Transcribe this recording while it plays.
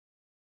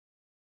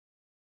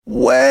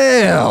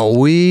Well,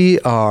 we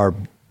are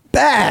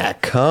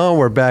back, huh?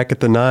 We're back at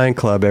the 9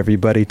 Club,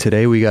 everybody.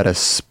 Today we got a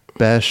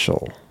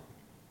special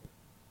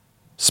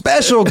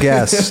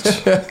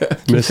guest.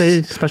 Can you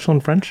say special in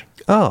French?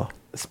 Oh,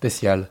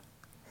 Spécial.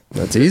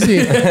 that's easy.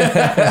 We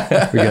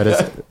got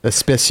a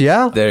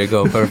spécial. There you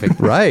go. Perfect.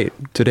 Right.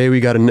 Today we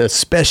got a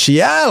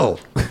spécial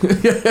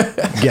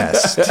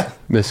guest,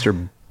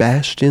 Mr.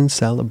 Bastien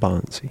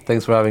Salabanzi.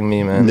 Thanks for having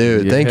me, man.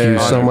 Dude, thank you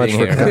so much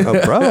for coming. Oh,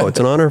 bro, it's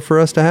an honor for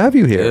us to have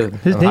you here. Dude,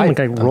 His name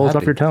like rolls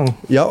off your tongue.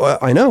 Yeah,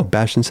 I know.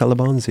 Bastien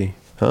Salabanzi.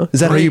 Huh?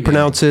 Is that how you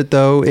pronounce it,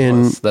 though?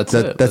 That's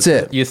it. That's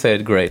it. You said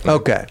it great. Man.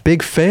 Okay.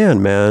 Big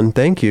fan, man.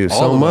 Thank you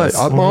so much.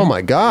 Oh,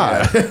 my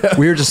God.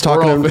 We were just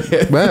talking.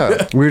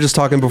 We were just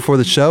talking before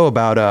the show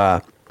about,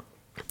 I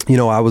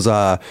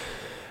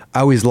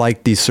always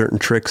liked these certain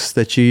tricks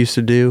that you used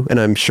to do. And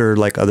I'm sure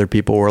like other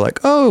people were like,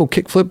 oh,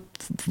 kickflip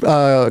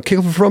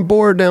front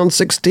board down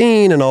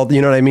 16 and all, you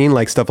know what I mean?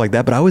 Like stuff like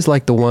that. But I always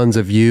liked the ones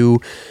of you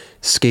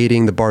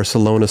skating the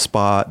Barcelona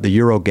spot, the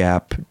Euro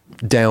gap,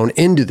 down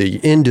into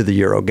the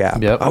Euro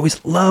gap. Yep. I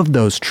always loved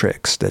those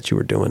tricks that you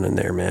were doing in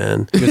there,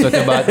 man. You talk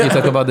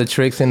about the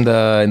tricks in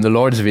the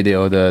Lord's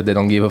video. They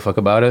don't give a fuck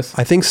about us.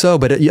 I think so,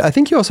 but I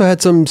think you also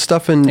had some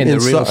stuff in the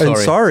real story.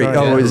 Sorry.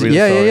 Oh,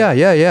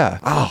 Yeah.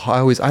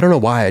 Oh, I don't know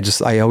why.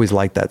 I always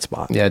like that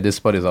spot. Yeah, this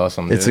spot is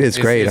awesome. Dude. It's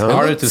great. It's huh?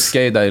 harder to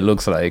skate than it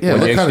looks like. Yeah,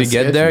 when you what actually kind of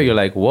get there, sketchy? you're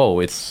like, whoa!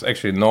 It's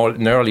actually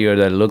gnarlier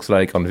than it looks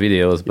like on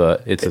videos,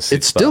 but it's a sick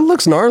It still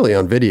looks gnarly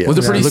on video. Was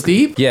it pretty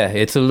steep? Yeah,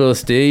 it's a little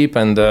steep,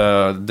 and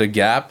the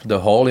gap, the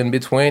hole in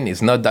between,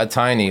 is not that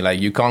tiny. Like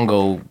you can't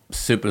go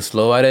super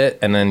slow at it,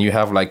 and then you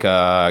have like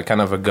a kind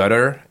of a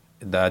gutter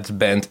that's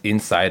bent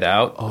inside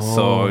out.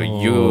 So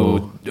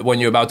when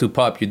you're about to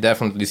pop, you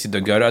definitely see the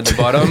gutter at the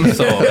bottom.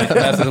 So it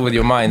messes with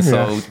your mind.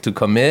 So to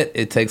commit,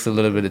 it takes a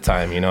little bit of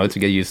time, to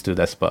get used to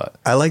that spot.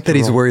 I like that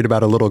he's worried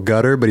about a little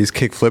gutter, but he's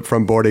kickflip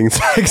from boarding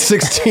like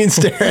 16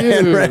 stair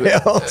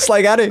handrail. It's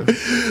like,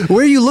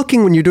 where are you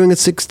looking when you're doing a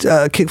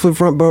kickflip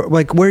front board?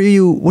 Like, where are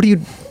you? What are you?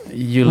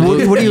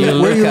 Where are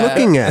you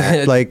looking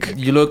at? Like,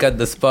 you look at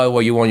the spot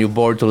where you want your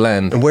board to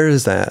land. and where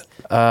is that?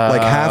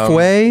 Like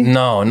halfway?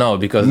 No,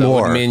 because that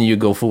More. would mean you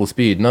go full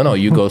speed. No,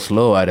 you go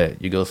slow at it.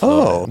 You go slow.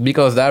 Oh. At it.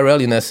 Because that rail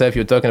in SF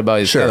you're talking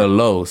about is Sure. kind of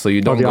low, so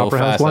you don't the go Opera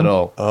House fast one? at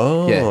all.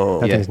 Oh.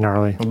 That thing's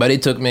gnarly. But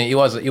it took me. It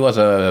was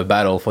a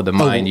battle for the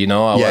mind,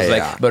 I was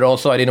like, but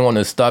also I didn't want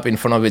to stop in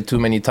front of it too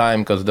many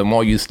times because the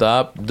more you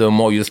stop, the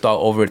more you start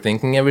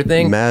overthinking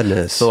everything.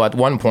 Madness. So at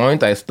one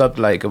point, I stopped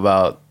like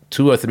about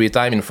 2 or 3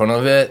 times in front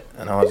of it,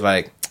 and I was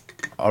like,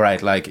 all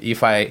right, like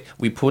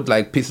we put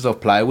like pieces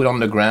of plywood on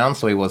the ground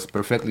so it was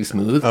perfectly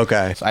smooth.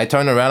 Okay. So I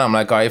turn around, I'm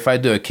like, all right, if I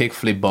do a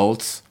kickflip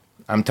bolts,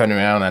 I'm turning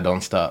around, I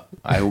don't stop.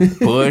 I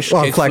push,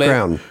 On kickflip. flat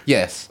ground.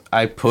 Yes.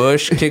 I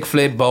push,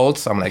 kickflip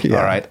bolts. I'm like, Yeah.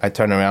 all right. I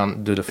turn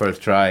around, do the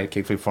first try,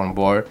 kickflip front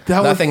board. That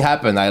was- Nothing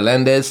happened. I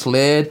landed,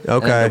 slid,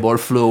 Okay. and the board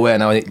flew away,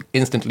 and I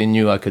instantly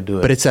knew I could do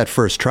it. But it's that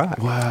first try.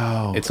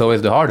 Wow. It's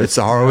always the hardest. It's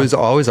always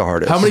the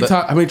hardest. How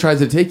many tries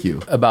did it take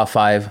you? About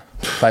five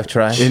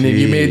tries. And then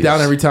you made it down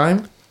Jeez. every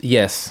time?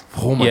 Yes.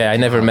 Oh my I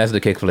never messed the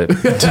kickflip.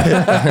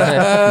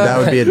 That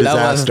would be a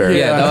disaster.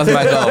 That was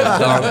my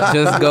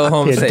goal. Just go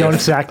home Yeah, safe. don't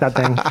sack that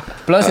thing.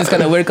 Plus, it's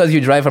kind of weird because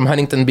you drive from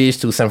Huntington Beach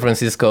to San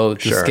Francisco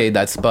to Sure. skate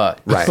that spot.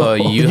 Right. So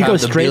Did you you have go to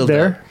straight build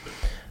there?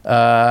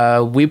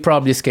 We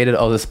probably skated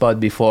other spot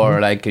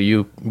before. Like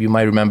you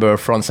might remember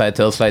frontside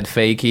tailslide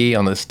fakie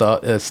on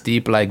a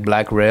steep like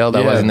black rail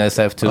that was in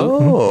SF too.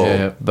 Oh.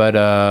 Yeah. But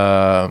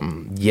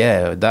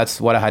that's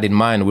what I had in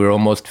mind. We were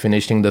almost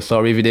finishing the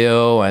Sorry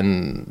video,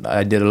 and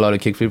I did a lot of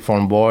kickflip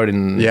front board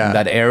in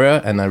that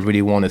era, and I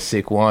really want a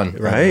sick one.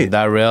 Right.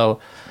 That rail.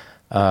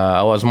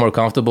 I was more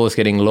comfortable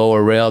skating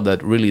lower rail,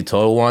 that really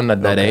tall one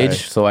at that Okay.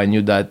 age. So I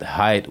knew that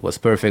height was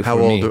perfect How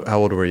for me.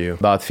 old were you?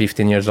 About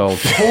 15 years old.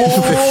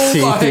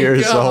 15 my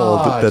years God,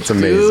 old. That's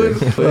amazing.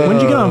 dude. When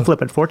did you get on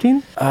flip? At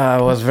 14?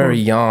 I was very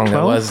young.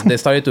 12? They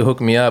started to hook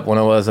me up when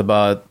I was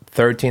about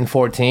 13,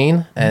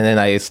 14. And then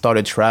I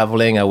started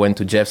traveling. I went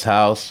to Jeff's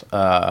house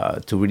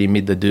to really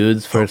meet the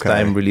dudes. First Okay.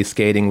 time really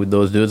skating with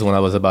those dudes when I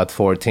was about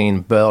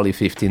 14, barely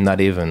 15,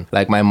 not even.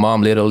 Like my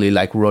mom literally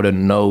like wrote a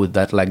note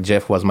that like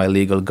Jeff was my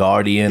legal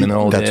guardian and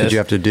all That's this. what you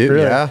have to do.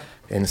 Really? Yeah.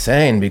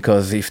 Insane,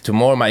 because if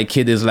tomorrow my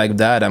kid is like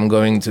that, I'm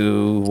going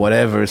to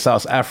whatever,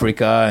 South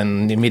Africa,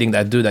 and meeting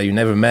that dude that you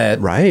never met.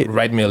 Right.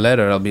 Write me a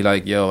letter. I'll be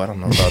like, yo, I don't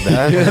know about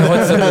that.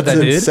 What's up with That's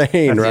that dude?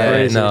 insane,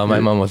 right? Yeah, no,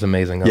 my mom was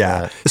amazing on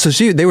Yeah. that. So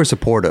they were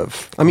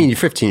supportive. I mean, you're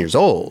 15 years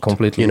old.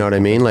 Completely. You know what I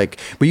mean? Like,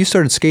 but you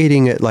started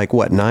skating at like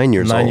what, 9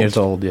 years old? 9 years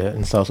old, yeah,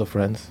 in South of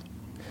France.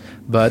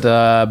 But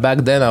back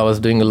then, I was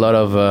doing a lot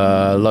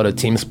of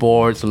team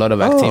sports, a lot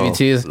of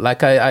activities.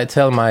 Like I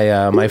tell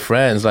my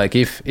friends, like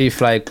if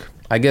like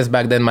I guess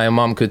back then my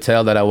mom could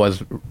tell that I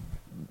was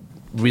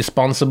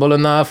responsible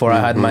enough, or I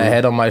had my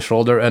head on my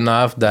shoulder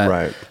enough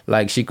that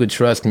like she could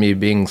trust me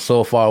being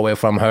so far away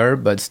from her,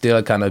 but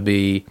still kind of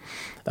be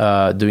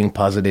doing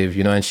positive,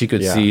 and she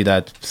could see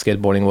that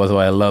skateboarding was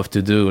what I love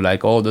to do.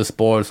 Like all the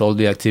sports, all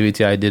the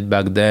activity I did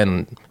back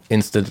then,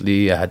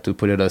 instantly I had to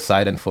put it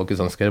aside and focus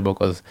on skateboard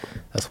because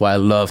that's what I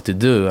love to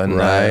do. And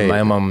Right.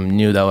 my mom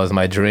knew that was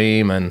my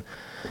dream, and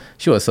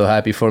she was so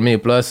happy for me.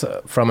 Plus,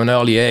 from an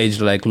early age,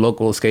 like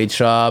local skate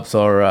shops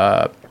or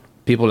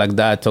people like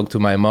that talked to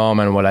my mom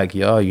and were like,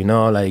 yo, you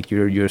know, like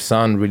your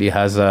son really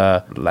has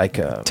a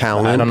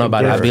Talent? I don't know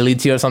about Yeah.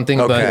 ability or something,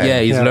 but Okay. yeah,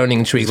 he's Yeah.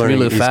 learning tricks He's learning-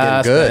 really he's getting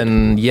fast. good.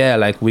 And yeah,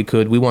 like we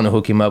want to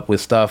hook him up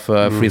with stuff,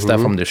 free stuff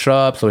Mm-hmm. from the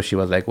shop. So she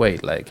was like,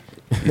 wait, like,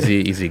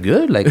 is he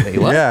good? Like, wait,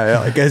 what?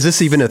 Yeah, like, is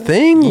this even a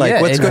thing? Like,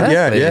 what's exactly,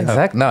 going? Yeah, yeah.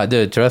 exactly. No,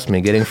 dude, trust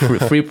me, getting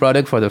free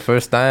product for the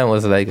first time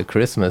was like a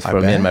Christmas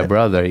for me and my bet.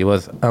 brother. It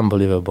was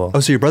unbelievable. Oh,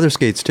 so your brother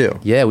skates too?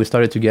 Yeah, we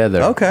started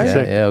together. Okay. Yeah,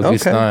 Sick. yeah,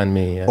 Augustin Okay. and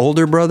me. Yeah.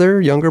 Older brother,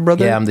 younger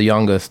brother? Yeah, I'm the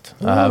youngest.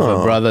 I have a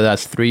Oh. brother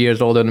that's 3 years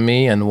older than me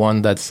and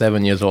one that's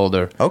 7 years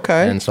older.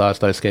 Okay. And so I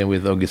started skating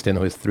with Augustin,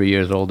 who is 3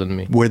 years older than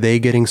me. Were they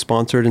getting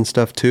sponsored and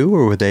stuff too,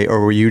 or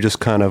were you just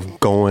kind of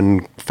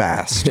going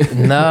fast?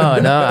 No,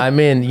 I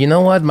mean, you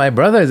know what? My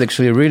brother is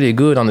actually really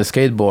good on the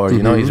skateboard.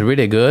 You know, he's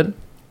really good.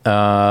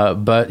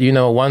 But you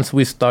know, once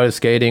we started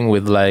skating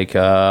with like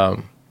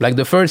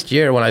the first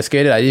year when I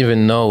skated, I didn't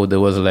even know there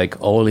was like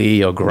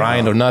ollie or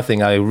grind or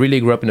nothing. I really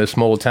grew up in a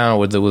small town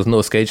where there was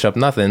no skate shop,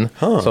 nothing.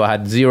 So I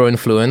had zero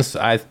influence.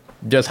 I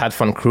just had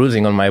fun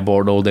cruising on my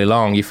board all day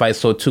long. If I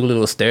saw two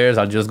little stairs,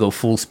 I'd just go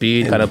full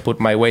speed, kind of put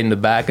my weight in the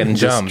back and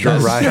jump.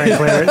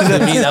 That's-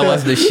 to me, that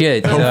was the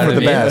shit. You know For what I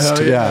the mean?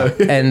 best, yeah.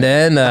 And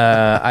then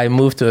I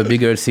moved to a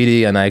bigger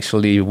city and I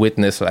actually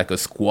witnessed like a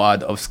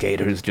squad of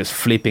skaters just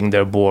flipping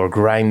their board,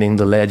 grinding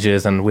the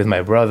ledges. And with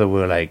my brother, we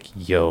were like,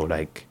 yo,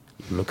 like,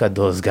 look at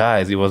those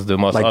guys. It was the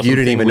most Like awesome you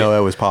didn't thing even know that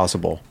was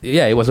possible.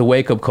 Yeah, it was a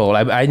wake-up call.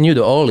 I knew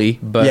the ollie,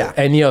 but Yeah.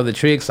 any of the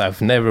tricks,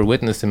 I've never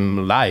witnessed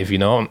him live, you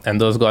know? And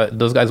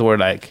those guys were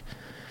like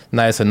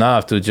nice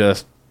enough to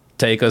just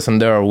take us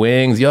under our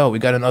wings. Yo, we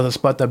got another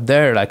spot up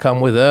there. Like, come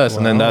with us.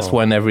 And then that's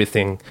when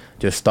everything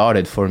just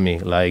started for me.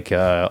 Like,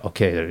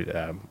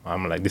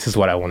 I'm like, this is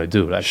what I want to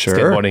do. Like, Sure.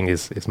 skateboarding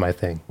is my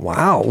thing.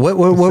 Wow.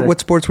 What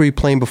sports were you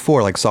playing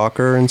before? Like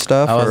soccer and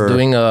stuff? I was or-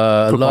 doing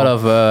a lot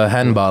of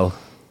handball.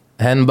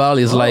 Handball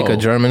is like a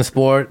German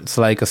sport. It's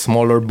like a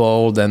smaller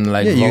ball than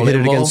like Yeah, you hit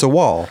it volleyball. against a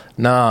wall.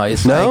 No,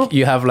 it's No? like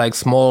you have like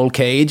small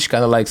cage,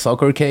 kind of like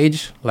soccer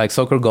cage, like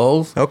soccer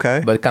goals.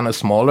 Okay. But kind of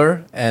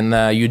smaller. And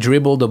you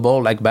dribble the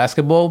ball like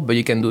basketball, but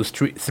you can do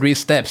three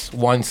steps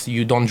once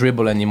you don't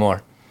dribble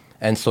anymore.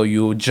 And so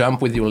you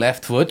jump with your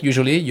left foot.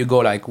 Usually you go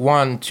like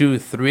 1, 2,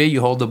 3.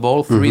 You hold the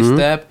ball, 3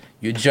 step,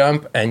 you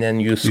jump, and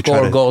then you try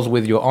score to- goals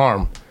with your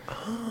arm.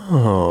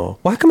 Oh,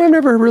 why come I've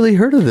never really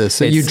heard of this?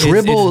 So you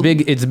dribble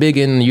It's big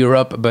in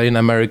Europe, but in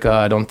America,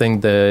 I don't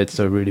think that it's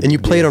a really. and you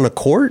big play it deal. on a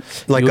court,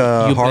 like you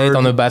a play hard. it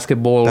on a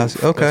basketball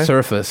Okay.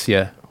 surface.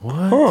 Yeah.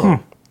 Huh.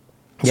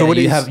 So what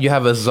you is-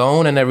 have a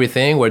zone and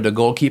everything where the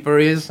goalkeeper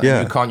is. And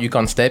Yeah. you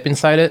can't step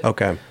inside it.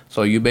 Okay.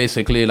 So you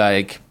basically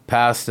like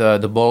pass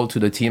the ball to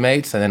the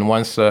teammates, and then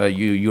once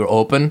you're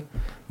open,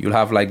 you'll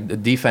have like the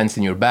defense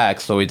in your back.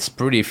 So it's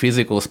pretty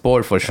physical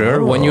sport for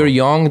sure. When you're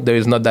young, there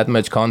is not that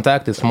much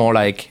contact. It's more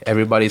like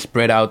everybody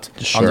spread out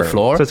on the Sure.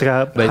 floor. So it's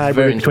like But a it's hybrid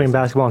very between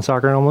basketball and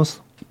soccer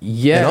almost?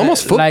 Yeah, And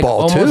almost football,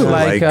 almost too,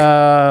 Like,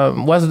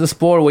 like- what's the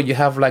sport where you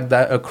have like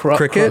that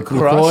Cricket?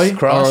 cross?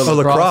 Oh,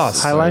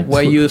 lacrosse. Highlight?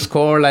 Where you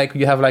score like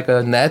you have like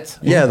a net.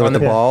 Yeah, with the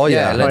ball.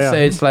 Yeah. Let's Oh, yeah.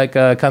 say it's like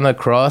a kind of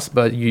cross,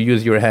 but you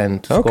use your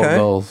hand to score Okay.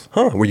 goals.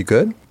 Huh? Were you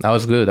good? That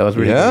was good. That was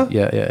really Yeah?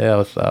 good.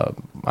 Yeah.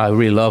 I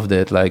really loved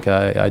it. Like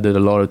I did a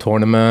lot of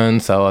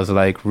tournaments. I was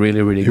like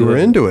really good. You were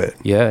into it.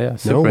 Yeah,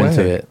 super No way.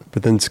 into it.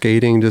 But then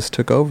skating just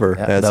took over.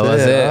 Yeah, That's that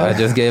was it. Ah. I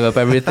just gave up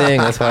everything.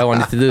 That's what I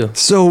wanted to do.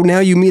 So now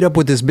you meet up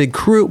with this big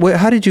crew.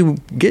 How did you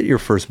get your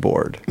first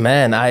board?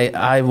 Man,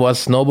 I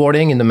was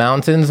snowboarding in the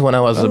mountains when I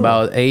was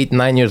about 8,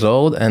 9 years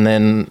old, and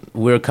then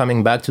we were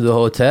coming back to the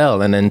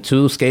hotel, and then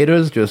two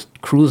skaters just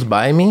cruised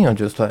by me. I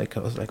was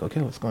like,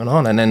 okay, what's going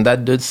on? And then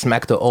that dude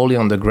smacked the ollie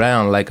on the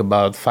ground, like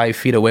about 5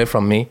 feet away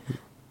from me.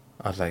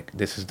 I was like,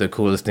 this is the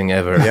coolest thing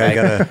ever. Yeah, Like,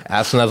 you gotta-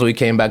 as soon as we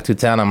came back to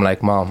town, I'm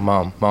like, Mom,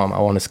 I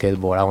want to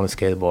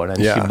skateboard. And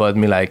Yeah. she bought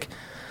me like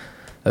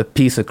a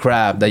piece of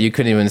crap that you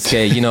couldn't even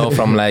skate, you know,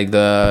 from like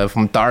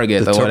from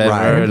Target or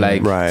whatever, right,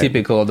 like right.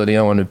 typical that, you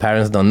know, when the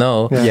parents don't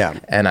know. Yeah.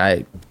 And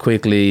I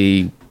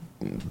quickly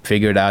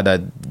figured out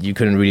that you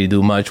couldn't really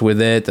do much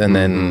with it, and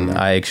then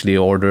I actually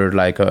ordered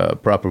like a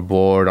proper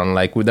board on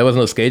like there was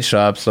no skate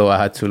shop, so I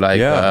had to like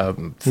Yeah.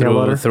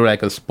 through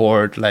like a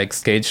sport like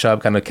skate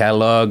shop kind of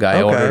catalog.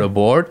 I Okay. ordered a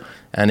board,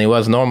 and it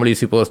was normally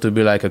supposed to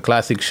be like a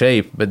classic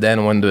shape, but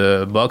then when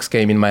the box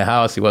came in my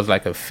house, it was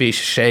like a fish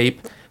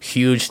shape.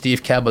 Huge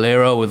Steve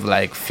Caballero with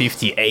like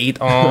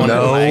 58 on.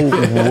 No.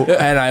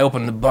 And I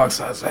opened the box.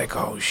 I was like,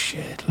 oh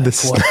shit. Like,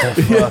 This- what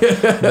the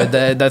fuck? But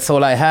that's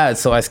all I had.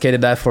 So I skated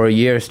that for a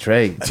year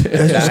straight.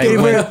 I skated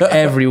went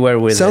everywhere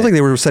with Sounds it. like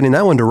they were sending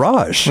that one to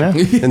Raj, Yeah.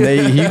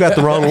 and you got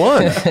the wrong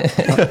one.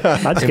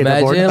 I'd skate a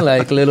board. Imagine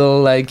like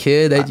little like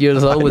kid, 8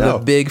 years old with know. a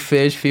big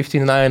fish,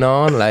 59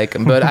 on. Like,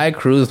 but I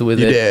cruised with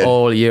You it did.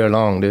 all year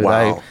long, dude.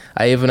 Wow.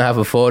 I even have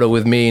a photo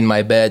with me in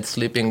my bed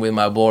sleeping with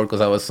my board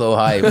because I was so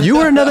hyped. You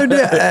were another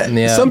day.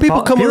 Yeah. Some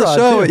people come on the P-Rod,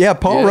 show. too. Yeah,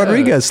 Paul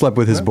Rodriguez slept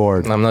with his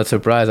board. I'm not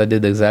surprised. I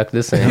did exactly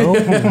the same. No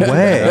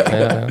way.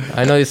 Yeah.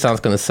 I know it sounds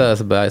kind of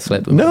sus, but I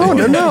slept with my No,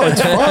 board. no,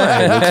 it's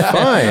fine. It's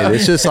fine.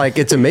 It's just like,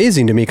 it's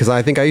amazing to me because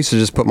I think I used to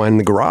just put mine in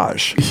the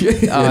garage.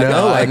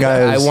 No, like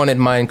I was- wanted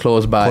mine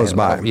close by. Close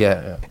by.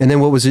 Yeah. And then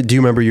what was it? Do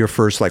you remember your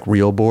first like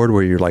real board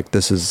where you're like,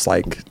 this is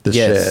like the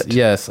Yes, shit?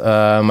 yes.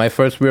 My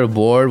first real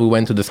board, we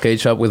went to the skate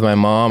shop with my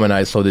mom, and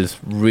I saw this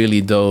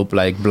really dope,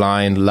 like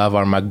blind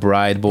Lavar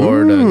McBride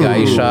board,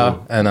 Geisha,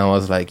 and I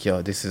was like,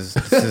 "Yo, this is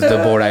the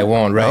board I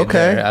want right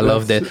Okay. there." I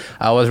loved it.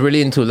 I was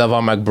really into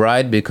Lavar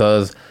McBride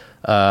because.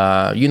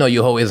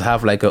 You always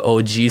have like an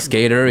OG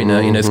skater in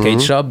a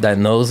skate shop that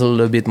knows a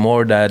little bit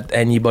more than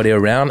anybody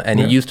around, and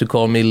he used to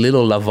call me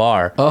Little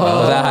Lavar.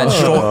 Because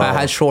I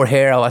had short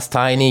hair, I was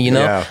tiny,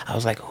 Yeah. I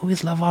was like, who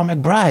is Lavar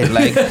McBride?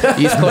 Like,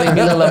 he's calling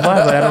me Little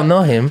Lavar, but I don't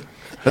know him.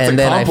 That's and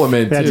a then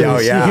compliment, That's too.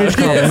 a huge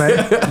compliment.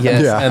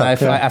 Yes, Yeah. and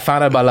I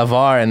found out about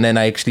Lavar, and then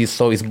I actually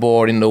saw his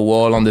board in the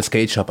wall on the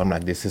skate shop. I'm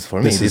like, this is for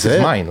me. This is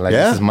it. mine. Like,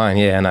 Yeah. this is mine.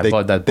 Yeah, and I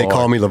bought that They board.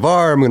 call me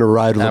LeVar. I'm going to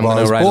ride I'm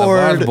gonna LeVar's ride board.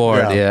 LeVar's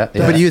board, yeah.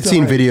 But you had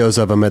seen videos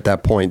of him at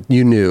that point.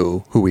 You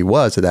knew who he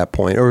was at that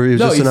point, or he was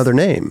No, just he's- another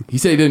name. He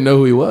said he didn't know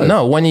who he was.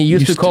 No, when he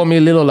used to call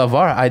me Little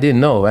Lavar, I didn't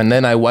know. And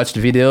then I watched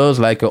videos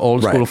like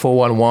old school Right.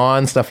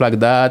 411, stuff like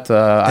that.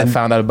 I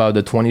found out about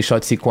the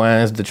 20-shot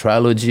sequence, the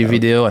trilogy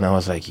video, and I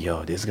was like,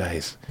 yo, this guy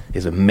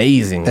is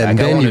amazing. And Like, I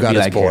then wanna you got be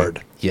his like him.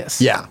 board. Yes.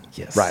 Yeah.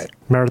 Yes. Right.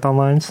 Marathon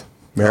lines.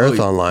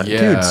 Marathon line.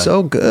 yeah. Dude,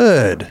 so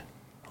good.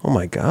 Oh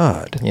my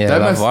God. Yeah,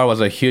 That must- Lavar was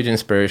a huge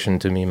inspiration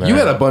to me, man. You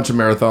had a bunch of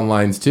marathon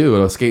lines too. I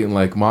was skating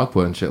like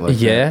Machpa and shit like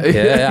Yeah, that.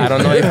 yeah. I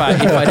don't know if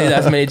I did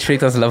as many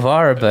tricks as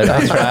Lavar, but I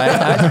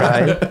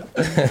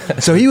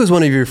tried. So he was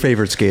one of your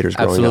favorite skaters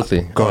growing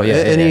Absolutely. up. Go Oh, on. yeah,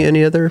 yeah.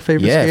 Any other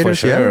favorite Yeah, skaters?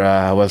 for sure.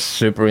 I was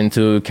super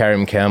into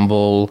Karim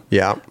Campbell.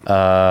 Yeah.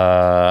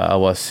 I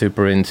was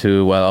super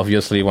into, well,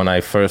 obviously when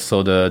I first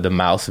saw the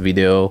mouse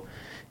video,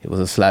 it was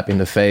a slap in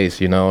the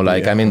face,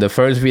 Like, I mean, the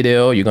first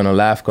video, you're going to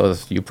laugh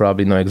because you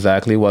probably know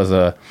exactly, was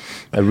a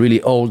really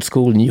old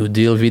school New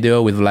Deal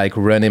video with like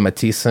René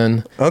Mathisen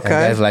and Okay.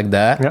 guys like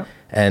that. Yeah.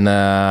 And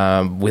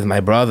with my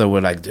brother,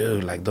 we're like,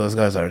 dude, like those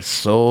guys are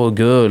so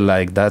good.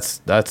 Like that's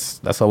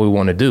what we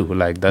want to do.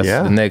 Like that's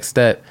Yeah. the next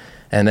step.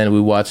 And then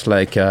we watched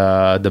like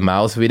the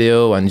mouse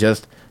video and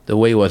just the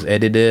way it was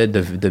edited,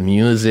 the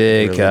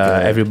music, Really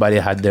good. everybody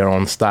had their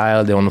own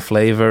style, their own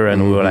flavor,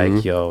 and we were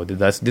like, yo,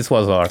 this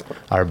was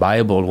our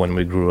Bible when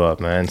we grew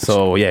up, man.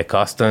 So yeah,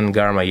 Costin,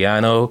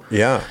 Garmayano,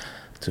 Yeah.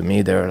 to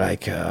me, they're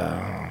like,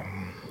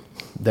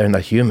 they're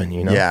not human,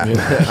 Yeah.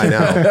 I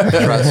know.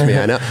 Trust me,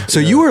 I know. So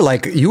you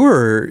liked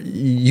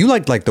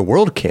like the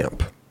World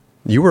Camp.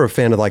 You were a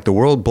fan of like the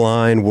World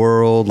Blind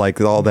World, like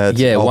all that.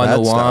 Yeah, all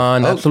that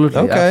 101, stuff. absolutely,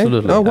 Okay.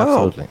 absolutely, Oh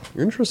wow. absolutely.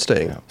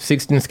 Interesting.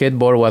 16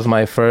 Skateboard was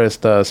my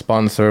first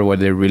sponsor where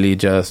they really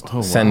just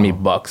send me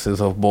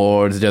boxes of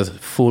boards, just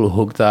full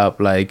hooked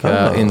up, like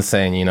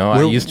insane,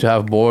 I used to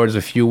have boards,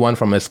 a few one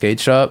from a skate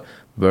shop,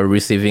 but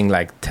receiving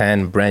like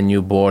 10 brand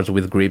new boards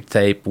with grip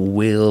tape,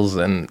 wheels,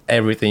 and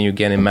everything you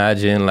can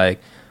imagine, like,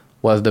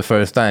 was the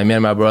first time. Me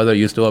and my brother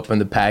used to open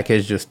the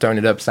package, just turn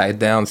it upside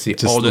down, see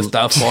all the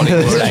stuff falling.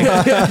 We're like,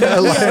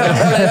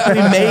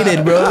 we made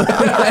it, bro.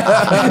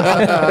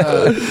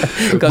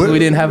 Because we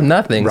didn't have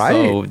nothing. Right.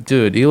 So,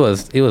 dude, it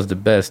was the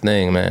best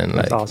thing, man. Like,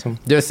 That's awesome.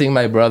 Just seeing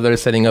my brother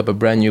setting up a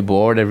brand new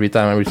board every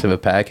time I receive a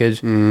package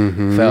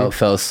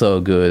felt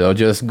so good. Or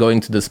just going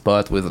to the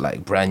spot with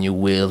like brand new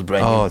wheels,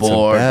 brand Oh, new it's the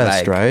board. best,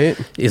 like, right?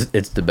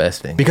 It's the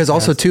best thing. Because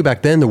also too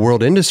back then the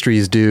World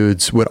Industries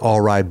dudes would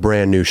all ride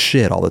brand new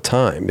shit all the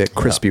time. They had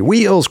crispy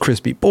wheels,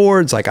 crispy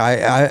boards. Like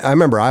I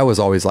remember I was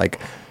always like,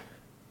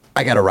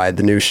 I gotta ride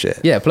the new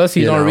shit. Yeah, plus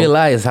you don't know?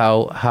 realize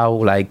how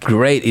like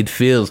great it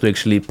feels to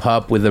actually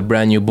pop with a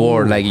brand new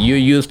board. Like you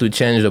used to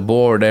change the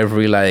board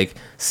every like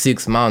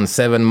 6 months,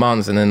 7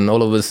 months, and then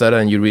all of a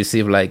sudden you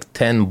receive like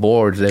 10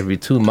 boards every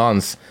 2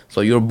 months. So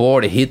your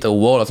board hit a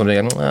wall or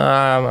something. Like,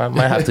 I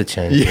might have to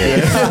change.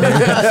 Yep.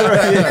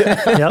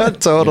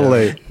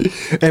 Totally.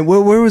 And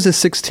where was the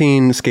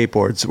 16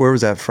 skateboards? Where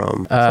was that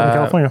from? From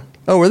California.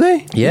 Oh, were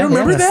they? Yeah, You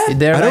remember that?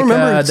 They're I like don't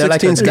remember they're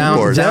like a 16 down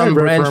skateboards.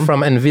 branch Firm.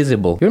 from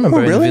Invisible. You Oh, remember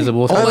really?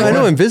 Invisible? Oh, I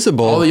know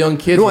Invisible. all the young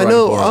kids No, were I riding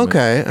know. for 'em.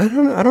 Okay, I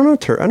don't know. I don't know.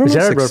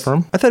 Jared rode for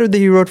 'em. I thought that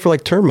you rode for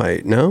like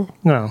Termite. No.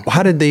 No.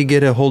 How did they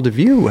get a hold of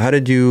you? How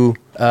did you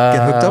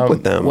get hooked up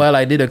with them? Well,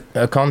 I did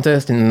a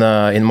contest in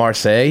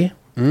Marseille.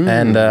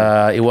 And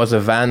it was a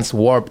Vans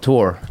Warp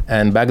Tour.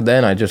 And back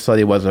then, I just thought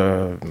it was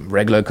a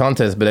regular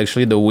contest. But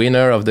actually, the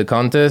winner of the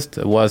contest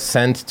was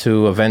sent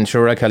to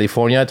Ventura,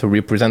 California to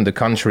represent the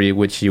country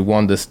which he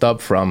won the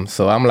stop from.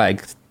 So I'm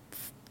like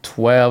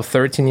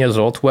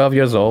 12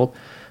 years old.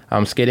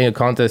 I'm skating a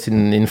contest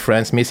in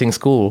France, missing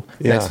school.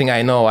 Yeah. Next thing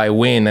I know, I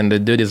win. And the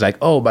dude is like,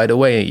 oh, by the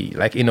way,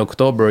 like in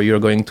October, you're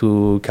going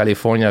to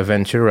California,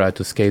 Ventura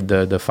to skate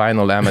the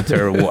final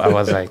amateur. I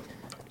was like,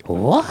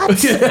 what?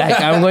 Like,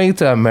 I'm going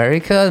to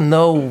America?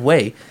 No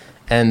way.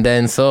 And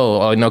then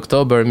in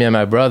October, me and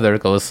my brother,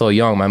 because I was so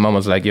young, my mom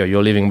was like, yo,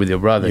 you're living with your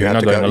brother. You're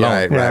not going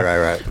alone.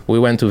 Right. We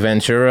went to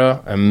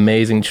Ventura.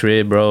 Amazing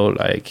trip, bro.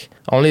 Like,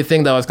 only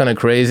thing that was kind of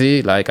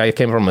crazy, like I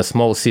came from a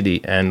small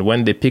city. And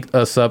when they picked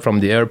us up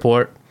from the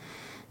airport,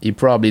 it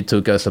probably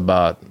took us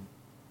about,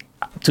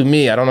 to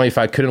me, I don't know if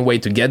I couldn't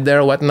wait to get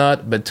there or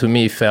whatnot, but to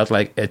me, it felt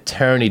like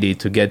eternity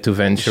to get to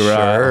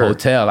Ventura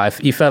Hotel.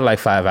 It felt like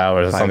 5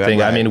 hours or something.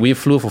 Right. I mean, we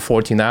flew for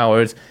 14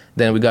 hours.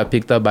 Then we got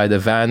picked up by the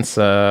Vans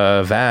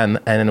van,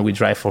 and then we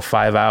drive for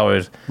 5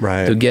 hours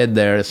to get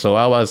there. So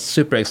I was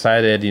super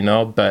excited,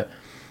 but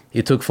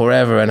it took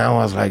forever. And I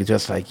was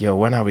like, yo,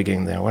 when are we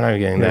getting there?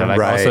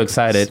 I was so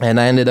excited. And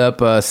I ended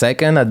up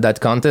second at that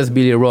contest.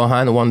 Billy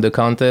Rohan won the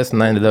contest,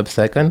 and I ended up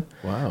second.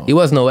 Wow. It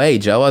was no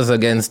age. I was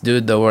against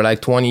dudes that were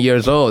like 20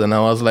 years old, and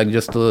I was like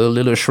just a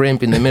little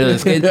shrimp in the middle of the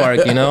skate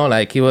park,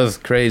 like it was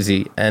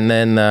crazy. And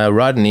then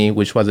Rodney,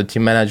 which was the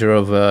team manager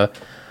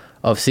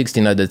of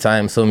 16 at the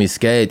time, saw me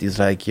skate. He's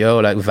like, yo,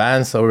 like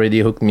Vance already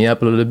hooked me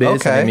up a little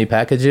bit, sent me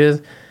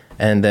packages.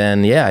 And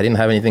then, I didn't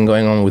have anything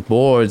going on with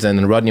boards.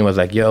 And Rodney was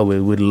like, yo,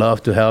 we would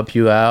love to help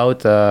you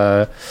out.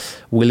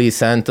 Willie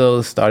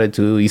Santos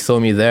he saw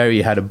me there.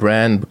 He had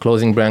a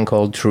clothing brand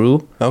called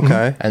True.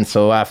 Okay. And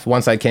so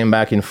once I came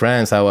back in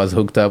France, I was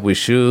hooked up with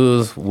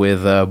shoes,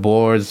 with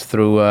boards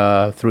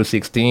through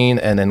 16,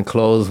 and then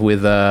clothes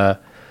with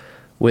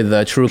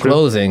True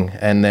Clothing.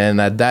 And then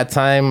at that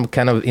time,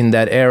 kind of in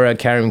that era,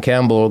 Karim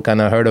Campbell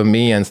kind of heard of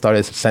me and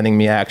started sending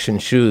me action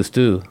shoes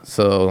too.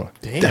 So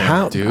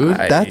Damn, dude.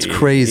 That's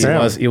crazy.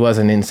 It was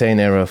an insane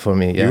era for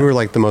me. Yeah. You were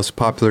like the most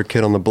popular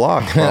kid on the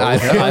block.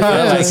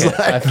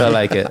 I felt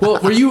like it. Well,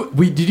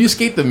 did you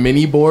skate the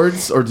mini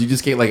boards or did you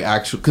skate like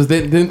actual? Because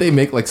didn't they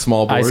make like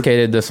small boards? I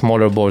skated the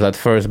smaller boards at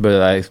first,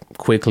 but I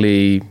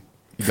quickly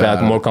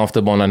felt more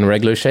comfortable on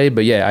regular shape.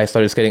 But I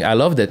started skating. I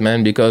loved it,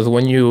 man, because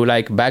when you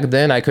back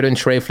then I couldn't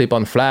tray flip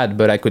on flat,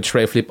 but I could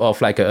tray flip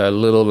off like a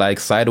little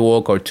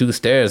sidewalk or 2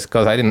 stairs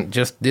because I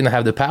didn't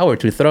have the power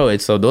to throw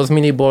it. So those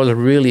mini boards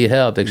really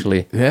helped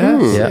actually.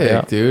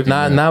 Yeah, dude.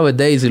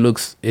 Nowadays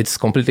it's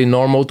completely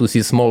normal to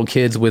see small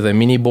kids with a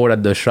mini board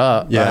at the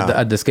shop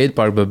at the skate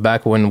park. But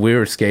back when we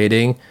were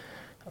skating,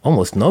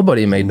 almost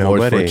nobody made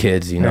boards for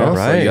kids, So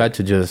you had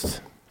to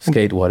just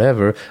skate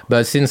whatever.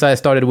 But since I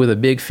started with a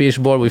big fish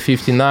board with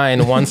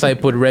 59, once I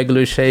put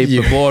regular shape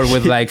board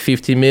with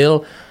 50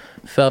 mil,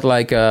 felt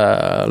like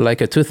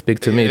a toothpick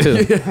to me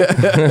too.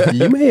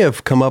 You may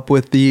have come up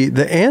with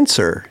the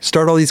answer.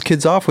 Start all these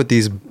kids off with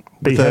these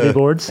big heavy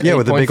boards. Yeah,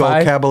 with a big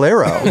old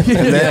Caballero. And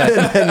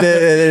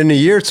then in a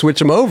year switch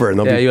them over. And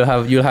you'll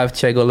have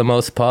Chego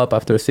Lemos pop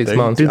after 6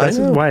 months. Dude, that's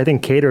why I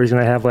think Cater is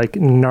going to have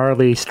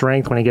gnarly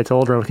strength when he gets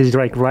older because he's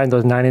riding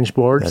those 9-inch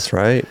boards. That's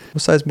right.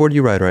 What size board do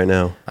you ride right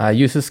now? I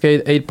used to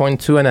skate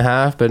 8.2 and a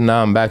half, but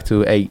now I'm back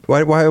to 8.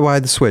 Why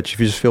the switch? If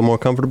you just feel more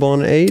comfortable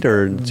on 8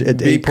 or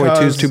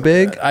 8.2 is too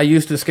big? I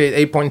used to skate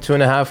 8.2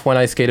 and a half when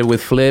I skated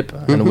with Flip,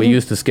 and we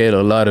used to skate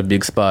a lot of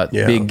big spot,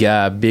 big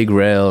gap, big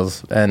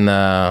rails, and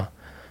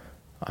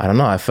I don't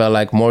know. I felt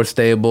like more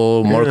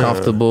stable, more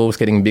comfortable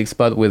skating big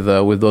spot with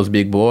those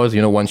big boards.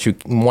 Once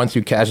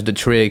you catch the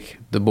trick,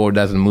 the board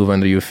doesn't move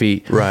under your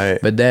feet. Right.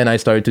 But then I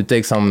started to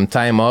take some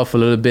time off a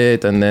little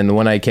bit, and then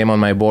when I came on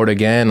my board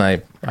again,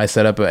 I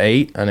set up an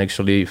 8 and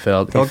actually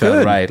felt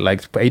right.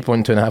 Like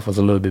 8.2 and a half was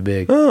a little bit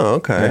big. Oh,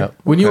 okay. Yeah.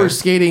 When you were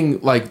skating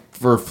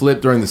for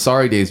Flip during the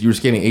Sorry days, you were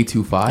skating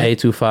 825?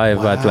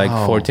 825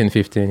 at 14,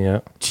 15. Yeah.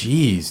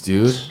 Jeez,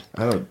 dude.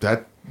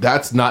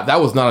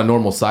 That was not a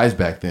normal size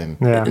back then.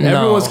 Yeah.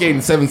 Everyone was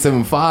skating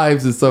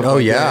 775s and stuff. Oh,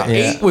 like yeah.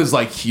 that. 8 was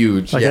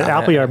huge. An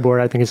Appleyard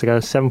board, I think it's like a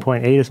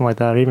 7.8 or something like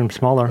that, or even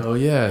smaller. Oh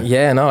yeah.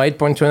 Yeah, no,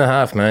 8.2 and a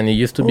half, man. It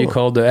used to be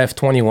called the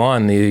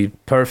F21, the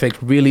perfect,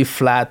 really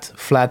flat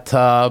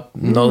top,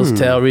 nose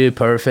tail, really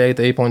perfect.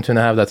 8.2 and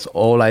a half. That's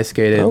all I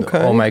skated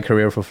all my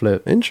career for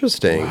Flip.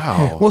 Interesting.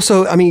 Wow. Well,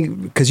 so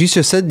because you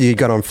just said you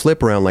got on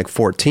Flip around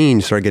 14,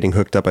 you started getting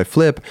hooked up by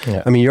Flip.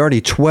 Yeah. You're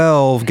already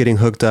 12, getting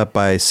hooked up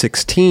by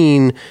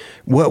 16.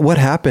 What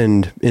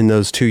happened in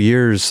those 2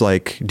 years? Were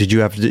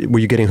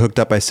you getting hooked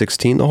up by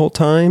 16 the whole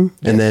time,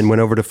 and then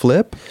went over to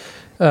Flip?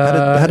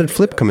 How did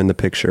Flip come in the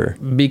picture?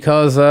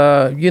 Because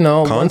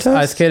once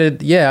I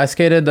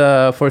skated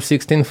for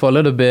 16 for a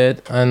little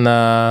bit,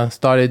 and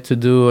started to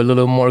do a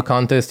little more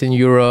contest in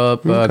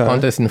Europe,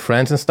 contest in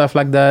France and stuff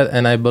like that.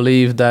 And I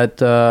believe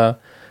that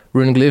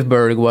Rune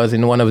Glifberg was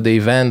in one of the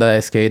events that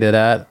I skated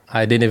at.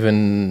 I didn't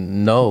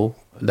even know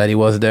that he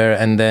was there.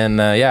 And then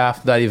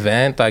after that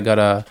event, I got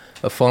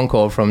a phone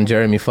call from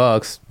Jeremy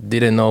Fox.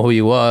 Didn't know who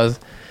he was.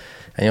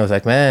 And he was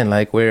like, man,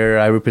 I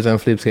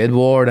represent Flip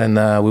Skateboard,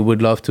 and we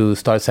would love to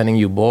start sending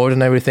you boards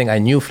and everything. I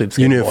knew Flip Skateboard.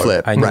 You knew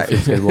Flip. I knew Flip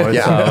Skateboard.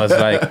 So I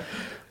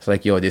was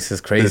like, yo, this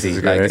is crazy.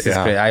 This is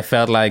crazy. I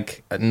felt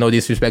like, no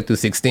disrespect to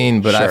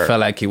 16, but I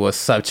felt like it was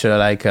such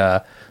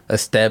a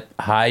step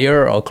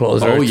higher or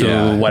closer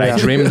to what I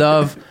dreamed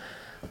of.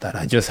 that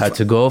I just had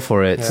to go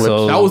for it.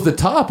 So That was the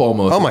top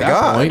almost. Oh at my that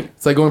God. Point.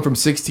 It's like going from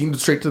 16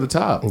 straight to the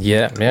top.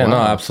 Yeah, no,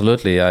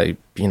 absolutely. I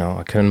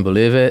couldn't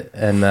believe it.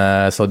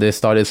 And so they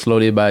started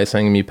slowly by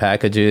sending me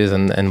packages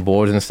and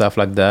boards and stuff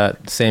like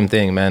that. Same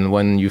thing, man.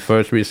 When you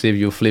first receive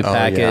your flip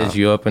package,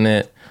 you open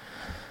it.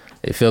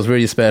 It feels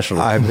really special.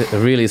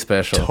 Really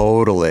special.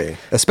 Totally.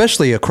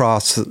 Especially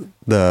across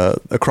the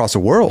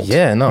world.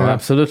 Yeah, no,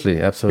 absolutely.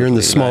 You're in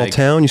the small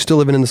town. You still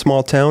living in the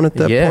small town at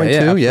that point too?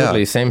 Absolutely.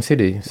 Yeah. Same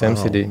city.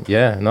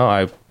 Yeah, no,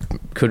 I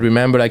could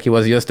remember like it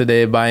was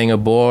yesterday buying a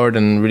board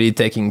and really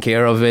taking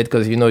care of it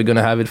because you're going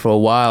to have it for a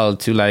while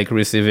to like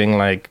receiving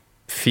like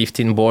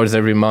 15 boards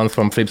every month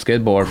from Flip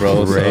Skateboard,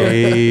 bro.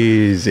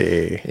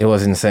 Crazy. So it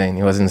was insane.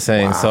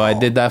 Wow. So I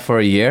did that for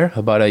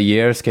about a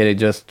year.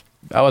 Skated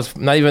I was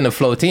not even a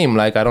flow team.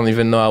 Like, I don't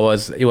even know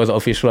it was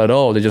official at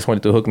all. They just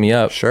wanted to hook me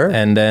up. Sure.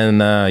 And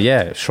then,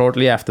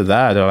 shortly after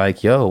that, they're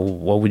like, yo,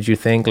 what would you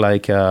think,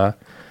 like,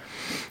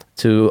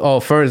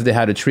 first they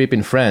had a trip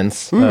in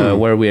France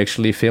where we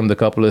actually filmed a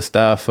couple of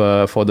stuff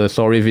for the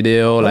Sorry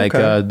video, like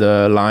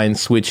the line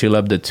switch heel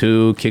up the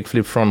two,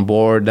 kickflip front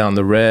board down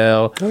the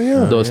rail,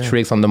 those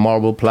tricks on the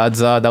Marble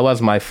Plaza. That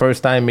was my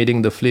first time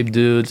meeting the flip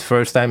dudes,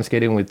 first time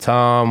skating with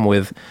Tom,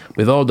 with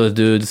all those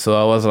dudes. So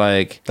I was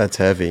like, that's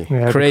heavy.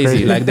 Yeah,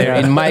 crazy. Like they're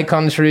in my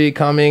country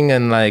coming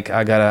and like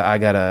I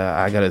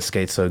gotta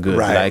skate so good.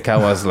 Right. Like I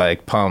was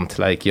like pumped,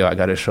 like yo, I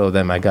gotta show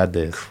them I got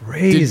this.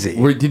 Crazy.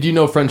 Did you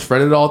know French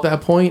Fred at all at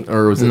that point?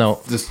 Or was it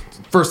just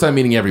first time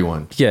meeting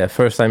everyone? Yeah,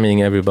 first time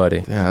meeting everybody.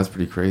 Yeah, that's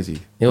pretty crazy.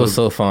 It was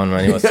so fun,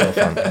 man. It was so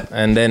fun.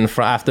 And then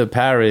after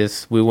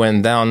Paris, we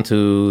went down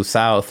to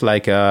South.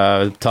 Like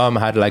Tom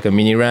had like a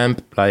mini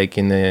ramp, like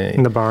in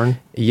the barn.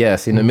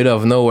 Yes, in the middle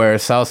of nowhere,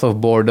 south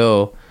of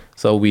Bordeaux.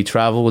 So we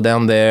traveled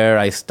down there.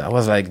 I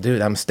was like,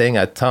 dude, I'm staying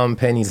at Tom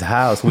Penny's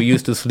house. We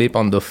used to sleep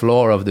on the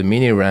floor of the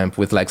mini ramp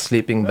with like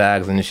sleeping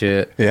bags and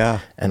shit. Yeah.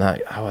 And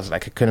I was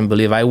like, I couldn't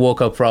believe. I woke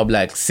up probably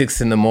like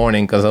 6 a.m.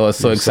 because I was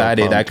so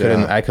excited. So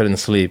pumped, I couldn't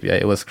sleep. Yeah,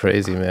 it was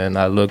crazy, man.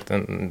 I looked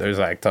and there's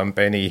like Tom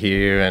Penny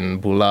here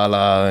and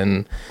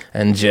Bulala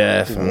and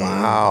Jeff. And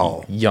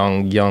wow.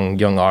 Young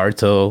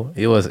Arto.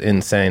 It was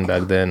insane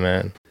back then,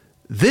 man.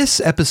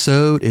 This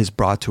episode is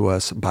brought to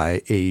us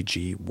by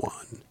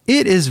AG1.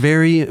 It is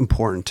very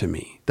important to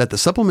me that the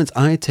supplements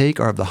I take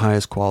are of the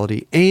highest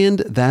quality, and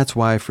that's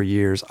why for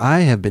years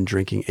I have been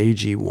drinking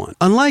AG1.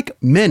 Unlike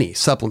many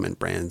supplement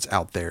brands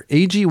out there,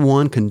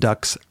 AG1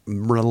 conducts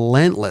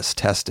relentless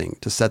testing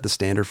to set the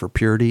standard for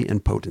purity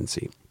and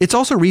potency. It's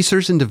also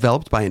researched and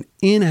developed by an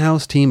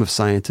in-house team of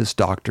scientists,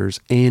 doctors,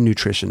 and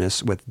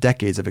nutritionists with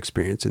decades of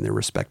experience in their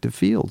respective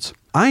fields.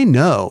 I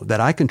know that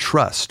I can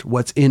trust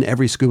what's in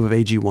every scoop of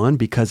AG1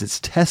 because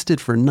it's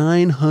tested for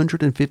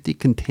 950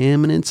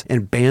 contaminants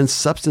and banned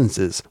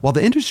substances, while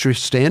the industry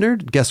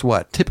standard, guess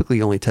what,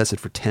 typically only tested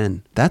for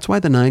 10. That's why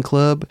the 9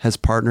 Club has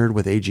partnered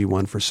with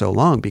AG1 for so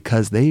long,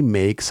 because they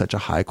make such a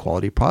high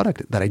quality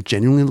product that I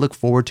genuinely look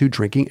forward to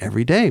drinking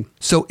every day.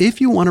 So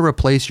if you want to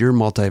replace your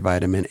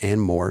multivitamin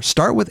and more,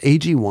 start with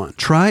AG1.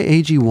 Try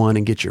AG1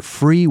 and get your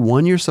free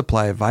 1-year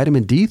supply of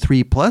vitamin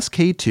D3 plus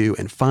K2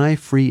 and 5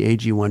 free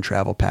AG1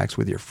 travel packs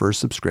with your first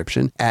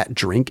subscription at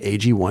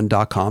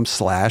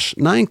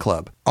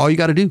drinkag1.com/9club. All you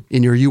got to do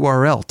in your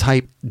URL,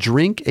 type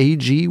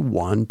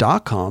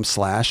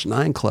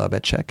drinkag1.com/9club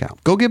at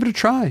checkout. Go give it a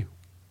try.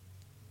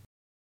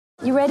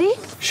 You ready?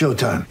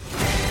 Showtime.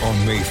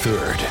 On May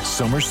 3rd,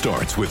 summer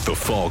starts with The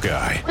Fall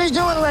Guy. What are you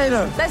doing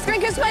later? Let's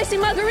drink a spicy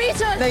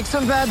margarita. Make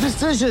some bad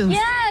decisions.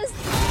 Yes.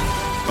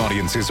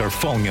 Audiences are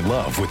falling in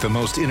love with the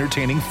most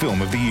entertaining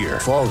film of the year.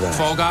 Fall Guy.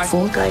 Fall Guy?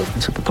 Fall Guy.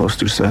 That's what the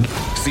poster said.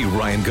 See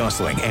Ryan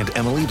Gosling and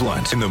Emily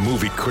Blunt in the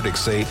movie critics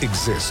say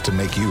exists to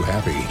make you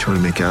happy. Trying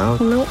to make it out?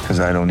 Nope. Because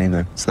I don't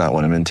either. It's not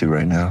what I'm into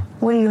right now.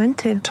 What are you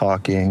into?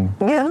 Talking.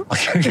 Yeah.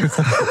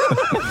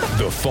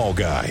 The Fall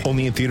Guy.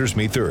 Only in theaters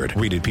May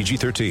 3rd. Rated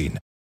PG-13.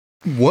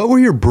 What were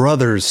your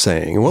brothers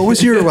saying? What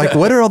was your, like,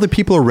 what are all the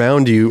people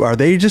around you? Are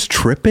they just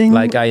tripping?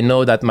 Like, I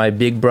know that my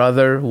big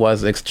brother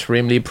was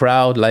extremely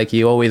proud. Like,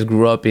 he always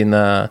grew up in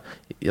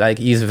like,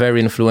 he's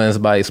very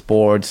influenced by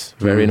sports,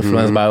 very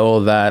influenced by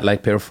all that,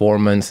 like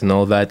performance and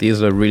all that.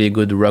 He's a really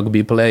good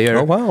rugby player.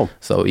 Oh, wow.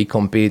 So he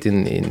compete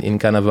in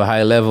kind of a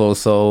high level.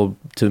 So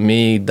to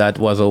me, that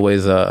was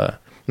always,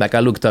 like,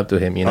 I looked up to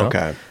him, you know?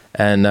 Okay.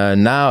 And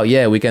now,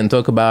 yeah, we can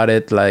talk about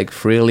it like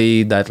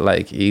freely, that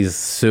like he's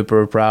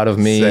super proud of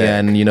me. Sick.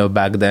 And, you know,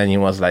 back then he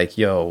was like,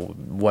 yo,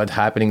 what's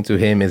happening to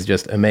him is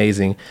just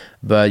amazing.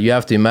 But you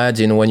have to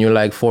imagine when you're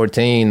like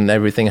 14,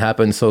 everything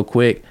happens so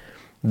quick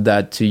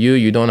that to you,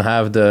 you don't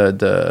have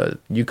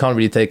you can't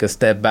really take a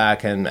step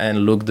back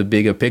and look the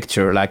bigger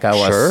picture. Like I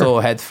was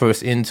so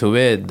headfirst into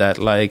it that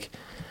like,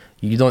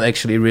 you don't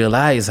actually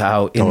realize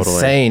how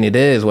insane it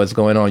is what's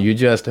going on. You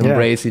just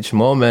embrace each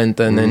moment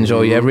and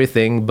enjoy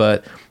everything.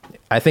 But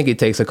I think it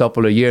takes a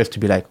couple of years to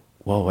be like,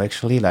 whoa,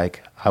 actually,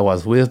 like I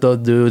was with those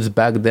dudes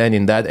back then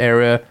in that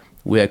era.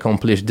 We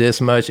accomplished this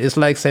much. It's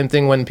like same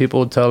thing when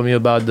people tell me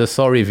about the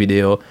Sorry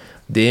video,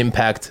 the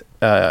impact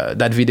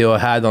that video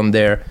had on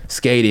their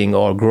skating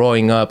or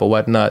growing up or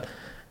whatnot.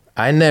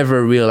 I never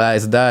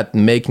realized that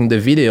making the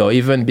video,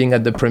 even being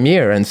at the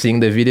premiere and seeing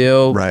the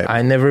video, Right. I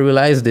never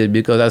realized it,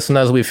 because as soon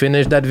as we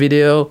finished that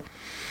video,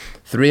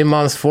 3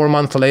 months, 4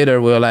 months later,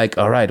 we were like,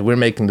 all right,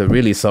 we're making the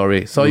Really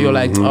Sorry. So you're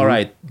like, all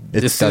right,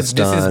 this is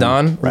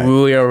done. Right.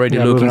 We are already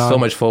looking moving so on.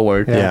 much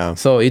forward. Yeah.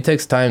 So it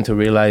takes time to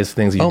realize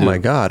things you do. Oh my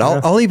God.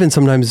 I'll even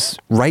sometimes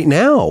right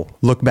now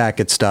look back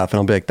at stuff and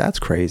I'll be like, that's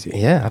crazy.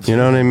 Yeah, absolutely. You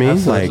know what I mean?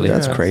 Absolutely. Like,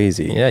 that's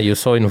crazy. Yeah, you're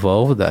so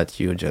involved that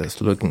you're just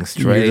looking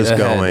straight You're just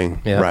ahead. going.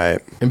 Yeah. Right.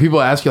 And people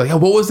ask you like,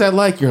 what was that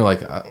like? You're like,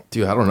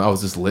 dude, I don't know. I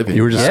was just living.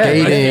 You were just Yeah.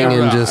 skating Yeah.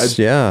 and just,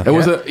 yeah. It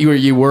was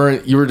you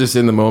were just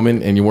in the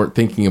moment and you weren't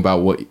thinking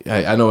about what.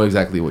 I know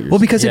exactly what you're Well,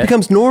 saying. because it Yeah.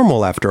 becomes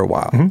normal after a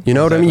while. You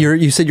know what I mean?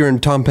 You said you're in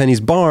Tom Penny's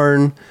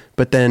barn,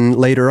 but then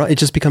later on, it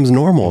just becomes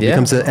normal. It Yeah.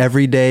 becomes an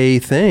everyday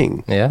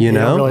thing. Yeah. You You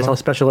don't know? realize how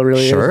special it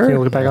really Sure. is. You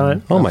look back on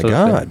it. Oh my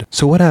Absolutely. God.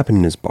 So what happened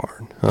in his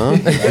barn? Huh?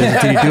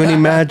 Did he do any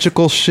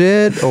magical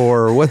shit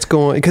or what's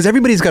going? Because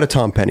everybody's got a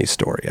Tom Penny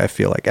story. I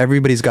feel like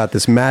everybody's got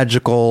this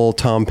magical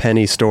Tom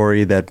Penny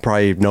story that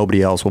probably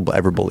nobody else will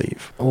ever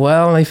believe.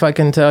 Well, if I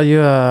can tell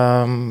you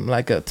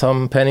like a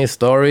Tom Penny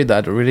story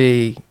that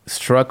really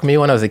struck me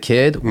when I was a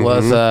kid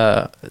was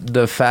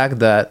the fact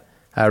that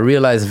I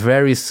realized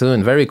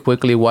very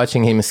quickly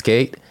watching him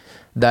skate,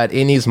 that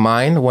in his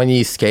mind when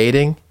he's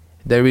skating,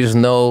 there is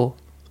no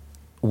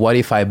what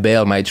if I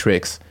bail my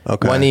tricks.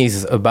 Okay. When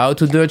he's about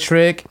to do a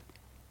trick,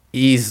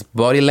 his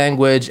body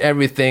language,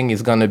 everything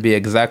is going to be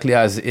exactly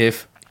as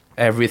if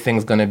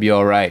everything's going to be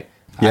all right.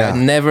 Yeah. I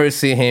never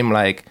see him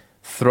like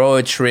throw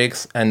a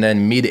tricks and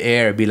then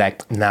mid-air be like,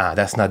 nah,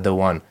 that's not the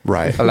one.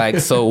 Right. Like,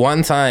 so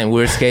one time we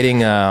were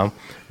skating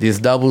this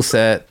double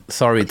set.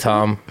 Sorry,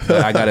 Tom,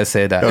 but I gotta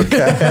say that.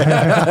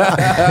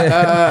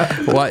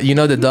 What, you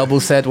know the double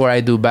set where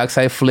I do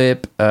backside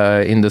flip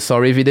in the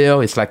Sorry video?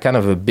 It's like kind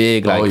of a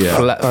big, like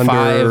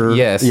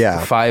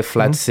five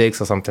flat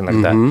six or something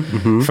like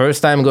that.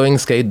 First time going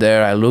skate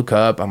there, I look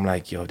up, I'm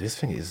like, yo, this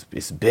thing is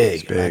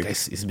big. Like,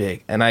 it's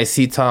big. And I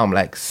see Tom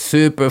like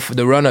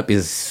the run up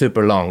is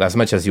super long, as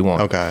much as you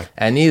want. Okay.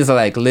 And he's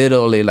like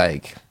literally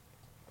like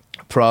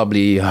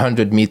probably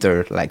 100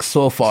 meter, like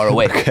so far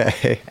away.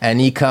 Okay. And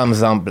he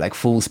comes up like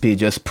full speed,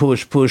 just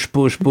push.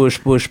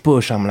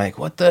 I'm like,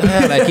 what the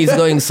hell? Like he's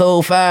going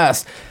so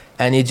fast.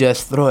 And he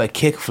just throw a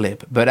kick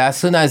flip. But as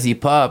soon as he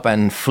pop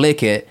and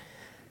flick it,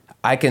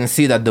 I can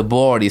see that the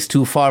board is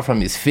too far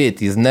from his feet.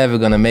 He's never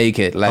gonna make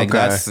it. Like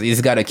he's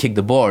gotta kick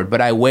the board.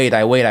 But I wait.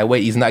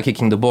 He's not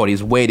kicking the board.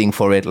 He's waiting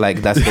for it.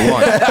 Like that's the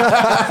one.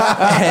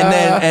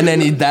 and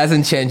then he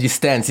doesn't change his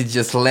stance. He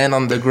just land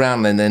on the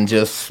ground and then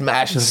just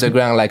smashes the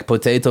ground like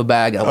potato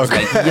bag. I was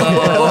like, yo,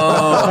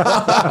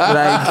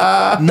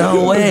 like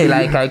no way.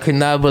 Like I could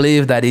not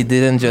believe that he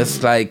didn't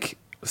just like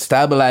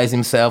stabilize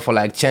himself or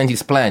like change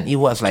his plan. He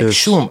was like,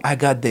 shoom, I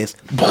got this.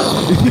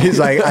 He's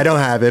like, I don't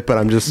have it, but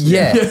I'm just...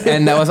 Yeah,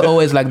 and that was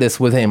always like this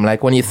with him.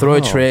 Like when he throw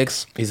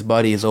tricks, his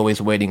body is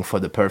always waiting for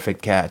the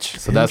perfect catch.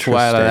 So that's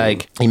why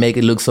like he make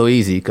it look so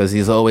easy, because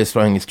he's always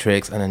throwing his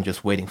tricks and then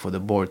just waiting for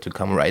the board to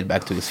come right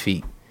back to his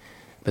feet.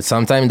 But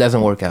sometimes it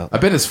doesn't work out. I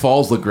bet his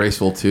falls look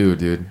graceful too,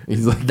 dude.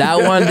 He's like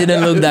That one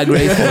didn't look that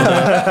graceful.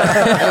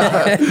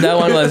 That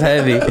one was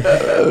heavy.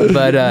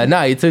 But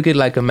no, he took it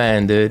like a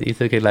man, dude. He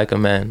took it like a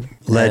man.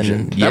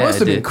 Legend. And, that must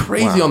have been dude.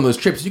 crazy on those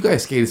trips. You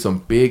guys skated some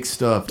big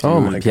stuff, dude. Oh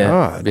my Yeah,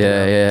 God.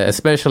 yeah.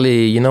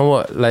 Especially, you know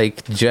what?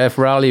 Like Jeff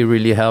Rowley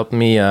really helped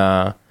me.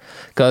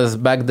 Because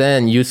back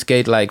then you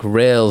skate like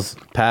rails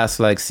past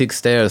like 6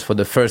 stairs for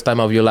the first time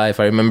of your life.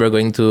 I remember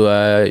going to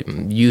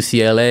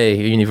UCLA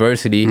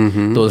University.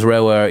 Those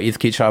rails where Heath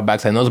Kitchar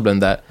backside nose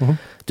blend that.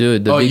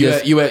 Dude, the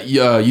biggest... you at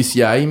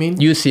UCI, you mean?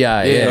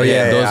 UCI,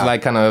 yeah. Those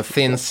like kind of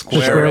thin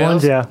square, Square rails.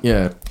 ones, yeah.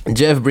 Yeah.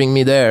 Jeff bring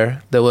me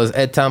there. There was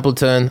Ed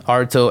Templeton,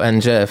 Arto,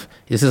 and Jeff.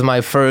 This is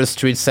my first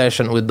street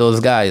session with those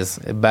guys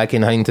back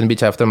in Huntington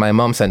Beach after my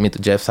mom sent me to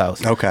Jeff's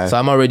house. Okay. So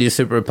I'm already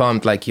super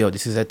pumped. Like, yo,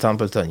 this is Ed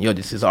Templeton. Yo,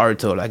 this is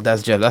Arto. Like,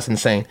 that's Jeff. That's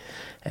insane.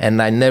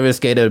 And I never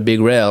skated a big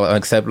rail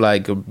except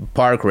like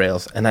park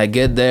rails. And I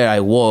get there,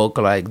 I walk,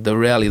 like the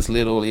rail is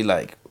literally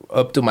like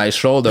up to my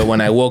shoulder. When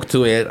I walk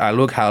to it, I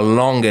look how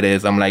long it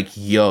is. I'm like,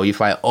 yo,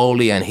 if I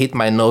ollie and hit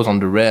my nose on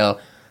the rail,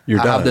 You're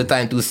I have done. the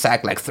time to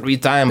sack like 3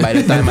 times by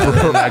the time I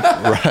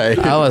like, Right.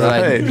 I was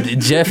like,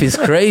 Jeff is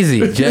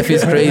crazy. Jeff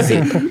is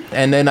crazy.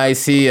 And then I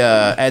see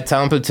Ed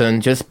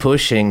Templeton just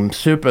pushing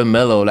super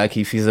mellow, like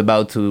if he's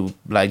about to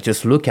like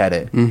just look at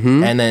it.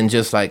 And then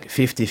just like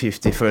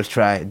 50-50 first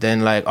try.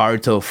 Then like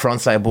Arto,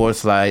 frontside board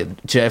slide,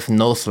 Jeff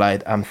no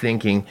slide. I'm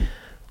thinking,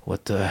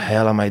 what the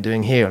hell am I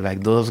doing here?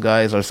 Like those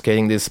guys are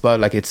skating this spot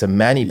like it's a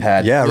mani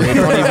pad. Yeah, They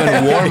don't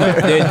even warm up.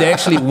 They're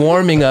actually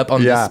warming up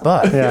on Yeah. the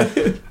spot.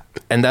 Yeah.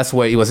 And that's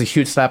where it was a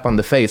huge slap on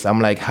the face.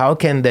 I'm like, how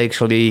can they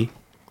actually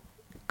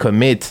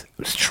commit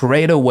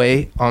straight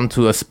away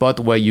onto a spot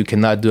where you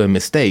cannot do a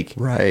mistake?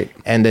 Right.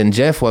 And then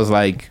Jeff was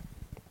like,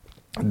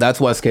 that's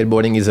what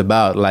skateboarding is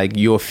about. Like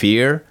your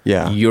fear,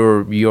 Yeah.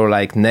 your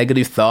like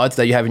negative thoughts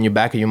that you have in your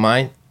back of your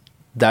mind.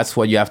 That's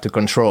what you have to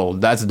control.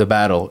 That's the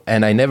battle.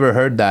 And I never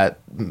heard that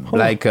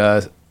like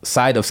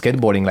side of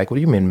skateboarding. Like, what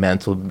do you mean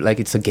mental? Like,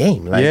 it's a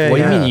game. Like, Yeah, what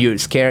do you yeah. mean you're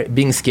scared?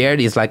 Being scared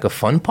is like a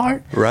fun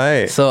part.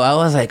 Right. So I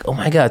was like, oh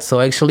my God. So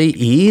actually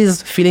he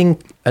is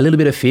feeling a little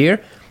bit of fear,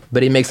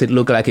 but it makes it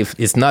look like if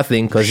it's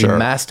nothing because he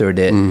mastered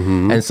it.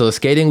 And so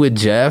skating with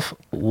Jeff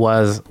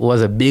was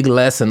a big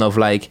lesson of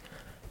like,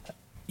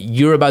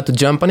 you're about to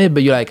jump on it,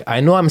 but you're like, I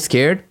know I'm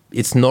scared.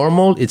 It's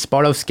normal. It's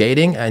part of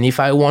skating. And if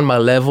I want my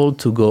level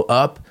to go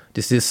up,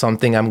 this is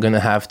something I'm going to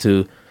have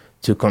to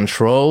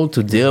control,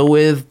 to deal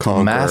with, Conquer,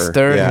 to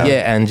master.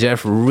 yeah. And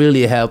Jeff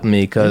really helped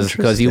me because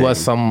he was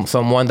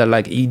someone that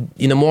like, in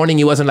the morning,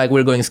 he wasn't like,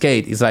 we're going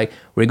skate. He's like,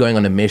 we're going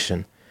on a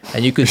mission.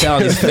 And you could tell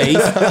on his face,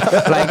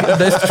 like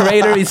the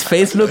straighter his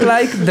face looked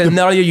like, the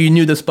gnarlier you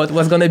knew the spot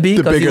was going to be,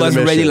 because he bigger was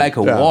the ready mission. like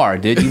a war,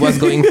 dude. He was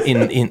going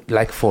in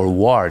like for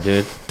war,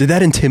 dude. Did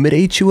that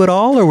intimidate you at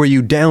all, or were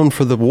you down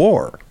for the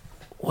war?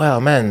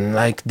 Well, man,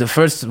 like the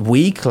first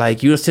week,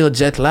 like you're still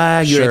jet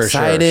lagged, you're Sure,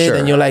 excited,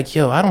 and you're like,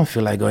 yo, I don't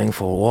feel like going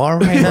for war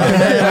right now,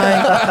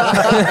 man.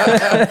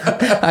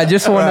 Like, I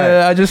just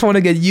want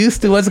to get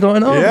used to what's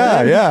going on. Yeah,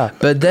 man. yeah.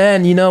 But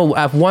then,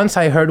 once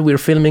I heard we were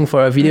filming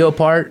for a video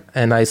part,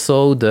 and I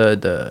saw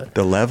the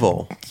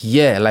level.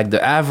 yeah, like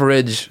the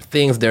average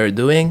things they're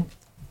doing.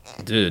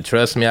 Dude,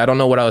 trust me, I don't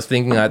know what I was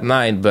thinking at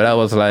night, but I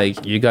was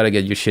like, you got to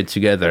get your shit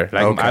together.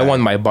 Like, Okay. I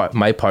want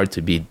my part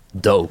to be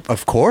dope.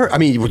 Of course. I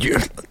mean,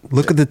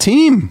 look at the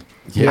team.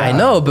 Yeah. I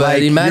know, but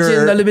Like, imagine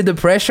you're- a little bit the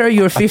pressure.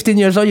 You're 15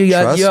 years old. You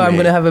got, Trust I'm me.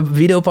 gonna have a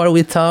video part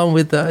with Tom.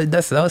 With that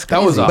was crazy.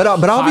 That was a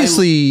But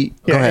obviously, go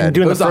Yeah, and ahead.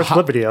 doing the was a first hi-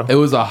 flip video. It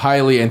was a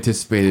highly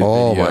anticipated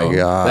Oh, video. my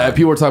God. That,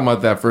 people were talking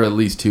about that for at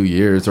least 2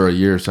 years or a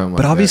year or something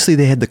But like obviously,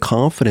 they had the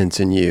confidence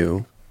in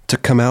you to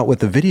come out with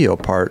the video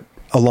part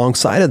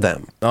alongside of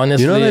them.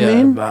 Honestly, you know what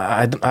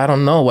I mean? I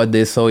don't know what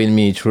they saw in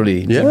me.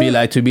 Truly, Yeah.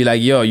 to be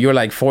like, yo, you're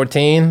like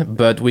 14,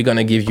 but we're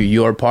gonna give you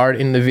your part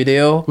in the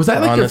video. that. Was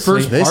that like Honestly. your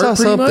first They part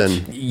saw pretty much?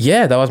 something.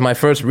 Yeah, that was my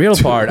first real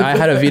part. I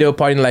had a video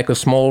part in like a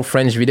small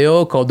French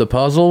video called The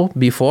Puzzle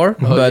before,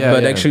 but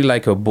yeah. actually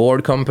like a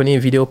board company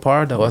video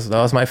part. That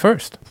was my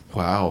first.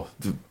 Wow.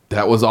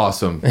 That was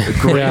awesome. A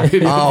great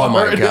video Oh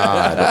my part.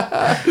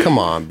 God! Come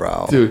on,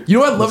 bro. Dude, you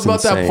know what I love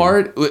That's about insane. that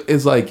part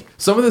is like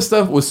some of the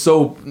stuff was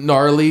so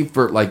gnarly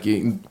for like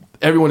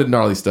everyone did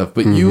gnarly stuff,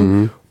 but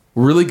you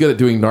were really good at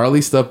doing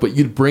gnarly stuff, but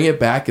you'd bring it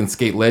back and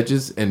skate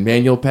ledges and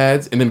manual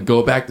pads and then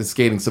go back to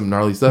skating some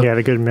gnarly stuff. Yeah,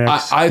 the good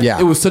mix. Yeah.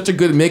 It was such a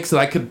good mix that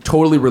I could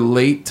totally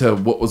relate to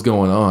what was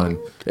going on.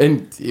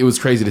 And it was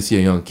crazy to see a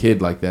young kid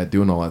like that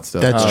doing all that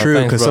stuff. That's Oh, true,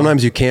 thanks, because bro.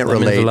 sometimes you can't That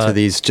means a relate to lot.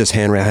 these just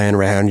hand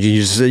round.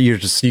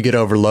 You get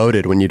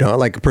overloaded when you don't.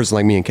 Like a person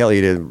like me and Kelly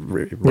did.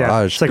 Yeah,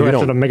 Raj, it's like we after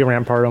don't- the Mega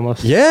Ramp part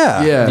almost.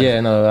 Yeah, yeah.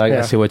 Yeah, no, I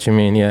Yeah. see what you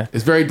mean. Yeah.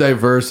 It's very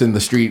diverse in the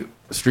street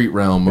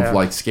realm of Yeah.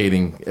 like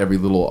skating every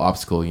little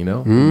obstacle, you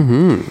know?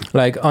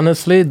 Like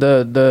honestly,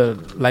 the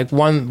like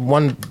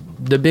one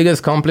the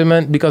biggest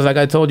compliment, because like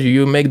I told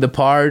you make the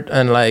part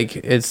and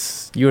like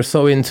you're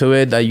so into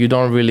it that you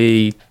don't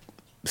really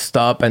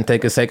stop and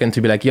take a second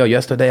to be like, yo,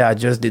 yesterday I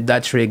just did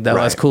that trick, that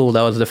was Right. cool,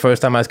 that was the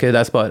first time I skated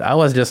that spot. I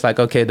was just like,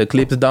 okay, the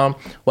clip's done,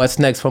 what's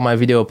next for my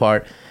video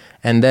part?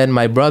 And then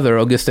my brother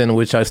Augustin,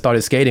 which I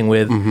started skating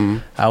with,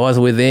 I was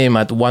with him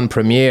at one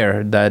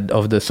premiere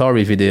of the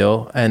Sorry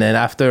video, and then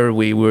after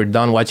we were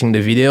done watching the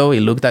video, he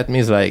looked at me,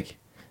 he's like,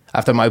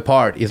 after my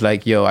part, he's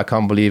like, yo, I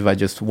can't believe I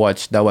just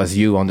watched, that was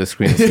you on the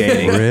screen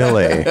skating.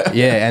 really.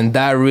 Yeah, and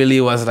that really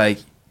was like,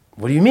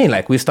 what do you mean?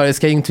 Like, we started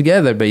skating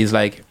together, but he's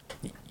like,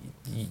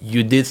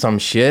 you did some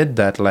shit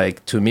that,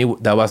 like, to me,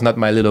 that was not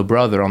my little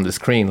brother on the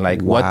screen.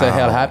 Like, what the Wow.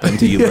 hell happened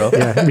to you, bro?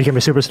 Yeah, he became a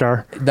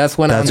superstar. That's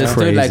when That's I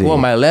understood, like, crazy. well,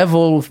 my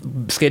level,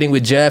 skating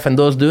with Jeff and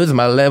those dudes,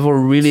 my level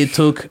really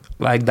took,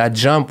 like, that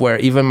jump where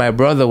even my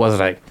brother was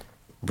like,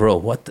 bro,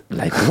 what?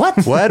 Like, what?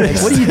 What? Like,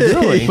 what are you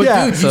doing? But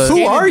Yeah, dude,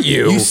 who are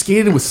you? You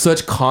skated with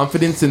such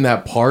confidence in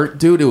that part,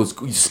 dude. You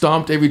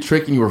stomped every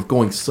trick and you were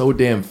going so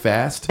damn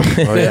fast.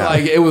 yeah.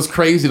 Like it was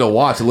crazy to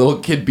watch a little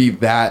kid be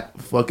that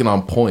fucking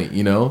on point,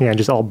 you know? Yeah,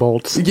 just all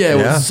bolts. Yeah, it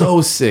Yeah. was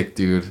so sick,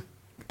 dude.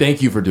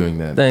 Thank you for doing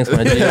that. Thanks,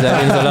 man. That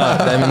means a lot.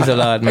 That means a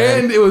lot, man.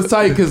 And it was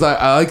tight because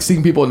I like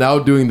seeing people now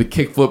doing the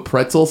kickflip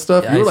pretzel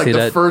stuff. Yeah, You were I like see the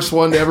that. first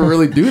one to ever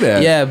really do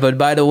that. Yeah, but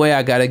by the way,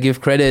 I gotta give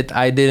credit.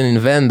 I didn't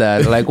invent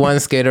that. Like one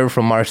skater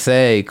from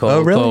Marseille Oh,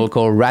 really?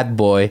 called Rat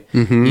Boy.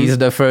 He's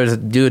the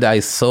first dude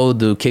I saw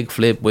do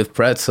kickflip with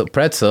pretzel.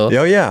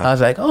 Oh, yeah. I was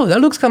like, oh, that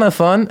looks kind of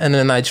fun. And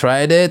then I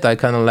tried it. I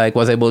kind of like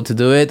was able to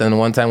do it. And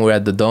one time we were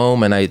at the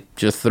Dome, and I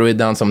just threw it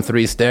down some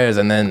 3 stairs,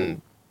 and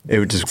then. It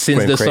would just Since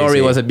went the crazy.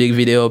 story was a big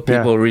video,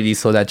 people Yeah. really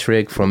saw that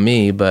trick from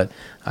me, but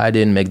I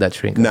didn't make that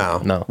trick.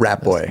 no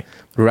Rat Boy.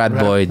 Rat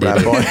Boy did Rat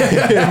it Boy.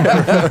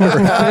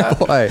 Rat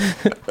Boy.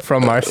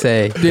 from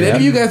Marseille. Did any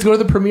of you guys go to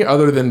the premiere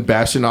other than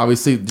Bastien?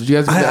 Obviously, did you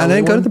guys? Go to I the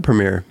didn't go to one? the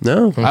premiere.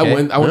 No. I Okay.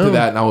 went to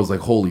that and I was like,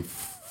 holy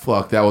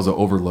fuck, that was an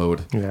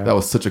overload. Yeah. That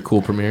was such a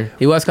cool premiere.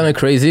 It was kind of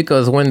crazy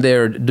because when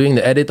they're doing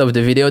the edit of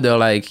the video, they're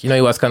like,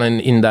 it was kind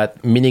of in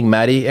that Minig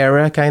Matty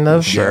era, kind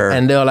of. Sure.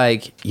 And they're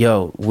like,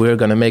 yo, we're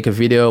going to make a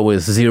video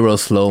with 0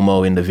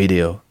 slow-mo in the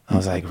video. I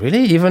was like,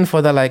 really? Even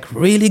for the like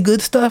really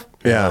good stuff?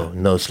 Yeah.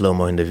 No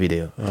slow-mo in the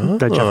video.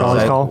 That Jeff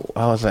always call.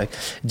 I was like,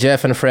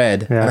 Jeff and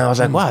Fred. Yeah. And I was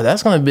like, wow,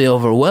 that's going to be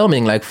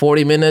overwhelming. Like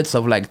 40 minutes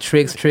of like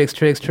tricks.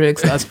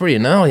 That's pretty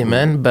gnarly,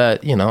 man.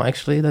 But,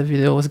 actually that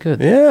video was good.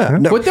 Yeah.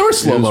 No, But they were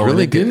slow mo,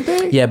 really didn't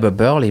they? Yeah, but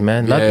barely,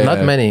 man.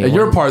 Not many.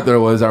 Your part there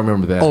was, I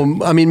remember that. Oh,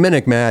 I mean,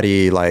 Minnick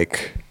Matty,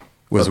 like,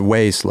 was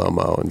way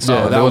slow-mo and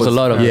stuff. Yeah, there was a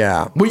lot of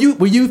Yeah. Were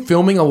you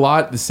filming a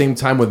lot at the same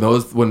time when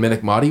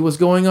Minnick Mahdi was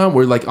going on?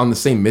 Were you, like on the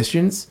same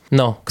missions?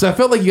 No. Because I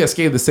felt like you guys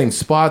skated the same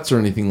spots or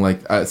anything like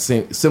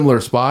similar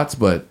spots,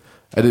 but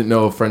I didn't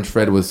know if French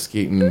Fred was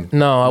skating.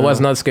 No, I was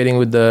not skating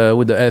with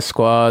the S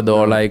squad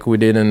or like we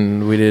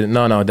didn't.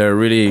 No, they're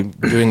really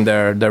doing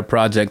their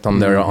project on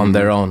their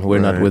own. We're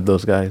not with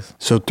those guys.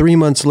 So 3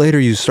 months later,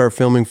 you start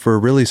filming for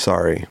Really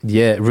Sorry.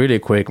 Yeah, really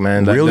quick,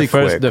 man. Like Really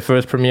quick. The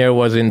first premiere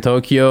was in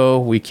Tokyo.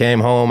 We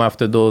came home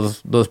after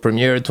those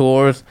premiere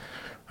tours.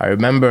 I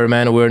remember,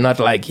 man, we're not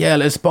like, yeah,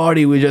 let's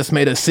party. We just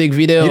made a sick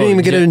video. You didn't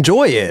even get to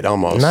enjoy it,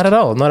 almost. Not at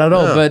all.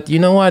 Yeah. But you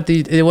know what?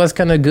 It was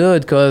kind of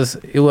good because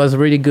it was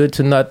really good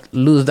to not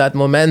lose that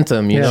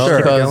momentum, you know? Sure.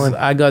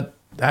 Because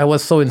I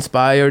was so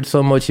inspired,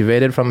 so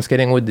motivated from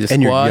skating with this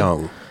And squad. you're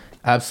young.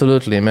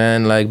 Absolutely,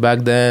 man. Like back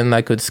then,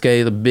 I could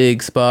skate a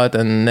big spot,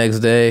 and next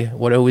day,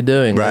 what are we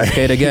doing? Right. Let's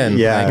skate again.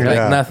 Yeah, like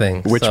yeah.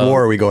 nothing. Which So,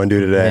 war are we going to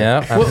do today?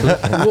 Yeah,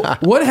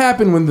 absolutely. What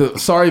happened when the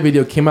Sorry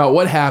video came out?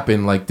 What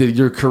happened? Like, did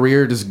your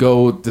career just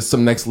go to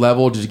some next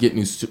level? Did you get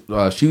new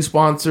shoe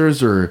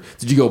sponsors, or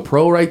did you go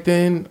pro right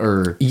then?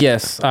 Or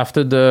Yes,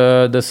 after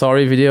the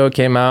Sorry video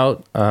came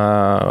out,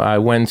 I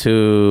went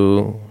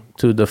to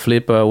the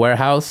Flip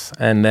warehouse,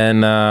 and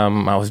then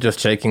I was just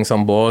checking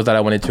some boards that I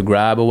wanted to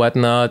grab or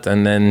whatnot,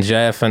 and then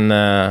Jeff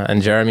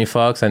and Jeremy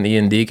Fox and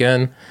Ian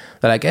Deacon,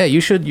 they're like, hey,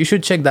 you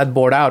should check that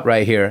board out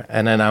right here.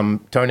 And then I'm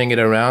turning it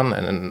around,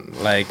 and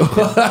then like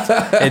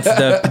it's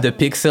the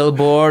pixel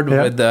board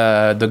with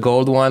the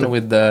gold one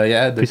with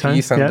the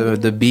piece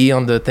and the B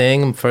on the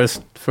thing.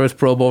 First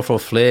pro board for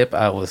Flip.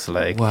 I was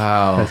like,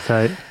 wow, That's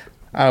tight.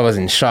 I was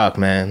in shock,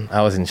 man.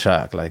 I was in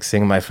shock. Like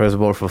seeing my first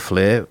board for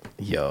Flip.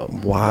 Yo,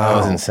 Wow. that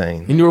was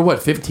insane. and you were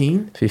what,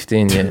 15?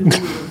 15, yeah.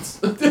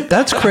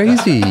 That's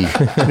crazy.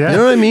 You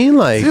know what I mean?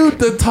 Like, Dude,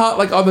 the top,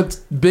 like on the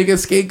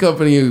biggest skate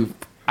company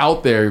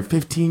out there,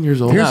 15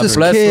 years old. Here's this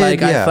Plus, kid,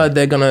 like I thought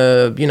they're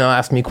gonna,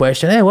 ask me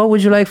question. Hey, what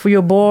would you like for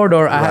your board?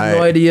 Or I had no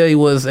Right. idea it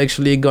was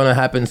actually gonna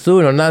happen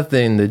soon or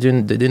nothing. They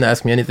didn't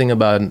ask me anything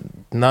about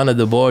none of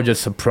the board.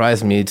 Just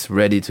surprised me. It's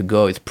ready to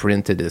go. It's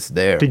printed. It's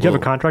there. Did you have a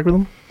Boom. contract with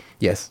them?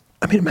 Yes.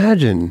 I mean,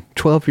 imagine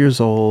 12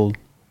 years old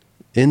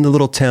in the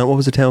little town. What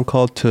was the town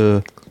called?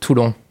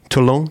 Toulon.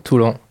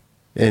 Toulon.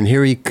 And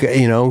here he,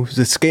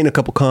 he's skating a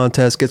couple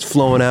contests, gets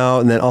flown out,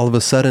 and then all of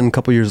a sudden, a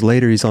couple years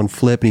later, he's on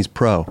Flip and he's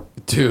pro.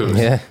 Dude.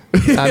 Yeah.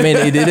 I mean,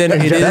 it didn't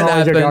Always your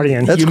happen.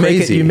 guardian. That's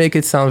crazy. You make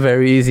it sound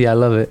very easy. I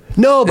love it.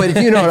 No, but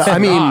I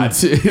mean, I'm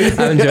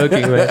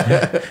joking,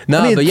 but no,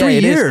 I mean, but yeah, 3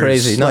 it years, is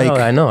crazy. No, like,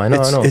 I know.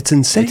 It's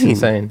insane. It's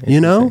insane. You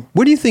know, insane.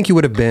 where do you think you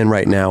would have been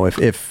right now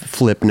if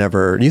Flip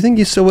never? Do you think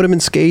you still would have been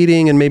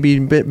skating and maybe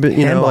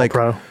Handball like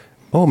pro.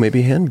 Oh,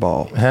 maybe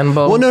handball.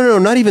 Handball? Well, no,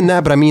 not even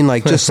that. But I mean,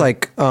 like, just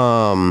like,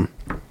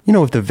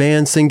 if the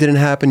Vans thing didn't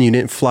happen, you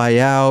didn't fly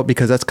out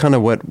because that's kind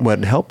of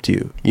what helped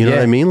you. You know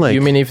what I mean? Like,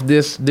 you mean if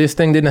this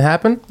thing didn't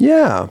happen?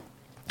 yeah.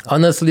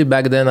 Honestly,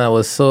 back then I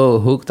was so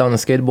hooked on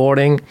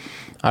skateboarding.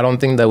 I don't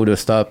think that would have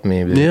stopped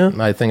me. Yeah.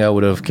 I think I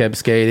would have kept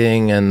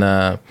skating,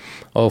 and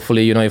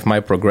hopefully, if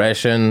my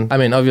progression. I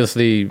mean,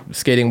 obviously,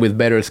 skating with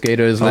better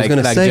skaters like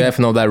Jeff,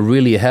 that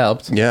really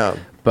helped. Yeah.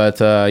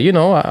 But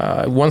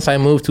once I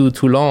moved to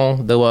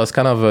Toulon, there was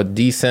kind of a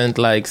decent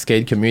like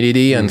skate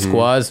community and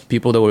squads,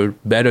 people that were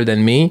better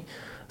than me.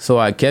 So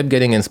I kept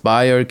getting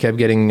inspired, kept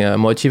getting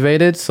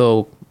motivated.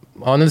 So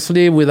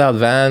honestly, without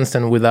Vans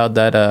and without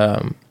that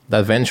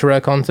Ventura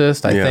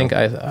contest, I think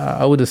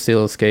I would have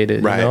still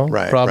skated.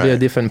 Right, probably right. a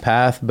different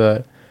path,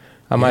 but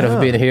I might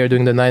have been here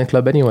doing the 9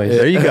 Club anyways.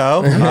 There you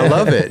go. I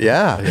love it.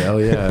 Yeah.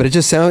 Hell yeah. But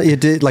it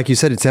did, like you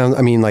said,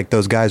 I mean, like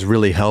those guys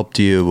really helped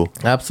you.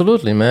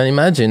 Absolutely, man.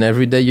 Imagine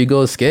every day you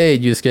go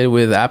skate. You skate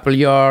with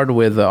Appleyard,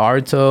 with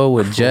Arto,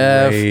 with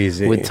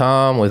Crazy. Jeff, with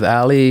Tom, with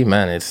Ali.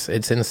 Man, it's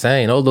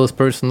insane. All those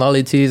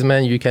personalities,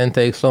 man, you can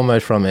take so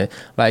much from it.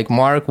 Like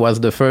Mark was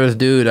the first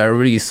dude I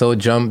really saw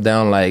jump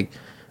down like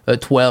a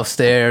 12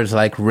 stairs,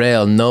 like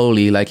rail,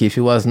 nollie, like if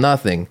it was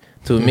nothing.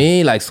 To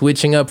me, like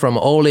switching up from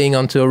oling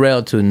onto a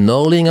rail to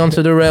nolling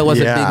onto the rail was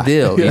a big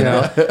deal, you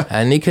know?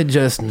 And he could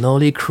just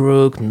nollie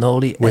crook,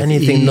 nollie With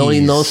anything, nollie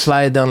ease. no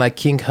slide down like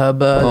King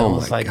Hubbard. I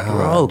was like,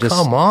 bro, Just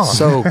come on.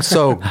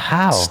 So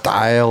How?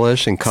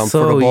 stylish and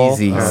comfortable.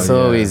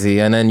 So easy.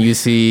 And then you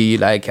see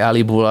like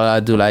Ali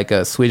Boulala do like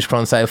a switch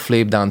frontside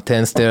flip down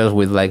 10 stairs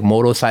with like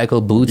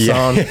motorcycle boots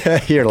on.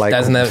 You're like,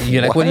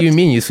 You're like, what do you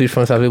mean you switch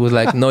frontside flip with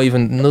like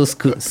no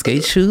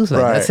skate shoes?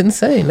 Like, Right. That's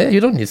insane. You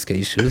don't need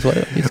skate shoes.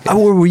 What?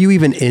 Were you you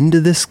even into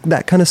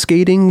that kind of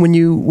skating when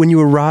you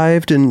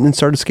arrived and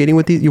started skating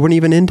with these? You weren't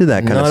even into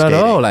that kind of skating. Not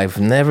at all. I've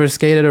never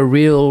skated a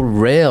real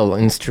rail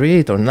in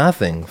street or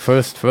nothing.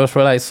 First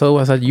rail I saw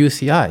was at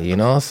UCI, you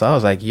know. So I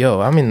was like, yo,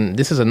 I mean,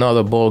 this is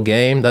another ball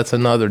game. That's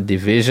another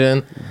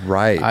division.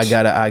 Right. I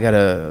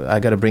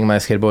gotta bring my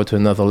skateboard to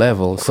another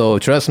level. So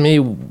trust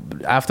me,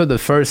 after the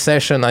first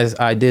session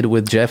I did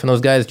with Jeff and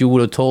those guys, you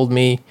would have told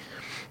me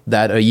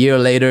that a year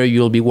later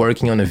you'll be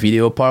working on a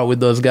video part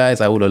with those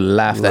guys, I would have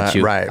laughed at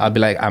you. Right. I'd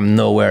be like, I'm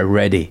nowhere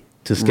ready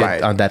to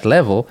skate on that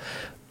level.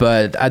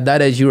 But at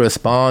that age, you're a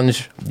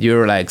sponge.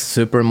 You're like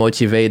super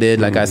motivated.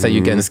 Like I said,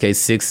 you can skate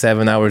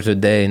 6-7 hours a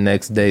day.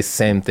 Next day,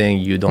 same thing.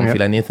 You don't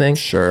feel anything.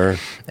 Sure.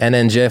 And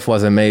then Jeff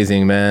was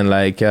amazing, man.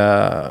 Like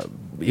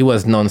it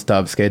was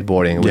nonstop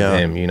skateboarding with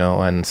him, you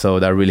know. And so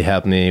that really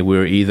helped me. We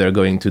were either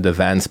going to the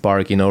Vans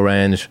Park in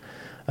Orange.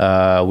 We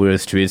were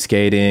street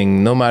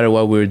skating. No matter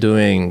what we were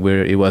doing,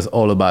 it was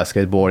all about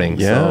skateboarding.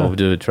 Yeah. So,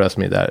 dude, trust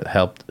me, that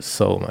helped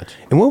so much.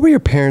 And what were your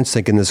parents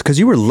thinking this? Because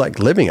you were like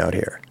living out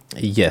here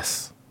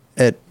Yes.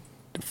 at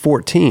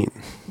 14.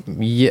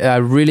 Yeah, I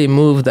really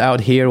moved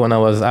out here when I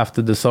was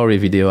after the Sorry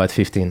video at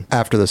 15.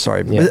 After the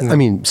Sorry. Yeah. I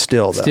mean,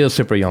 still though. Still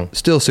super young.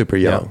 Still super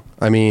young.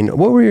 Yeah. I mean,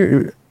 what were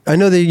your... I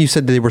know that you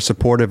said they were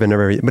supportive and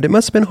everything, but it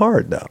must have been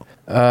hard though.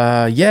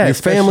 Yeah. Your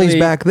family's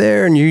back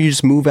there and you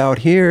just move out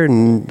here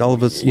and all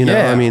of us, you know,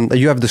 I mean,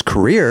 you have this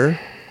career,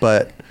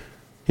 but...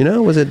 You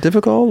know, was it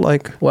difficult?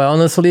 Like, well,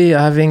 honestly,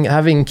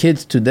 having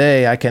kids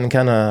today, I can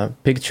kind of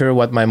picture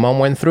what my mom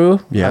went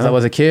through as I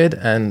was a kid.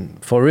 And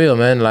for real,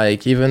 man,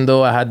 like even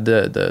though I had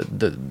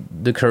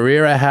the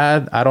career I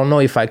had, I don't know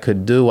if I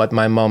could do what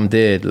my mom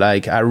did.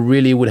 Like, I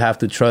really would have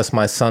to trust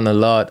my son a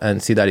lot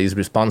and see that he's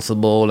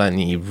responsible and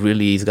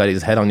he's got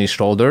his head on his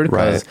shoulder.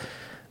 Because,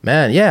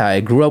 man,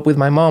 I grew up with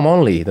my mom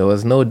only. There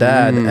was no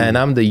dad, and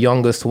I'm the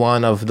youngest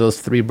one of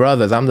those 3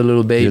 brothers. I'm the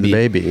little baby. You're the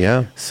baby,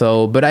 yeah.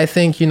 So, but I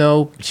think, you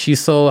know, she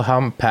saw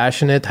how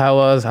passionate I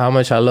was, how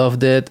much I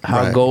loved it,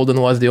 how golden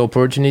was the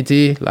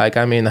opportunity. Like,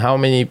 I mean, how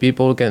many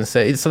people can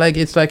say it's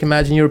like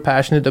imagine you're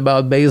passionate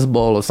about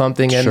baseball or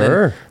something, and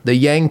then the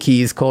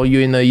Yankees call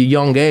you in a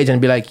young age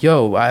and be like,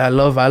 "Yo, I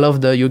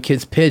love your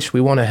kid's pitch. We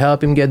want to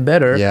help him get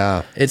better."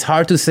 Yeah, it's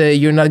hard to say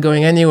you're not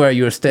going anywhere.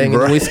 You're staying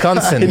in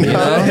Wisconsin. You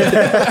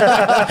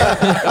know.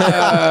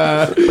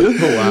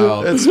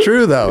 Wow, it's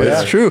true though.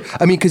 It's true.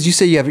 I mean, because you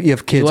say you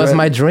have kids. It was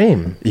my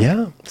dream.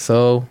 Yeah.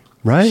 So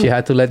she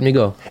had to let me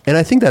go. And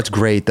I think that's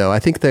great though. I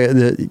think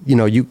the you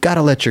know, you got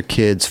to let your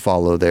kids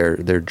follow their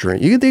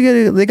dream.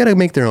 They got to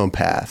make their own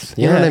path.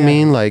 You know what I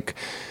mean? Like,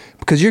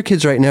 because your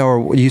kids right now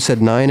are, you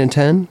said 9 and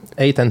 10?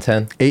 8 and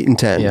 10. 8 and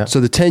 10. Yeah. So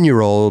the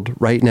 10-year-old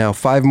right now,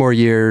 5 more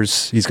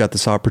years, he's got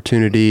this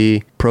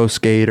opportunity, pro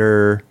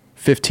skater,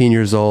 15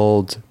 years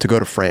old, to go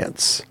to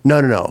France.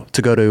 No.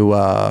 To go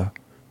to,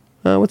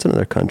 what's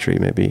another country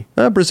maybe?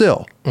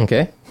 Brazil.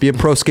 Okay. Be a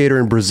pro skater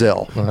in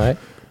Brazil. All right.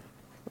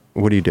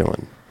 What are you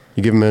doing?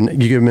 You give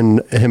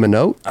him a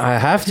note? I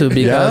have to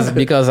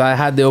because I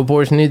had the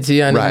opportunity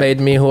and it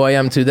made me who I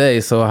am today.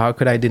 So how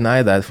could I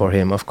deny that for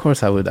him? Of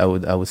course I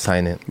would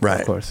sign it. Right.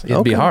 Of course.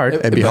 It'd be hard.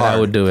 It'd be hard. I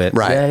would do it.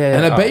 Right. Yeah.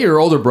 And I bet your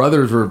older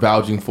brothers were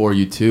vouching for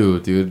you too,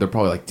 dude. They're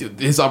probably like, dude,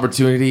 this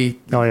opportunity.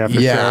 Oh yeah, for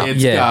sure.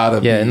 It's gotta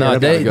be. Yeah, no,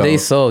 they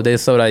saw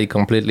that it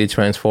completely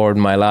transformed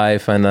my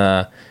life,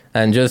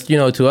 and just, you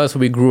know, to us,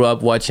 we grew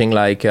up watching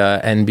like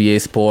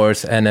NBA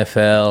sports,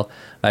 NFL.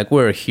 Like,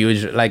 we're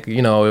huge, like,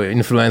 you know,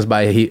 influenced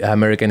by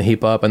American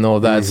hip hop and all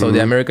that. So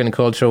the American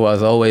culture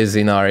was always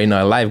in our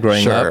life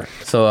growing up.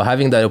 So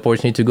having that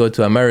opportunity to go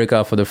to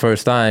America for the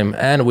first time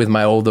and with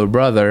my older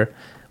brother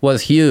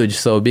was huge.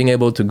 So being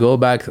able to go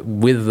back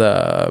with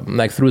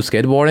like through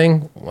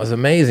skateboarding was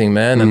amazing,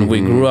 man. And we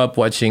grew up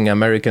watching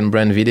American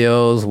brand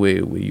videos.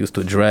 We used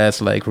to dress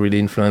like really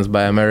influenced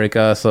by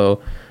America.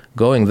 So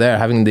going there,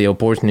 having the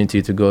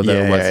opportunity to go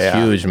there was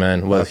huge,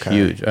 man. Was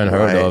huge,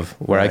 unheard of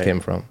where I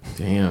came from.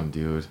 Damn,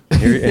 dude.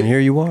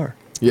 Here you are.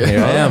 Yeah.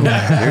 Here I am.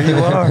 Here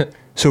you are.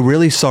 So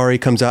Really Sorry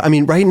comes out. I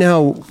mean, right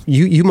now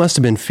you must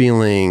have been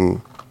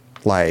feeling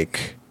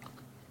like,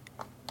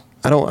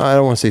 I don't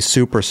want to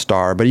say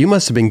superstar, but you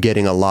must have been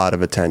getting a lot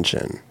of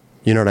attention.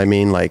 You know what I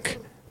mean? Like,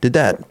 did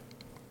that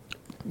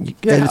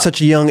at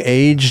such a young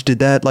age, did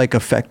that like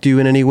affect you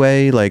in any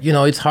way? Like, you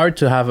know, it's hard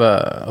to have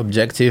a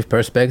objective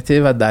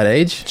perspective at that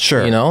age.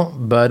 Sure. You know,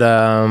 but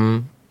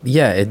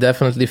it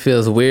definitely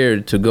feels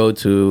weird to go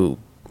to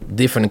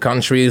different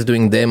countries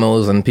doing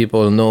demos and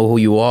people know who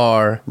you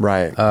are.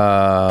 Right.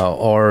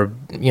 Or,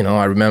 you know,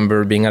 I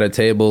remember being at a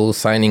table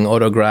signing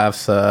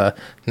autographs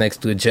next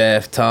to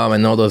Jeff, Tom,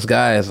 and all those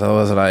guys. I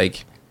was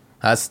like,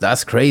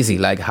 that's crazy.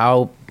 Like,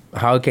 how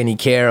can he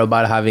care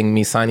about having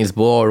me sign his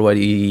board when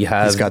he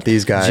has He's got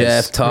these guys,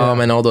 Jeff, Tom,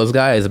 and all those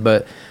guys?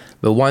 But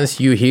once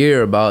you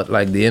hear about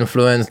like the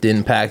influence, the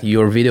impact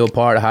your video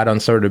part had on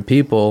certain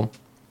people,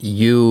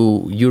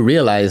 you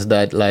realize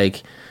that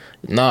like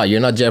no, you're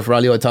not Jeff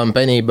Raleigh or Tom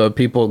Penny, but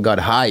people got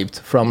hyped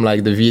from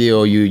like the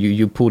video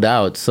you put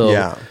out. So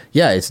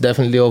yeah, it's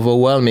definitely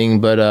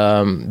overwhelming, but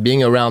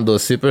being around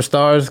those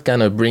superstars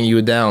kind of bring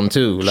you down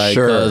too. Like,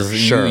 because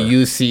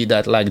you see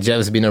that like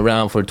Jeff's been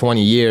around for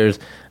 20 years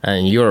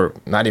and you're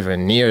not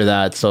even near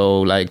that.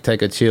 So like,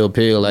 take a chill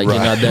pill. Like, you're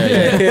not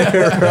there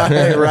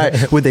yet.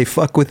 right. Would they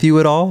fuck with you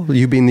at all?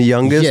 You being the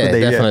youngest? Yeah,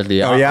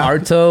 definitely. Oh, yeah?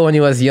 Arto, when he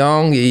was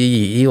young,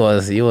 he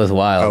was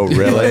wild. Oh,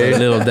 really? He was a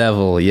little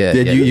devil. Yeah.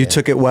 You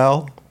took it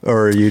well?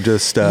 Or you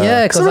just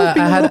yeah, because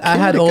I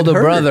had older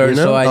brothers,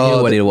 so I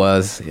knew what it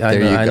was. I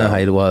know how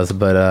it was,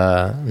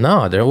 but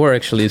no, they were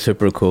actually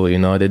super cool. You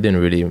know, they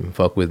didn't really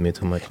fuck with me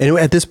too much. And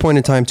at this point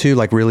in time, too,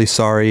 like, really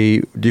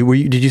sorry.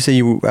 Did you say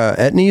you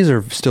Etnies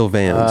or still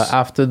Vans?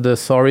 After the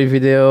sorry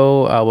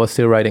video, I was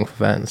still writing for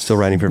Vans. Still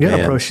writing for Vans.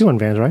 Yeah, pro shoe on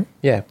Vans, right?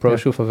 Yeah, pro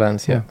shoe for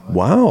Vans. Yeah.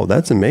 Wow,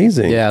 that's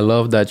amazing. Yeah, I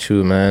love that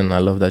shoe, man. I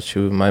love that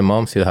shoe. My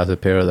mom still has a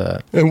pair of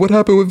that. And what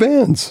happened with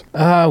Vans?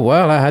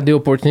 Well, I had the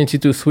opportunity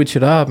to switch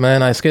it up,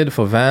 man. I skated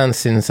for Vans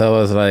since I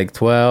was like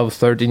 12,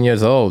 13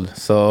 years old.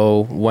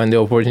 So when the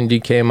opportunity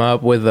came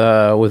up with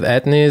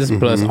Etnies,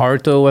 plus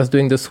Arto was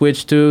doing the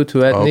switch to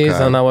Etnies,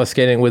 and I was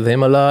skating with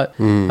him a lot.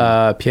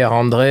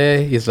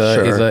 Pierre-André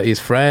is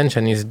French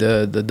and he's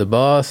the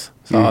boss.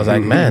 So I was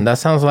like, man, that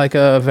sounds like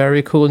a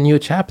very cool new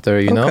chapter,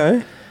 you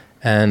know?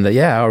 And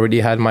I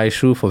already had my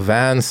shoe for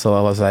Vans, so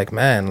I was like,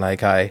 man,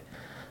 like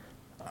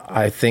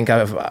I think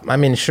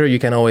sure, you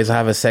can always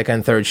have a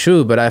second, third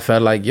shoe, but I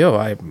felt like,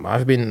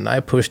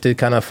 I pushed it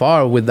kind of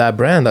far with that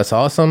brand. That's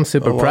awesome,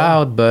 super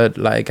proud, but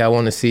like, I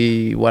want to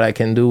see what I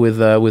can do with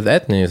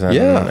Etnies,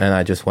 and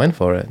I just went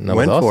for it. And that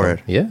was awesome.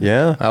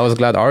 Yeah. I was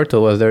glad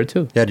Arto was there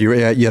too. Yeah, you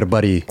had a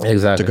buddy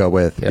to go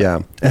with. Yeah.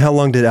 And how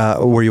long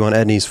were you on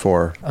Etnies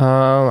for?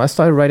 I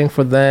started writing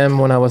for them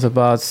when I was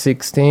about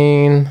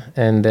 16,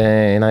 and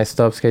then I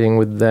stopped skating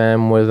with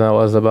them when I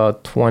was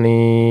about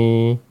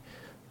 20.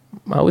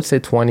 I would say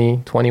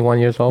 20, 21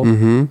 years old.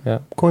 Yeah.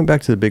 Going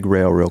back to the big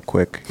rail real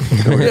quick,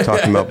 we were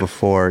talking about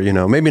before,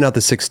 maybe not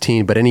the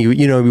 16, but when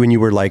you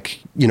were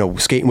like,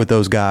 skating with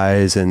those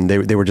guys and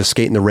they were just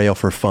skating the rail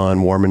for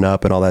fun, warming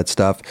up and all that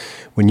stuff.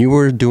 When you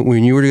were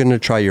going to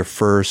try your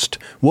first,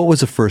 what was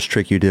the first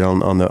trick you did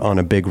on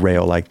a big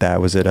rail like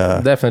that? Was it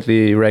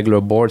definitely regular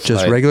board slide?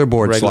 Just regular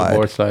board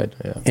slide.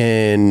 Yeah.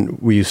 And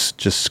were you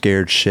just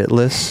scared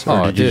shitless,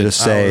 or did you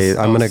just say,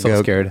 "I'm going to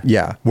go"? Scared.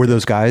 Yeah. Were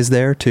those guys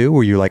there too?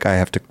 Were you like, I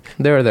have to?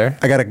 They were there.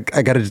 I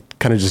gotta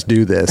kind of just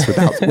do this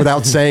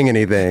without saying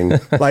anything.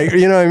 Like,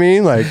 you know what I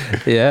mean? Like,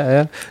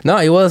 yeah. No,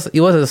 it was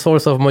a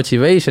source of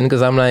motivation,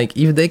 because I'm like,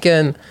 if they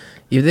can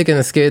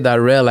skate that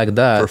rail like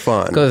that for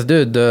fun, because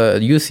dude, the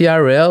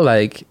UCI rail,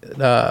 like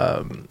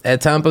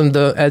Ed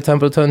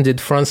Templeton did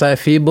frontside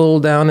feeble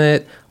down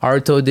it,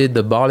 Arto did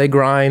the volley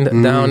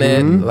grind down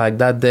it, like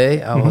that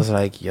day I was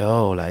like,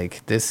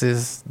 like,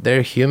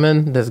 they're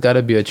human, there's got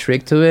to be a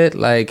trick to it,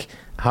 like,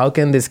 how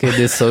can they skate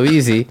this so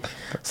easy?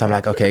 So I'm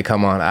like, okay,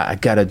 come on, I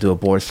gotta do a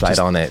board slide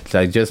on it.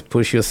 Like, just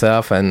push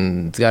yourself,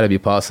 and it's gotta be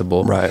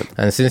possible. Right.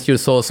 And since you're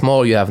so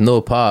small, you have no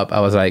pop, I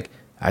was like,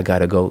 I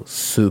gotta go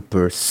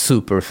super,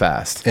 super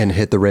fast. And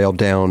hit the rail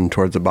down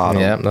towards the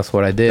bottom. Yeah, that's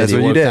what I did. That's it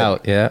what you worked did.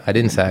 out. Yeah, I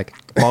didn't sack.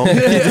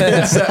 Right.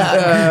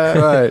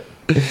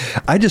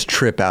 I just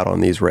trip out on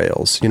these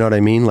rails. You know what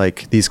I mean?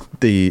 Like, just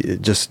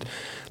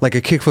like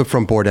a kickflip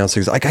front board down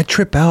six. Like, I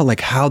trip out,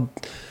 like, how...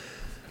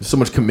 so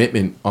much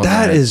commitment on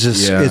that. That is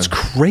just, it's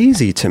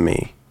crazy to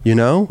me,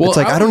 Well, it's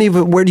like,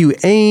 where do you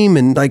aim?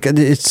 And like,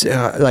 it's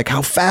like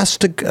how fast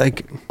to,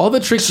 like, all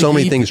the tricks. So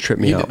many things trip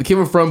me out. Came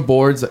from front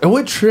boards. And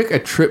what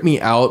trick tripped me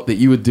out that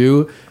you would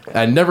do?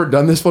 I'd never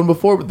done this one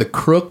before, but the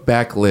crook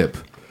back lip.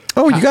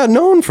 Oh, you got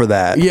known for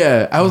that.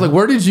 Yeah. I was like,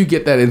 where did you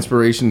get that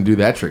inspiration to do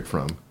that trick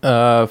from?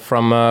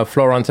 From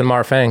Florent and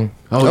Marfang.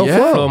 Oh,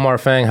 yeah. Flo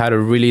Marfang had a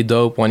really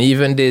dope one. He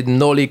even did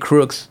nollie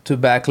crooks to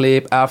back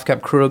lip, half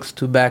cap crooks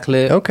to back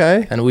lip.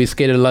 Okay. And we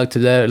skated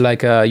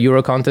like a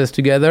Euro contest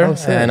together. Oh,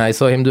 sick. And I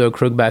saw him do a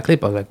crook back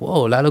lip. I was like,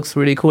 whoa, that looks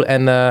really cool.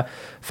 And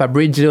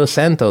Fabrizio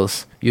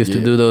Santos used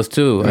to do those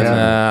too. And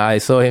I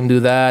saw him do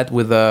that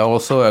with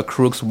also a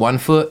crooks 1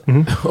 foot.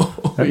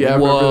 Oh, yeah, I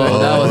whoa, remember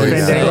that was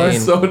insane. That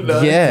was so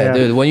nuts. Yeah,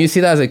 dude. When you see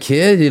that as a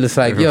kid, you're just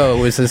like,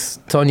 yo, is this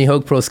Tony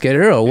Hawk Pro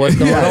Skater or what's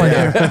going on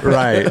here?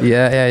 Right.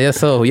 Yeah.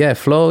 So,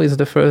 Flo is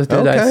the first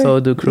dude I saw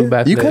do crook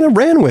back. You kind of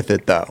ran with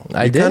it, though.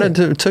 I did. You kind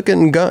of took it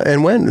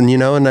and went, and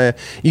and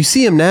you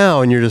see him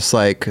now, and you're just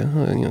like, crook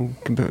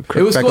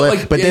it was back cool,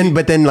 lip.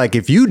 But then, like,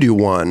 if you do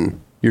one,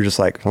 you're just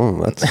like,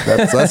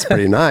 that's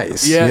pretty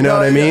nice. Yeah, you know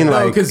what I mean? No,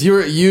 like, because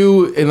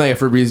you and like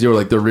Fabrizio were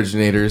like the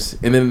originators,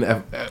 and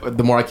then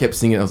the more I kept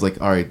seeing it, I was like,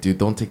 all right, dude,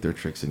 don't take their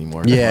tricks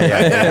anymore.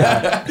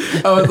 Yeah.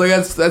 I was like,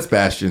 that's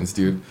Bastien's,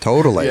 dude.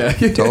 Totally. Yeah.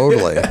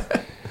 Totally.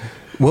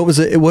 What was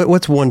it?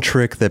 What's one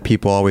trick that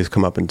people always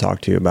come up and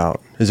talk to you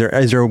about? Is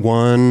there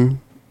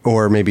one,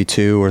 or maybe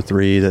two or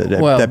three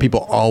that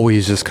people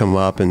always just come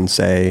up and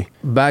say?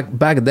 Back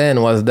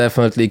then was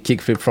definitely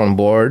kickflip from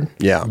board.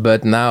 Yeah.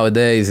 But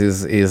nowadays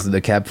is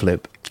the cab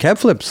flip. Cab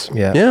flips.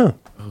 Yeah. Yeah.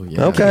 Oh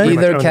yeah. Okay.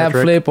 Either cab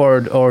flip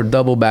or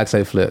double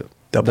backside flip.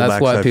 Double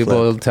That's what backside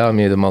people flip. tell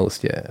me the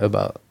most. Yeah,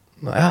 about.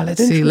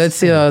 Let's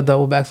see a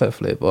double backside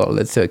flip, or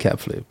let's see a cap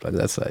flip. Like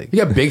that's like.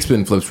 You got big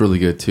spin flips really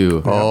good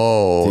too.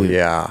 Oh, Dude.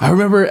 yeah. I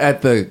remember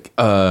at the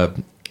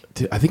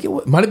I think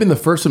it might have been the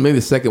first one, maybe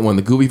the second one,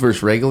 the Gooby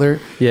versus regular.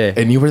 Yeah.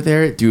 And you were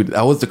there, dude.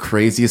 That was the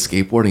craziest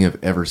skateboarding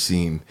I've ever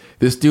seen.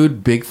 This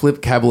dude, big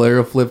flip,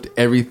 Caballero flipped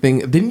everything.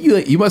 Didn't you?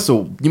 You must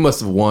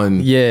have won.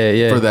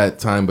 Yeah. For that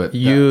time, but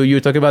You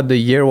talking about the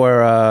year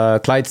where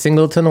Clyde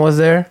Singleton was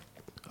there?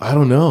 I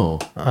don't know.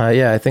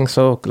 Yeah, I think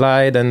so.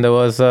 Clyde, and there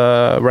was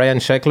Ryan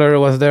Sheckler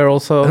was there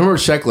also. I remember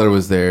Sheckler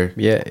was there.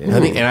 Yeah.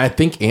 I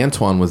think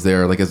Antoine was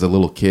there. Like as a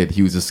little kid,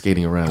 he was just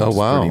skating around. Oh, It was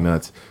wow. pretty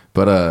nuts.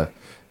 But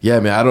yeah,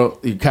 man,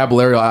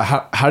 Caballero.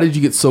 How did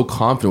you get so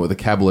confident with the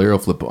Caballero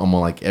flip on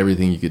like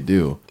everything you could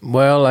do?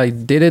 Well, I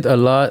did it a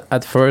lot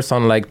at first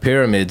on like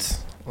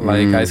pyramids.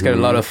 Like I skated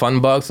a lot of fun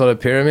bucks, a lot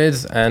of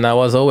pyramids, and I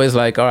was always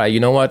like, all right,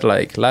 you know what?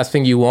 Like last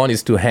thing you want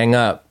is to hang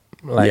up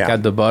like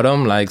at the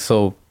bottom. Like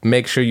so,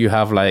 make sure you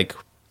have like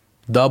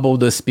double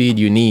the speed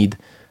you need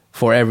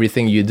for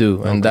everything you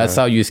do, and that's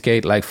how you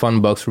skate like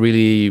fun bucks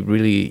really,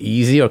 really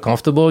easy or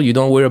comfortable. You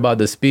don't worry about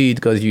the speed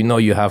because you know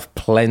you have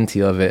plenty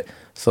of it.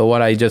 So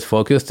what I just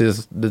focused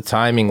is the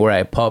timing where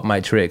I pop my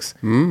tricks.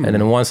 And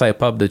then once I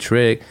pop the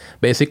trick,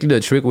 basically the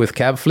trick with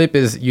cab flip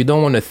is you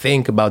don't want to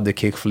think about the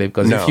kick flip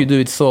because if you do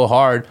it so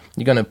hard,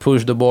 you're going to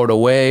push the board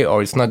away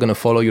or it's not going to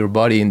follow your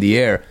body in the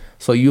air.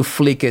 So you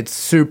flick it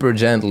super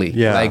gently,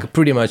 like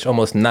pretty much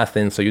almost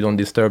nothing so you don't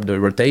disturb the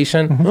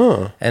rotation.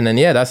 And then,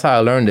 that's how I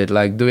learned it,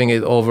 like doing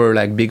it over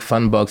like big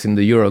fun bucks in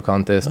the Euro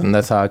contest. And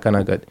that's how I kind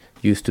of got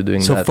used to doing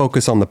that. So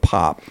focus on the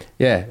pop.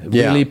 Yeah,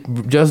 really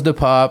just the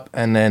pop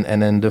and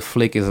then the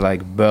flick is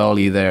like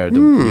barely there.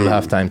 You'll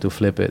have time to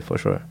flip it for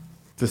sure.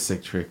 It's a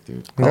sick trick,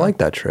 dude. I like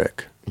that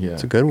trick. Yeah.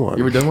 It's a good one.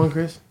 You ever done one,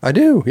 Chris? I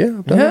do, yeah.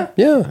 I've done Yeah? it.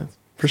 Yeah,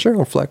 for sure,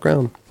 on flat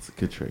ground. It's a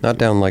good trick. Not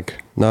down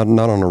like, not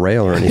on a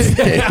rail or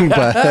anything,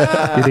 but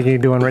You think you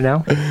can do one right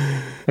now?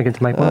 Against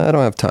Mike? I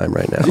don't have time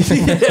right now.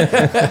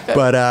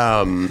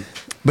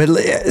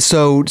 But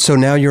so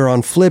now you're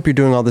on flip, you're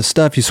doing all this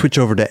stuff, you switch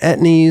over to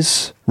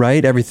Etnies,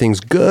 right? Everything's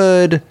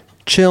good,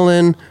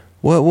 chilling.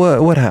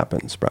 What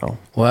happens, bro?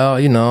 Well,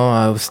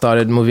 I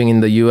started moving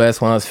in the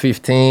US when I was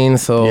 15.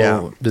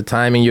 So the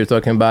timing you're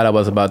talking about, I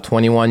was about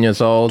 21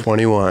 years old.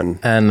 21.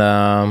 And,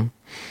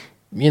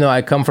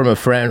 I come from a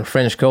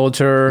French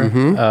culture.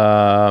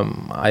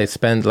 I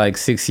spent like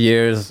 6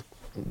 years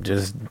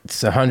just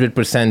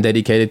 100%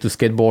 dedicated to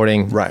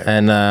skateboarding. Right.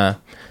 And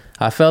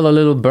I felt a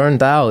little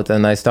burnt out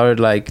and I started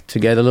like to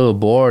get a little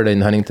bored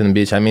in Huntington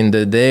Beach. I mean,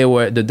 the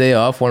day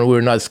off when we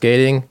were not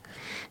skating,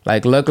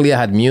 like luckily I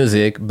had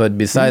music, but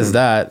besides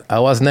that, I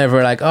was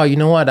never like, oh, you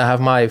know what? I have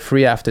my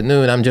free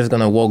afternoon. I'm just going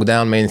to walk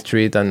down Main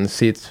Street and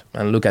sit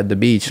and look at the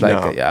beach.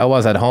 Like I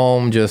was at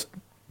home just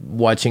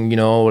watching,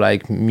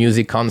 like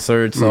music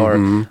concerts or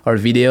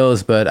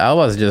videos, but I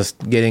was just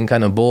getting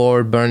kind of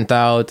bored, burnt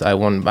out.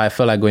 I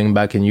felt like going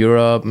back in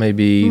Europe,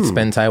 maybe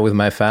spend time with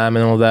my fam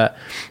and all that.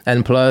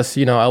 And plus,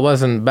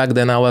 back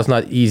then I was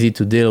not easy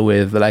to deal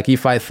with. Like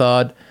if I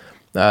thought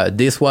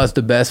this was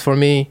the best for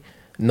me,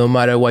 no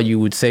matter what you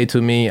would say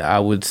to me, I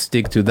would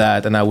stick to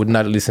that and I would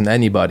not listen to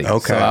anybody.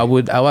 Okay. So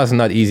I was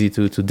not easy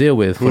to deal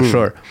with for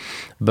sure.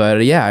 But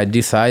I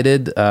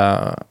decided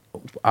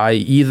I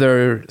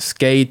either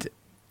skate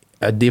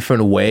a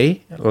different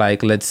way,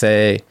 like let's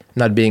say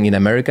not being in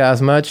America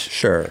as much,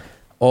 Sure.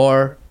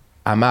 or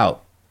I'm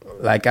out.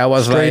 Like I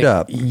was Straight like,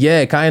 up.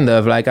 yeah, kind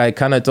of. Like I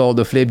kind of told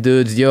the flip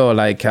dudes, yo,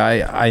 like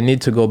I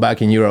need to go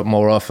back in Europe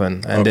more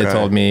often, and they Okay.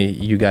 told me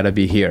you gotta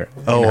be here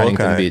in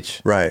Huntington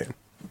Beach, Right.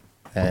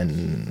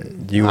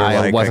 and You were I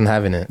like, wasn't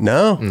having it.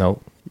 No.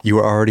 You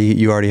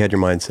already had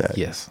your mindset.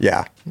 Yes.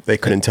 Yeah. They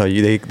couldn't tell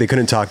you. They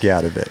couldn't talk you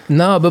out of it.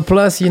 No, but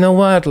plus, you know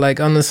what? Like,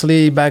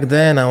 honestly, back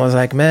then, I was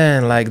like,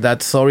 man, like,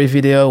 that Sorry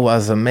video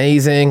was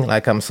amazing.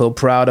 Like, I'm so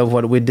proud of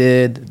what we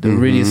did. The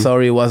Really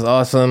Sorry was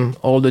awesome.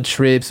 All the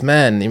trips,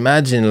 man,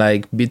 imagine,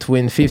 like,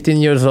 between 15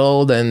 years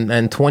old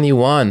and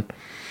 21,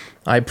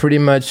 I pretty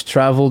much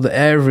traveled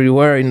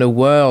everywhere in the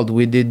world.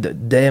 We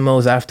did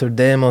demos after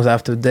demos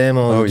after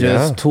demos,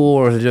 just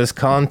tours, just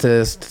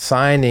contests,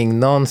 signing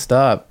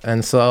nonstop.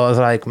 And so I was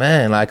like,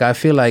 man, like, I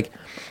feel like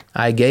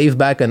I gave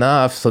back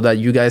enough so that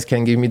you guys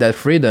can give me that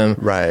freedom.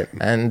 Right.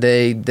 And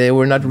they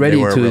were not ready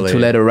to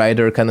let a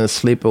rider kind of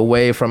slip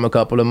away from a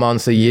couple of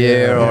months a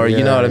year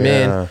you know what I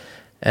mean?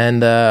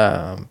 And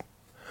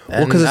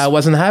I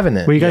wasn't having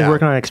it. Were you guys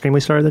working on Extremely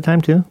Star at the time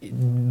too?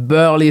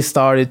 Barely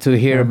started to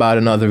hear about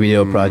another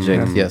video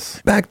project.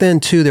 Yes. Back then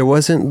too, there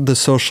wasn't the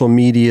social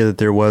media that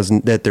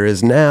there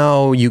is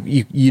now.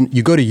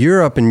 You go to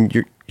Europe and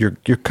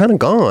you're kind of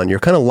gone. You're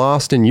kind of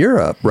lost in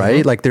Europe,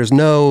 right? Like there's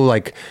no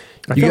like.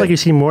 I feel like you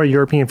see more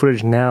European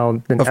footage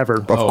now than ever.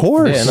 Of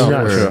course. Yeah,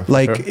 no, for sure.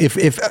 Like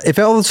if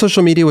all the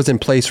social media was in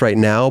place right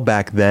now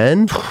back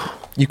then,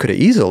 you could have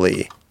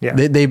easily. Yeah.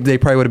 They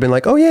probably would have been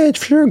like, oh yeah,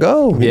 sure,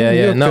 go.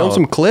 Film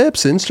some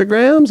clips,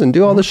 Instagrams, and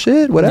do all the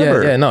shit,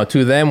 whatever. Yeah, no.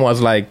 To them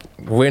was like,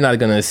 we're not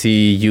gonna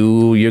see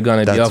you. You're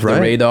gonna be off the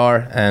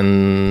radar,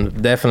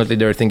 and definitely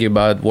they're thinking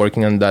about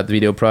working on that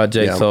video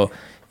project. Yeah. So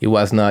it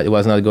was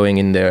not going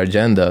in their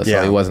agenda,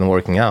 so it wasn't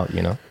working out,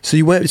 you know. So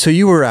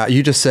you were out,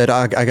 you just said,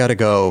 I gotta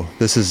go,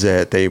 this is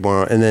it, they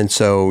want, and then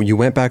so you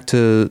went back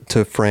to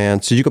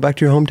France. Did you go back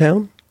to your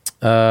hometown?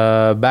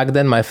 Back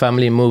then my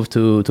family moved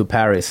to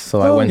Paris,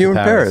 so I went to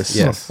Paris.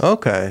 Yes.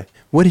 Okay.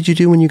 What did you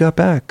do when you got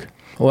back?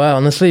 Well,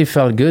 honestly, it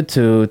felt good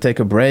to take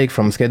a break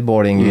from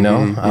skateboarding, you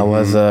know.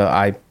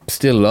 I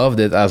still loved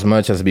it as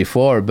much as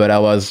before, but I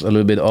was a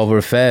little bit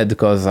overfed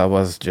because I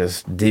was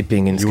just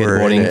dipping in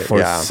skateboarding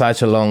for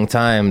such a long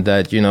time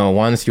that, you know,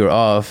 once you're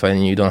off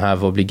and you don't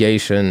have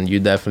obligation, you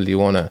definitely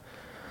want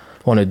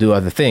to do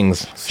other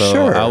things.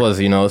 So I was,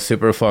 you know,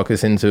 super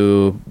focused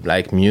into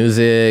like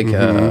music,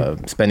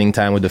 spending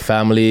time with the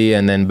family.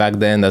 And then back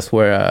then, that's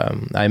where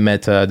I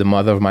met the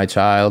mother of my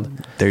child.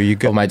 There you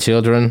go. Of my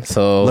children.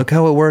 So look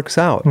how it works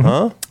out,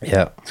 huh?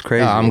 Yeah. It's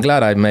crazy. I'm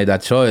glad I made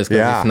that choice,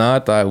 because if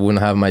not, I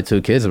wouldn't have my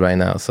 2 kids right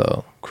now.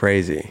 So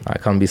crazy. I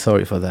can't be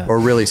sorry for that. Or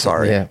really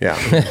sorry. Yeah.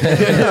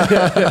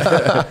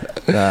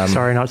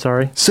 Sorry, not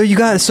sorry.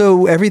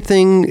 So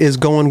everything is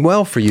going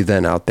well for you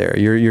then out there.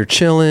 You're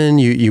chilling.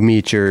 You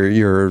meet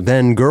your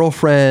then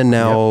girlfriend,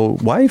 now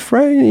wife,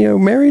 right? You're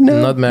married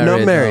now? Not married.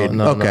 Not married.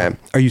 No, okay. no.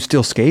 Are you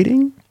still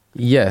skating?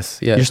 Yes.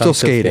 You're still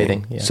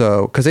skating. Yeah.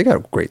 So, because they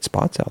got great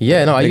spots out there.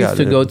 Yeah, no, I used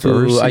to go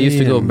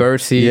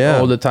Bercy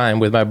all the time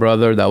with my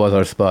brother. That was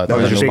our spot. That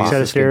was your big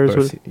set of stairs?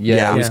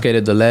 We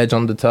skated the ledge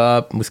on the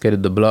top. We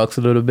skated the blocks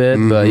a little bit.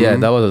 But yeah,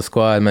 that was a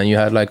squad, man. You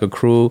had like a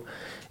crew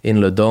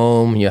in Le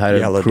Dome. You had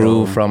a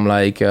crew from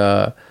like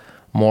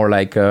more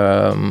like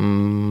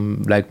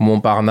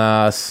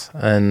Montparnasse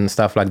and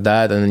stuff like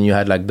that. And then you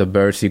had like the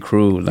Bercy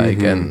crew,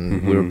 like,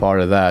 and we were part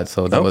of that.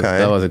 So that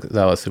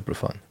was super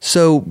fun.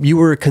 So you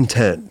were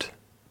content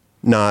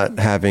not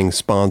having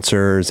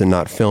sponsors and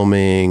not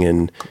filming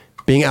and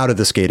being out of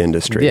the skate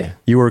industry. Yeah.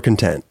 You were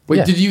content.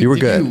 Wait, did you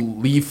good. you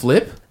leave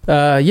Flip?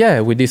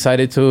 We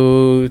decided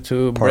to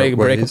Part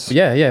ways.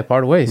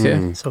 part ways.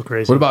 Yeah. So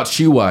crazy. What about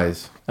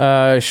shoe-wise?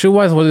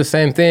 Shoe-wise was the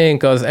same thing,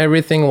 because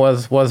everything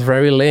was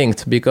very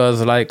linked.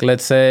 Because like,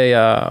 let's say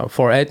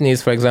for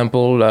Ethnies, for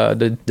example,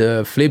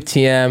 the Flip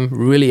TM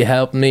really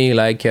helped me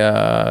like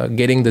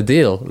getting the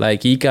deal.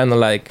 Like he kind of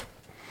like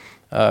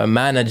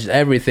managed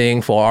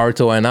everything for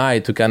Arto and I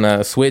to kind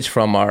of switch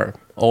from our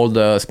old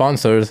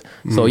sponsors.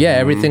 So yeah,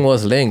 everything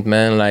was linked,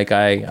 man. Like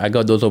I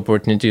got those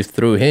opportunities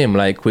through him,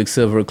 like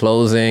Quicksilver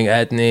Clothing,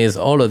 Ethnies,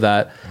 all of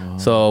that.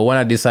 So when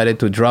I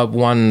decided to drop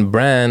one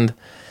brand,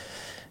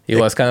 it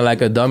was kind of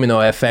like a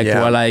domino effect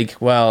where like,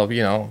 well,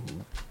 you know,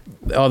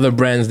 other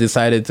brands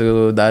decided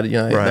to that, you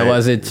know, that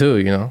was it too,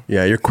 you know.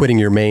 Yeah, you're quitting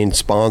your main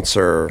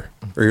sponsor,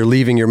 or you're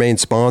leaving your main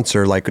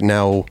sponsor like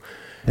now,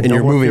 and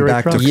you're moving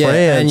back to France.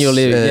 And you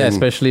live,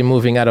 especially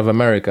moving out of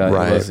America.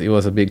 Right. It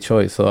was a big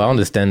choice, so I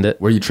understand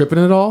it. Were you tripping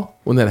at all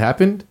when that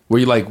happened? Were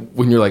you like,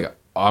 when you're like,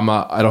 I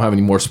don't have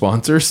any more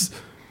sponsors?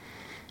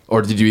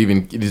 Or did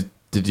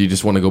you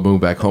just want to go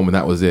move back home and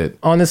that was it?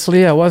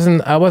 Honestly, I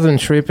wasn't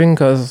tripping,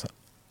 because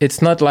it's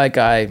not like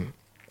I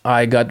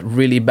got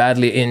really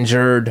badly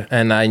injured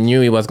and I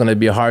knew it was going to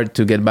be hard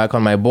to get back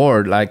on my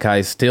board. Like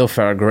I still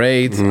felt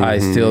great. I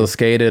still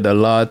skated a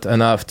lot,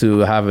 enough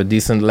to have a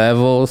decent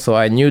level. So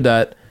I knew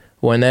that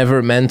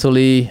whenever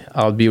mentally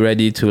I'll be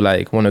ready to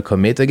like want to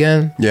commit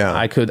again,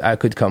 I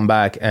could come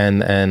back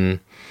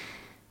and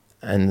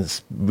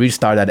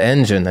restart that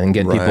engine and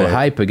get people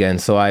hype again.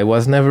 So I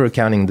was never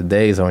counting the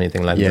days or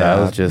anything like that.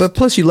 I was just. But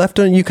plus, you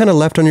kind of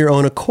left on your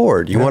own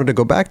accord. You wanted to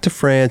go back to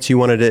France. You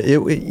wanted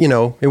to.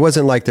 It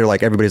wasn't like they're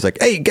like everybody's like,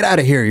 hey, get out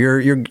of here.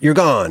 You're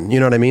gone. You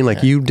know what I mean?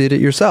 Like you did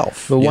it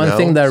yourself. But one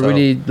thing that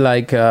really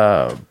like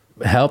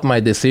helped my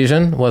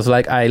decision was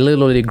like I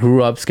literally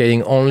grew up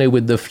skating only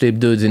with the Flip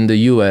dudes in the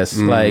US.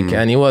 Like,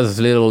 and it was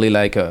literally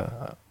like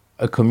a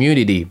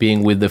community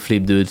being with the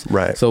Flip dudes.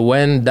 Right. So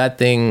when that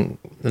thing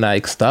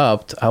like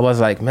stopped, I was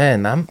like,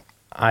 man,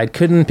 I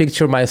couldn't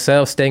picture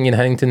myself staying in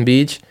Huntington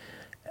Beach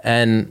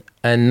and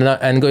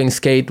going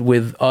skate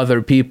with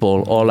other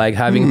people, or like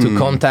having to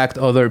contact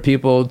other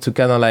people to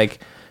kind of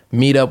like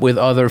meet up with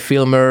other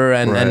filmer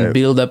and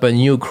build up a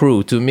new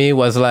crew. To me, it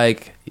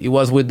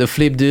was with the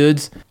Flip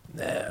dudes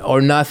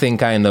or nothing,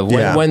 kind of.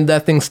 When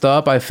that thing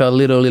stopped, I felt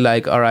literally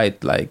like, all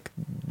right, like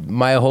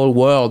my whole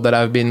world that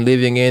I've been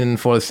living in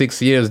for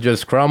 6 years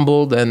just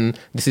crumbled, and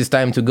this is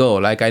time to go.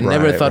 Like I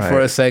never thought for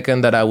a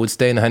second that I would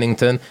stay in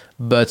Huntington,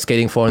 but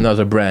skating for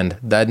another brand.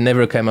 That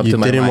never came up to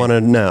my mind. You didn't want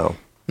to know.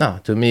 No,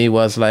 to me it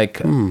was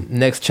like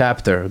next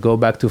chapter. Go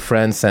back to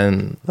France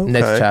and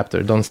next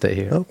chapter. Don't stay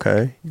here.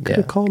 Okay. You could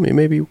have called me.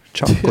 Maybe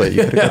chocolate.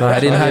 You No, I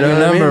didn't have your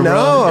number, bro.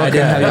 No, I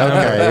didn't have your number.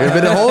 Okay. It'd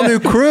been a whole new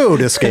crew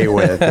to skate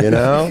with, you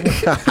know?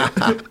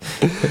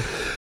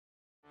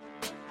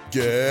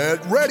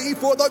 Get ready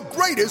for the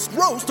greatest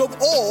roast of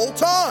all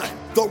time,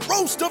 the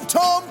Roast of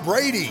Tom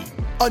Brady,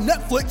 a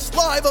Netflix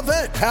live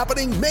event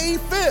happening May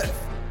 5th.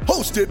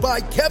 Hosted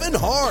by Kevin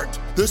Hart,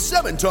 the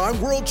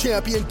 7-time world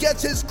champion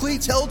gets his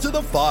cleats held to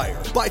the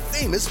fire by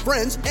famous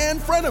friends and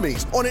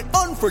frenemies on an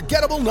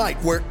unforgettable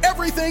night where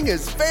everything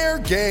is fair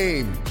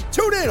game.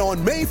 Tune in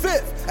on May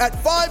 5th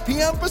at 5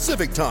 p.m.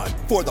 Pacific time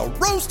for the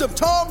Roast of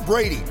Tom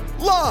Brady,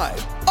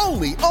 live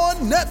only on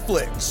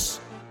Netflix.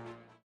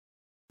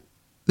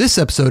 This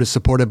episode is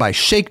supported by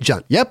Shake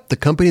Junt. Yep, the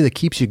company that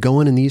keeps you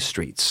going in these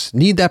streets.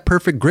 Need that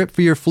perfect grip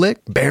for your flick?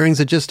 Bearings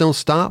that just don't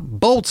stop?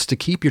 Bolts to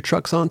keep your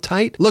trucks on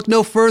tight? Look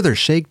no further.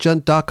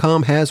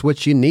 ShakeJunt.com has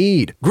what you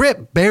need.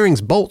 Grip,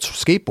 bearings, bolts,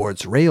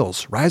 skateboards,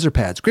 rails, riser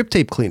pads, grip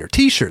tape cleaner,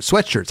 t-shirts,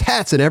 sweatshirts,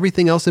 hats, and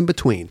everything else in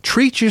between.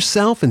 Treat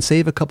yourself and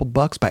save a couple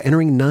bucks by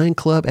entering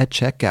 9Club at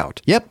checkout.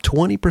 Yep,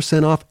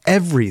 20% off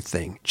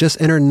everything. Just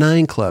enter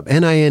 9Club,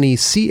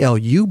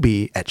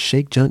 NINECLUB at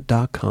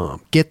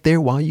ShakeJunt.com. Get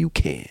there while you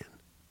can.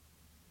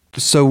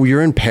 So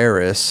you're in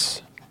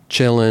Paris,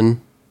 chilling,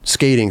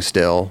 skating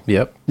still.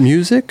 Yep.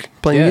 Music?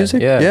 Playing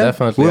music? Yeah,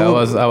 definitely.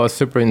 I was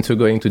super into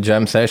going to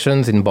jam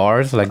sessions in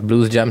bars, like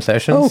blues jam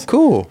sessions. Oh,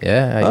 cool.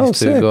 Yeah, I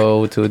used to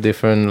go to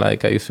different,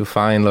 I used to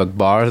find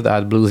bars that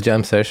had blues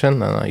jam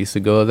session, and I used to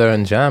go there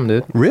and jam,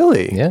 dude.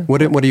 Really? Yeah. What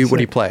do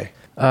you play?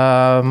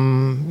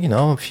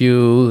 A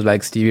few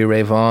Stevie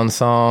Ray Vaughan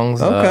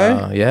songs.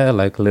 Okay.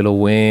 Like Little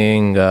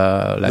Wing,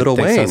 Little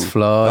Texas Wayne.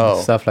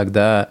 Flood, stuff like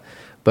that.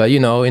 But,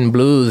 in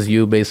blues,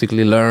 you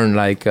basically learn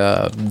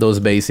those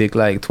basic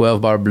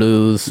 12-bar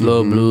blues,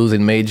 slow blues,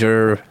 and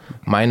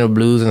minor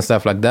blues and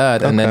stuff like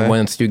that. And then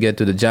once you get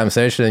to the jam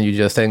session, you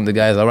just tell the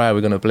guys, all right, we're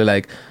going to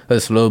play a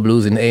slow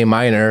blues in A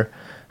minor.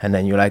 And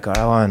then you're like, all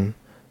right, 1,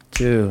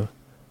 2,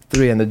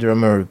 3, and the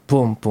drummer,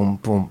 boom, boom,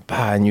 boom,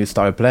 bah, and you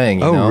start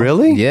playing. You know?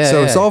 Really? Yeah.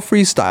 So it's all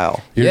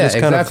freestyle. You're just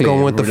kind of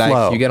going with the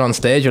flow. You get on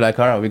stage, you're like,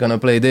 all right, we're going to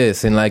play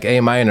this in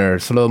A minor,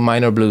 slow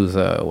minor blues,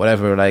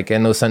 whatever,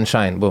 and No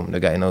Sunshine. Boom, the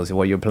guy knows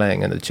what you're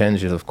playing and the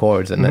changes of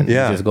chords, and then you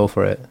just go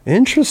for it.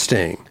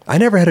 Interesting. I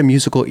never had a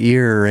musical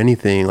ear or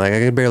anything. I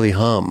could barely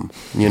hum,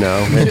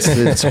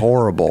 It's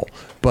horrible.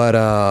 But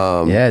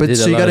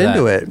so you got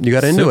into it. You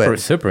got into it.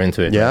 Super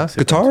into it. Yeah.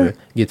 Guitar?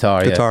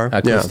 Guitar. Yeah.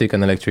 Acoustic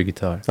and electric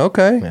guitar.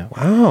 Okay. Yeah.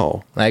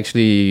 Wow. I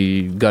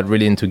actually got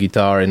really into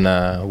guitar when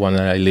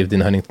I lived in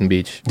Huntington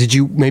Beach. Did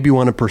you maybe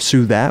want to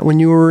pursue that when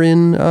you were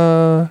in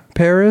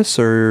Paris,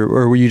 or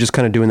were you just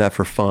kind of doing that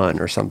for fun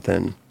or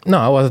something? No,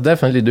 I was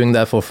definitely doing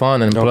that for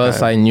fun, and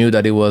plus I knew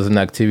that it was an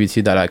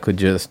activity that I could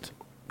just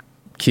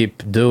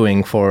keep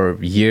doing for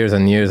years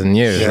and years and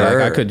years.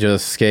 Sure. I could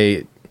just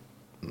skate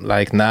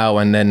now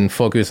and then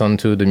focus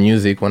onto the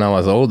music when I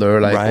was older,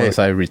 once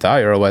I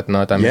retire or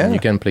whatnot. I mean, you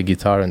can play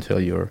guitar until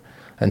you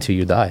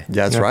die.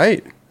 That's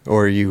right.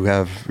 Or you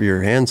have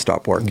your hands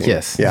stop working.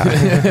 Yes.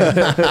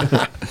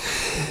 Yeah.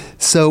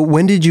 So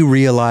when did you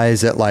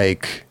realize that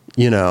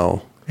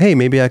hey,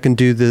 maybe I can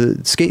do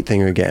the skate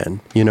thing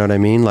again? You know what I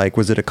mean?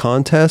 Was it a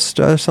contest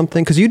or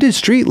something? Because you did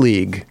Street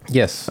League.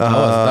 Yes.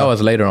 That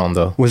was later on,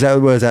 though. Was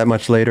that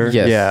much later?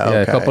 Yes. Yeah.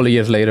 Okay. A couple of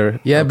years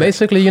later. Yeah. Okay.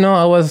 Basically,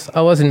 I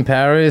was in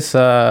Paris.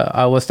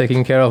 I was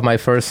taking care of my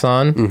first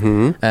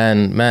son,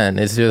 and man,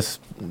 it's just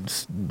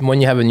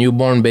when you have a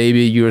newborn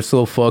baby, you're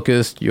so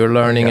focused. You're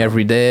learning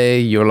every day.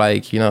 You're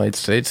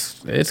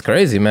it's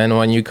crazy, man.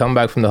 When you come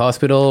back from the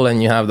hospital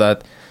and you have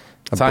that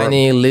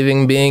tiny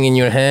living being in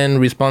your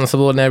hand,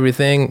 responsible and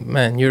everything,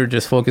 man, you're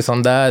just focused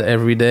on that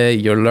every day.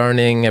 You're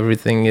learning,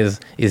 everything is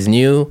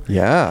new.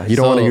 Yeah, you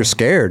don't want to, you're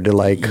scared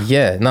to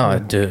Yeah, no,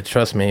 dude,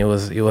 trust me, it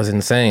was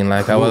insane.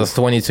 I was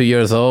 22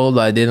 years old.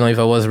 I didn't know if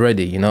I was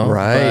ready,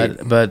 Right.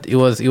 But it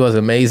was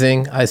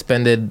amazing. I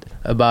spent it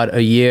about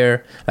a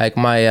year.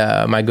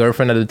 My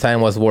girlfriend at the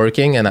time was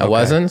working and I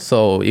wasn't,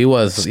 so it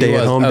was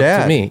Stay-at-home up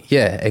dad. to me.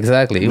 Yeah,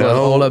 exactly. It was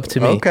all up to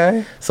me.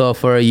 Okay. So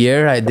for a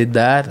year I did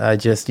that. I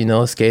just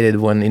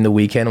skated in the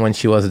weekend when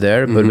she was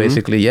there, but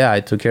basically I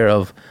took care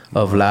of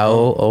Lao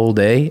all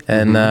day.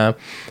 And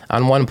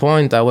on one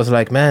point I was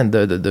like, man,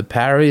 the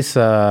Paris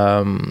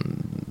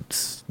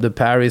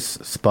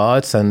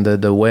spots and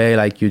the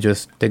way you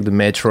just take the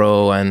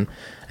metro and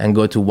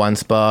go to one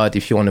spot.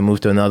 If you want to move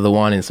to another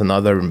one, it's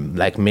another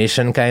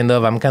mission kind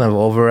of. I'm kind of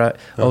over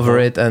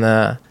it.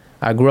 And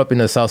I grew up in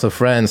the south of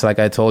France, like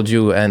I told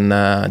you, and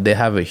they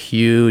have a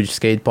huge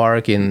skate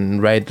park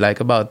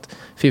about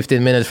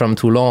 15 minutes from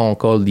Toulon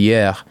called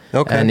Hyères.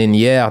 Okay. And in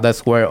Hyères,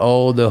 that's where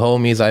all the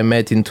homies I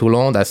met in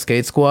Toulon, that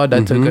skate squad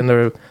that took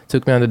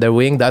me under their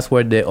wing, that's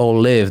where they all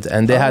lived.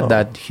 And they had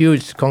that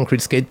huge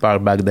concrete skate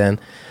park back then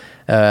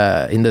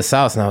in the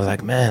south. And I was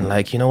like, man,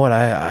 you know what,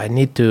 I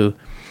need to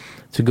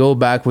go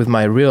back with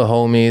my real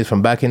homies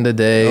from back in the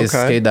days,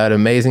 skate that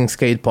amazing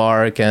skate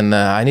park, and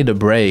I need a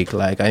break.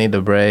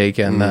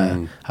 And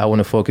I want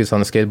to focus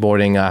on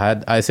skateboarding.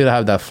 I still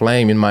have that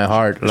flame in my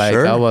heart.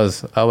 Sure. I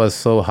was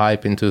so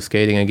hyped into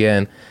skating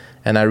again,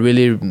 and I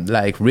really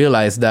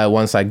realized that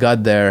once I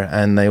got there,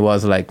 and it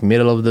was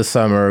middle of the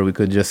summer, we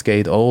could just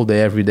skate all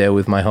day, every day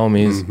with my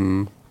homies.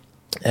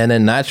 And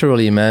then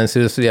naturally, man,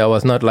 seriously, I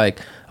was not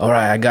all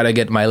right, I gotta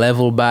get my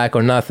level back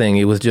or nothing.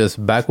 It was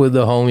just back with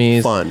the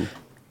homies. Fun.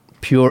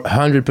 Pure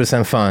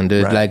 100% fun,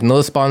 dude. Right.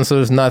 No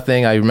sponsors,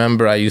 nothing. I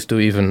remember I used to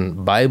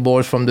even buy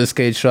boards from the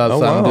skate shop,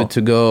 so I'm good to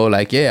go.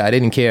 I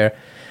didn't care.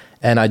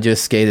 And I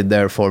just skated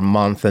there for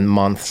months and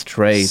months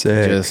straight.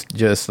 Sick.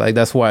 Just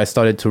that's why I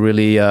started to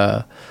really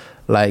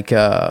like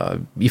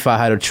if I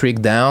had a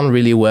trick down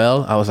really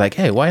well, I was like,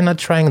 hey, why not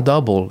trying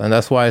double? And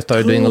that's why I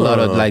started doing a lot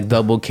of like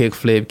double kick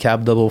flip,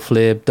 cap double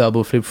flip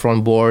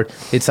front board.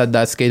 It's at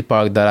that skate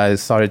park that I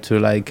started to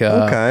like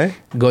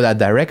go that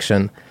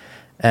direction.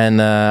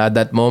 And at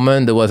that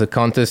moment, there was a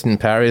contest in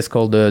Paris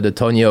called the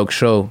Tony Hawk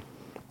Show.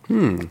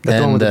 That's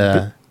the one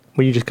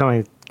where you just kind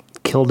of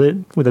killed it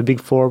with a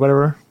big 4 or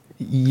whatever.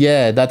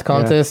 Yeah, that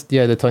contest.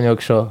 Yeah, the Tony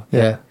Hawk Show.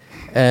 Yeah.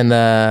 And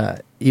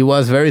it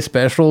was very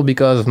special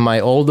because my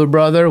older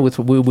brother,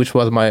 which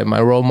was my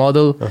role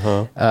model,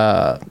 it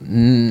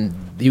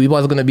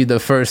was going to be the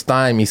first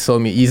time he saw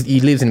me.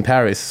 He lives in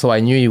Paris, so I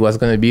knew he was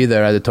going to be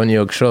there at the Tony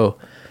Hawk Show.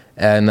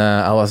 And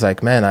I was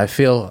like, man, I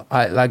feel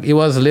like it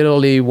was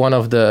literally one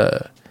of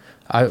the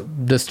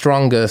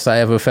strongest I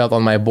ever felt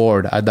on my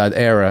board at that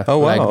era. Oh,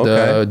 wow.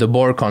 Like the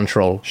board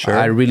control. Sure.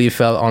 I really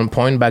felt on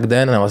point back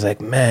then. And I was like,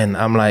 man,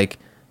 I'm like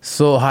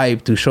so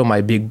hyped to show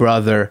my big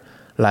brother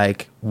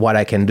like what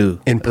I can do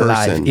in person.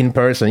 Live, in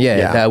person.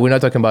 Yeah. We're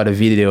not talking about a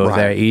video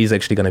there. He's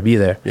actually going to be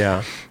there.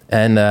 Yeah.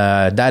 And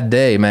that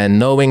day, man,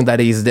 knowing that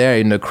he's there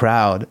in the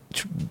crowd,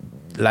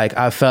 like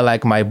I felt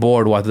like my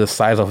board was the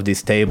size of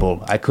this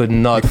table. I could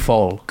not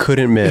fall.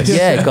 Couldn't miss.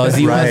 Yeah, because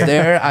he was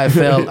there. I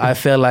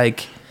felt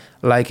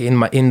like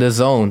in the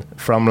zone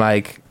from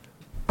like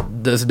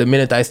the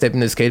minute I stepped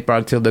in the skate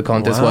park till the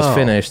contest was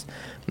finished.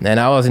 And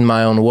I was in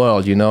my own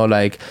world, you know,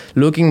 like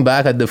looking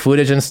back at the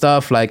footage and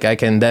stuff, like I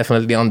can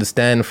definitely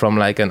understand from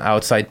like an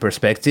outside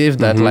perspective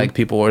that like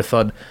people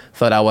thought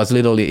I was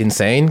literally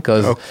insane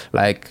because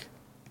like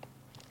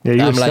you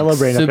I'm like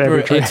super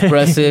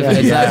expressive.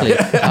 Exactly.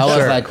 I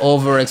was like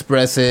over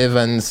expressive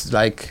and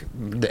like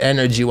the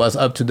energy was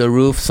up to the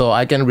roof. So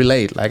I can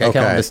relate, like I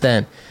can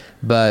understand.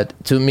 But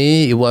to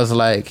me, it was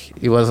like,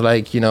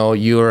 you know,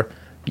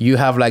 you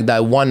have like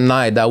that one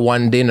night, that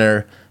one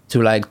dinner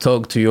to like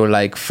talk to your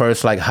like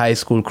first like high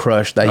school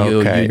crush that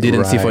you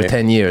didn't see for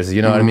 10 years.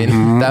 You know what I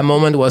mean? That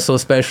moment was so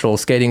special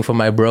skating for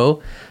my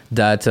bro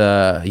that,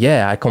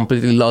 I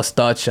completely lost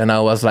touch and I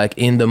was like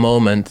in the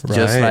moment,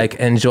 just like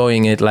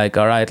enjoying it. Like,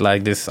 all right,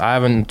 like this, I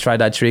haven't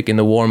tried that trick in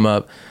the warm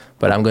up,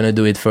 but I'm going to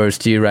do it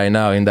first year right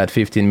now in that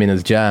 15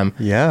 minutes jam.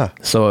 Yeah.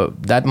 So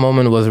that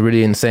moment was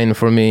really insane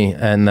for me.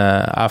 And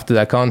after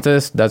that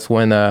contest, that's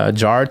when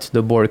Jart,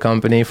 the board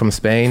company from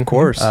Spain, of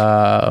course,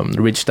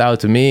 reached out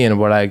to me and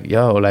were like,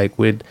 yo, like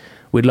we'd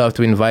love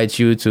to invite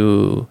you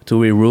to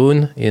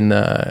Irún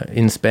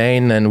in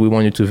Spain. And we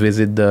want you to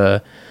visit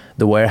the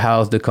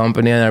warehouse, the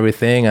company and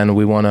everything, and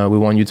we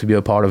want you to be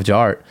a part of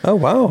Jart. Oh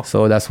wow.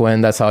 So that's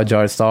how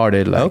Jart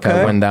started. Like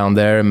I went down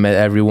there, met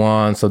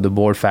everyone, so the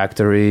board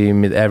factory,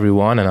 met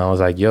everyone, and I was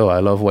like, yo,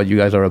 I love what you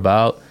guys are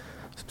about.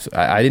 So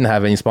I didn't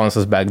have any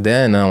sponsors back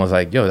then, and I was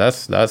like, yo,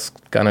 that's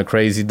kind of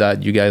crazy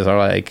that you guys are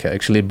like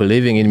actually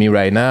believing in me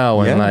right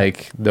now, and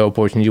like the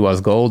opportunity was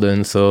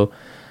golden. So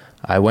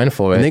I went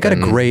for it. And they got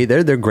they're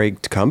a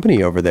great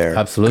company over there.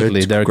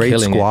 Absolutely. They're great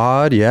killing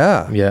squad. It.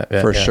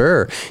 Yeah, for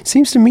sure. It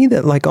seems to me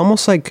that like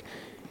almost like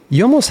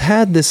you almost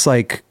had this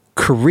like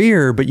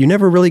career, but you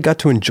never really got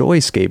to enjoy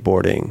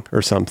skateboarding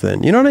or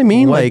something. You know what I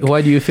mean? Why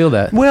do you feel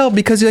that? Well,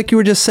 because like you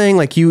were just saying,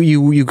 like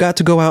you got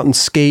to go out and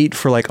skate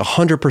for like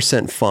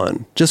 100%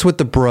 fun, just with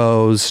the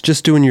bros,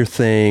 just doing your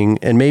thing.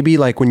 And maybe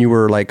like when you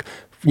were like,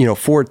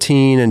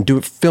 14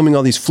 and filming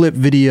all these flip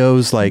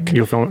videos, like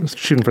you were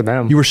shooting for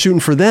them. You were shooting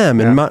for them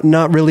and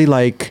not really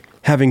like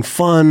having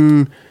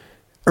fun.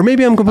 Or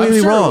maybe I'm completely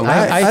wrong.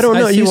 I don't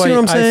know. You see what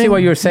I'm saying? I see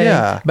what you're saying.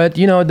 Yeah. But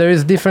there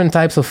is different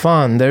types of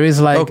fun. There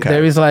is like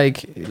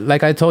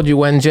I told you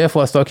when Jeff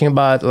was talking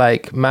about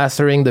like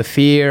mastering the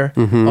fear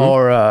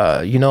or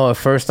a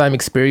first time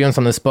experience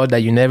on the spot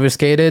that you never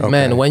skated.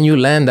 Man, when you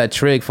land that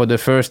trick for the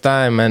first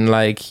time and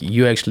like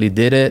you actually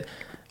did it,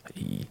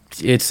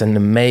 it's an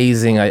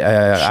amazing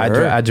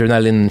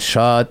adrenaline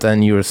shot,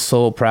 and you're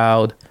so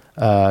proud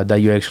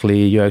that you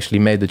actually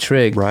made the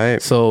trick.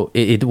 Right. So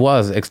it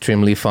was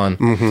extremely fun.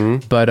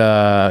 But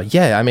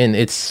I mean,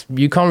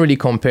 you can't really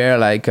compare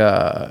like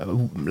a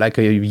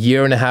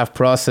year and a half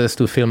process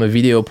to film a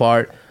video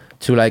part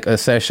to like a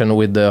session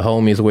with the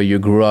homies where you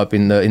grew up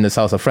in the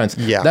south of France.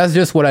 Yeah. That's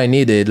just what I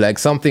needed. Like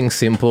something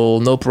simple,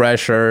 no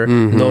pressure,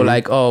 no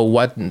like, oh,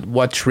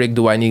 what trick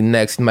do I need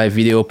next in my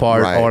video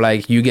part? Right. Or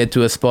like you get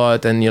to a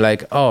spot and you're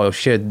like, oh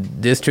shit,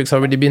 this trick's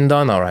already been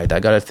done. All right, I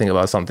gotta think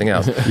about something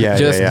else.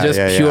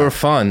 Just pure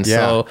fun. Yeah.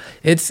 So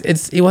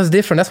it was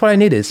different. That's what I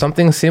needed.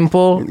 Something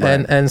simple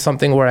and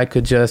something where I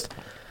could just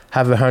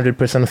have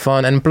 100%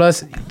 fun. And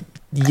plus,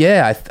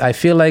 I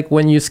feel like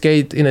when you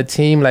skate in a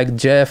team like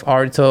Jeff,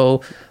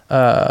 Arto,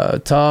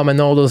 Tom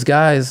and all those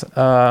guys,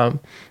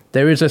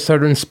 there is a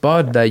certain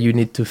spot that you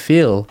need to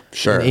fill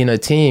in a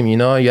team.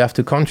 You have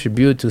to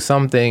contribute to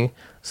something.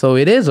 So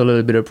it is a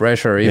little bit of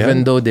pressure,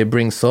 even though they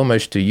bring so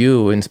much to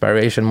you,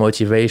 inspiration,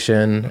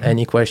 motivation,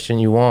 any question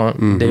you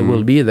want, they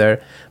will be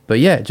there. But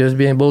just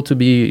being able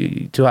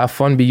to have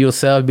fun, be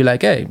yourself, be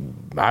like, hey,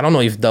 I don't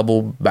know if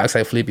double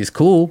backside flip is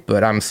cool,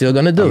 but I'm still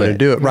going to do it.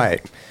 Do it.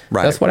 Right.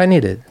 That's what I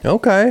needed.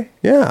 Okay.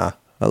 Yeah.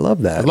 I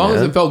love that. As long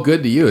as it felt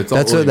good to you, it's all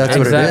That's really what it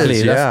Exactly.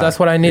 is. Yeah. That's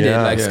what I needed.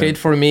 Yeah. Like skate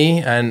for me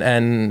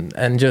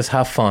and just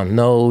have fun.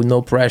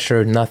 No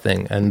pressure,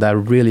 nothing. And that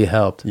really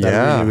helped.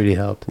 That really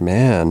helped.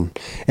 Man.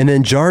 And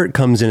then Jart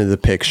comes into the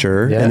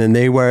picture, Yeah. and then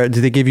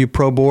did they give you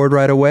pro board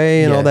right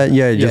away and all that?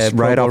 Yeah, just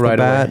pro right off board the right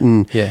bat. away.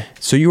 And Yeah.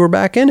 so you were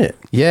back in it.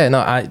 Yeah,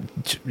 no,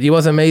 it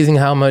was amazing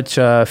how much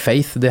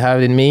faith they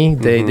have in me.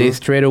 They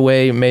straight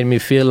away made me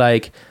feel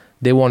like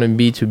they wanted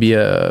me to be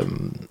a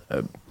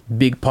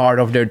big part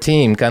of their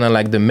team, kind of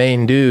like the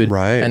main dude.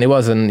 Right. And it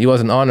was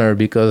an honor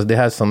because they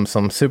had some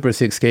super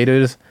sick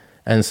skaters.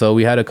 And so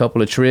we had a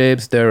couple of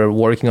trips. They were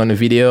working on the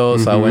video.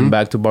 So I went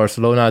back to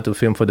Barcelona to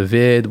film for the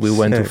vid. We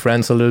went to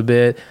France a little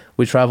bit.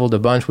 We traveled a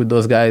bunch with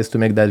those guys to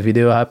make that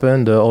video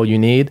happen, the All You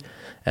Need.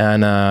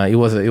 And it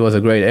was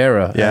a great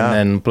era. Yeah.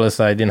 And plus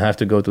I didn't have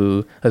to go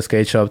to a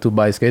skate shop to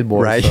buy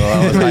skateboards. Right. So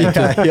I was like,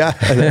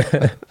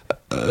 yeah.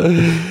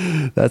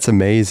 That's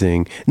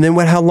amazing. And then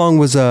how long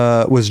was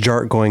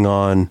Jart going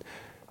on?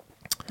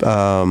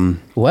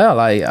 well,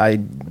 I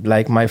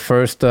like my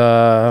first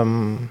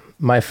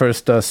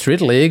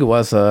street league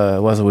was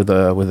with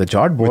a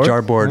jartboard. With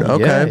Jartboard.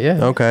 Okay.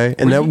 Yeah. Okay.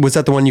 And was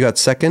that the one you got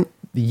second?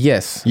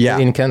 Yes. Yeah.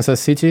 In Kansas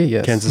City.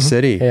 Yes. Kansas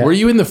City. Yeah. Were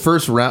you in the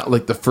first round,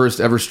 like the first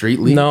ever street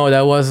league? No,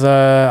 that was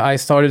I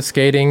started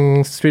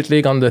skating street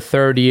league on the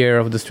third year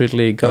of the street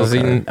league because I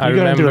You got to do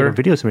remember a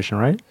video submission,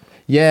 right?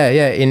 Yeah.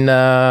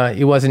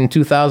 It was in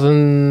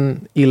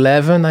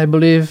 2011, I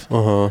believe.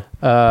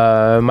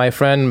 My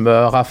friend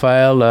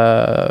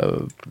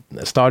Rafael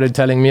started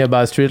telling me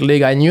about Street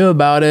League. I knew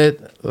about it,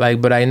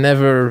 but I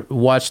never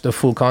watched the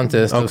full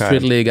contest of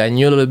Street League. I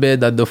knew a little bit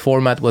that the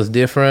format was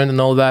different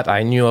and all that.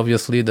 I knew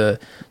obviously the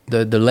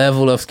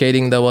level of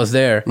skating that was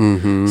there.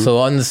 So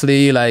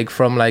honestly,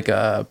 from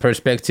a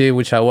perspective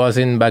which I was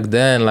in back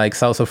then, like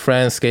south of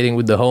France, skating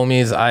with the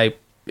homies,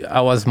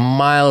 I was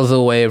miles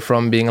away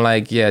from being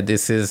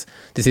this is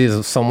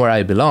somewhere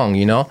I belong,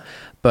 you know.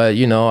 But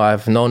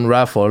I've known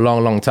Raf for a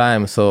long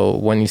time. So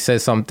when he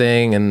says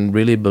something and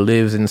really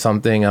believes in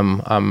something,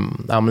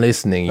 I'm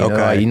listening. You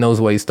know, he knows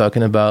what he's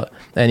talking about.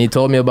 And he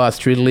told me about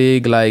Street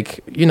League.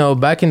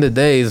 Back in the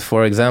days,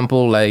 for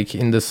example,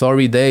 in the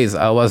sorry days,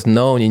 I was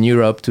known in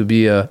Europe to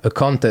be a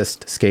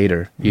contest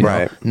skater. You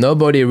know,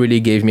 nobody really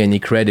gave me any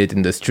credit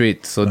in the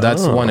street. So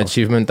that's one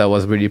achievement I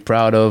was really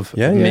proud of,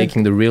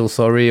 making the real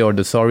sorry or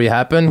the sorry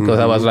happen. Because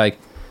I was like,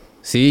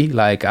 see,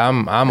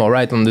 I'm all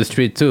right on the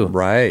street too.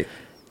 Right.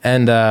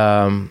 And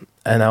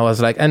I was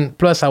like, and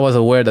plus I was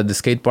aware that the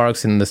skate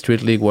parks in the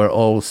street league were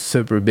all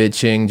super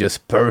bitching,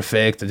 just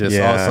perfect, just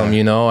awesome,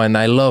 you know. And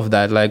I love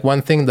that.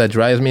 One thing that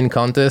drives me in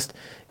contest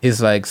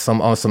is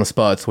some awesome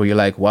spots where you're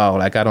like, wow,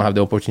 I don't have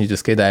the opportunity to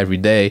skate that every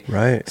day.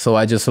 Right. So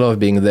I just love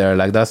being there.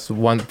 That's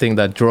one thing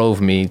that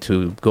drove me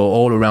to go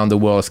all around the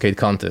world skate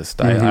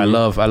contest. I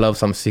love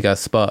some sick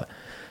ass spot.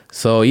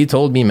 So he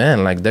told me,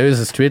 man, there is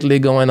a street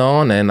league going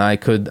on, and I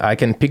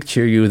can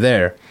picture you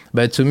there.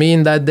 But to me,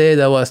 in that day,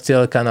 that was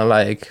still kind of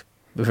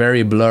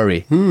very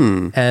blurry.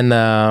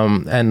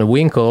 And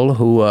Winkle,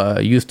 who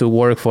used to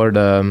work for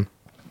the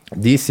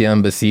DC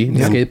embassy,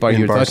 the skate park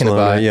you're talking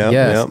about,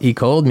 he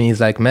called me.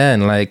 He's like, man,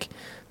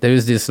 there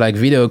is this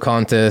video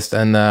contest,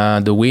 and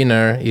the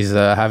winner is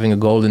having a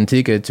golden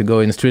ticket to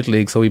go in street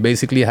league. So we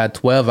basically had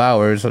 12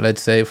 hours,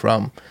 let's say,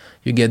 from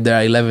you get there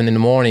at 11 in the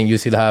morning, you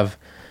still have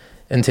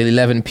until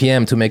 11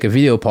 p.m. to make a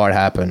video part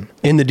happen.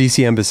 In the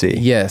DC embassy?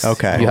 Yes.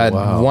 Okay. You had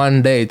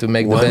one day to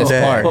make the best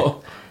part.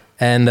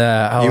 And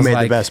I was you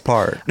made the best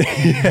part.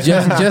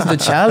 just the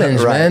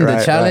challenge, man.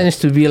 The challenge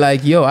to be I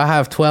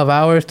have 12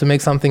 hours to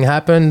make something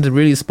happen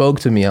really spoke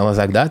to me. I was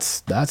like,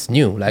 that's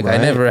new. I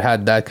never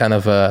had that kind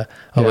of a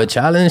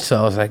challenge. So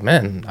I was like,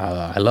 man,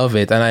 I love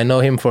it. And I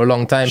know him for a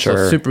long time.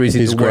 So super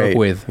easy to work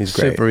with. He's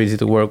great. Super easy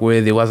to work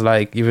with. It was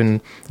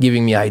even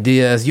giving me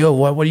ideas.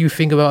 What do you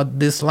think about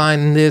this line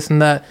and this and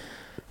that?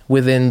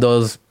 Within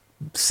those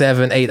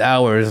 7-8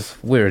 hours,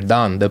 we're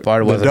done. The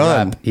part was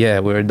done. Yeah,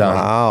 we're done.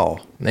 Wow.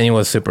 And it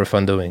was super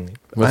fun doing it.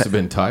 Must have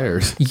been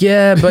tired.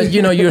 Yeah, but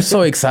you're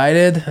so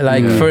excited.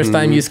 First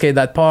time you skate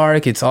that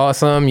park, it's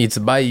awesome.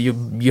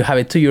 You have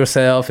it to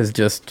yourself. It's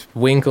just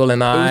Winkle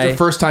and I. It was the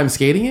first time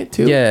skating it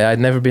too? Yeah, I'd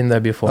never been there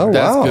before. Oh,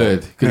 That's wow.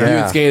 good. Because you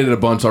had skated a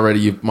bunch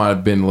already, you might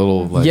have been a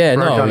little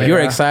you're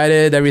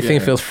excited. Everything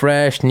feels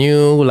fresh,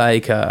 new.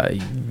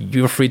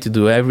 You're free to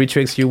do every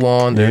tricks you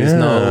want. There's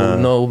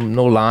no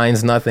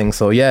lines, nothing.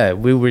 So yeah,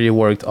 we really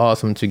worked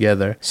awesome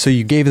together. So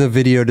you gave the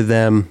video to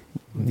them.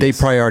 They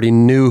probably already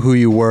knew who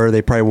you were.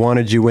 They probably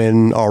wanted you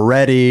in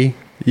already.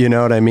 You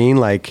know what I mean?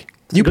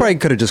 You probably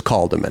could have just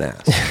called them and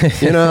asked.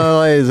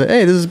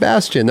 Hey, this is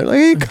Bastien. They're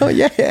like, hey,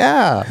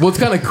 yeah. Well, it's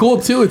kind of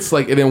cool too. It's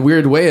in a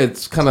weird way,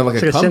 it's kind of like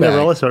a comeback.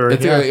 Cinderella story.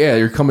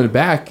 You're coming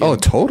back. Oh,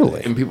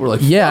 totally. And people are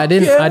like, I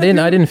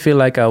didn't feel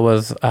like I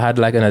had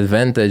an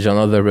advantage on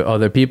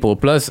other people.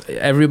 Plus,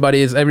 every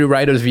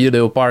rider's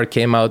video part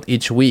came out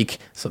each week,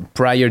 so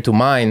prior to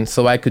mine,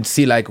 so I could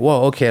see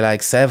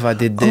Seva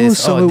did this.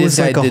 So this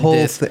guy did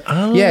this.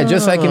 Oh. Yeah,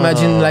 just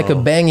imagine a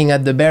banging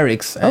at the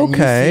barracks. And you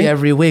see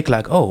every week,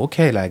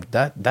 that's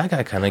that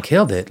guy kind of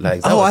killed it. Like,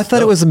 that I thought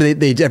dope. it was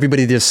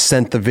everybody just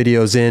sent the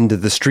videos into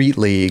the street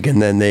league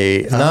and then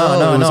they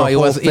No, it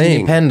was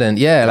independent.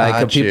 Yeah, like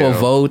Got people you.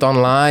 vote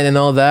online and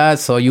all that.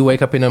 So you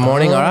wake up in the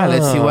morning, all right,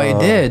 let's see what he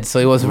did. So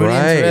it was really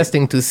Right.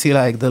 interesting to see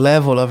like the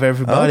level of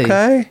everybody.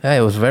 Okay. Yeah,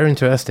 it was very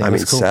interesting. I It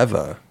mean, was cool.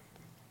 Seva,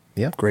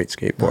 Yeah. great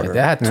skateboarder. They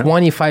had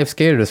 25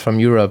 skaters from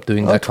Europe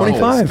doing that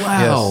 25. contest.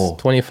 Wow.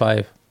 Yes,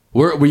 25.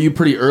 Were you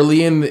pretty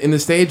early in the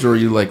stage, or were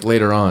you like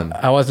later on?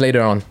 I was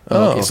later on.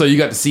 Okay, so you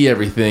got to see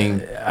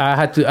everything.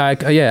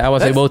 I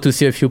was able to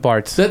see a few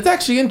parts. That's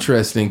actually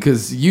interesting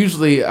because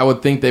usually I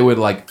would think they would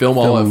like film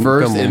all at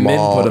first film and them then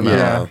all, put them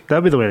yeah. out.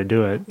 That'd be the way to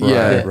do it.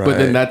 Yeah, Right, but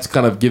then right. that's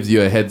kind of gives you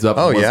a heads up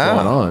on what's yeah.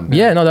 going on.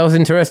 Yeah, no, that was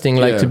interesting.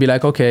 Like Yeah. to be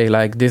like, okay,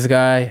 like this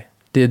guy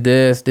did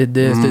this, did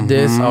this, did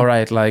this. All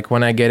right, like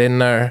when I get in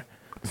there,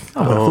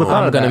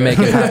 I'm gonna make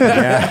it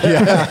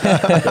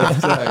happen.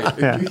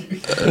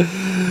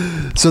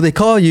 So they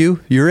call you,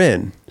 you're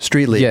in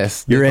Street League.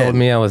 Yes, you're they in told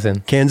me I was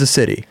in. Kansas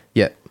City.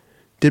 Yeah.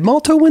 Did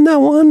Malto win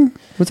that one?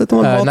 Was that the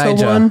one Malto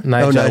Nyjah. won?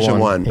 Nyjah Nyjah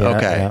won. Yeah,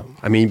 okay. yeah.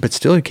 I mean, but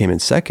still, he came in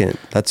second.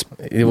 That's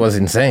It was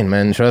insane,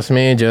 man. Trust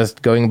me,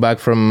 just going back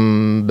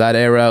from that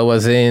era I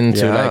was in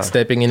to Yeah. like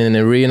stepping in an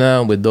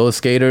arena with those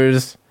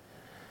skaters,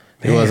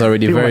 it was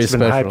already People very must have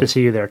been hyped special. to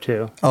see you there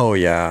too. oh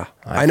yeah.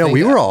 I know think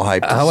we were all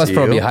hyped. To I was see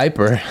probably you.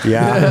 hyper.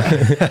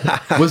 Yeah.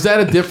 Was that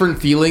a different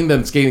feeling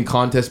than skating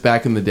contests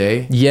back in the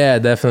day? Yeah,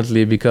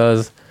 definitely,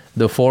 because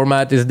the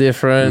format is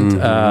different.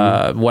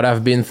 What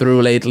I've been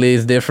through lately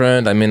is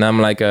different. I mean, I'm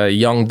like a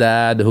young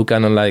dad who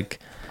kind of like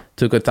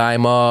took a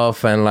time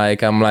off, and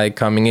like I'm like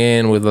coming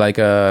in with like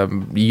a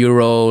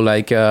Euro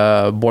like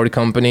board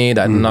company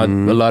that not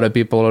a lot of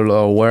people are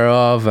aware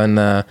of, and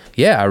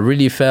I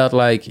really felt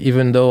like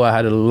even though I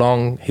had a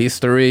long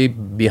history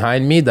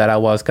behind me, that I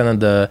was kind of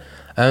the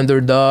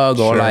underdog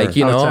or Sure. like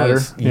Outsider.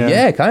 it's,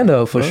 Yeah. kind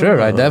of for sure.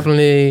 I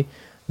definitely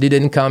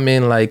didn't come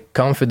in like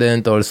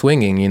confident or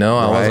swinging, you know.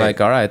 I was Right.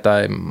 like, all right,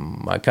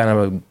 I'm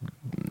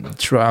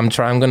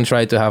gonna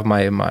try to have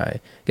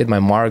get my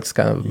marks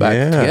kind of back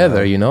Yeah.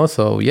 together, you know.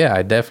 So yeah,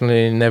 I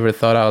definitely never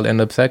thought I'll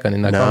end up second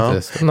in that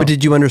contest. No. But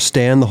did you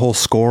understand the whole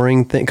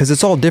scoring thing? Because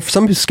it's all different.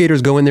 Some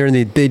skaters go in there and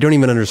they don't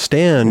even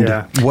understand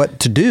Yeah. what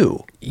to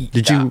do.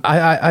 Did you?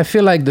 I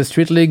feel like the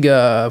street league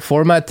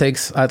format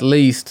takes at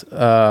least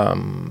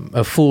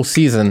a full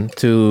season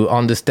to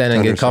understand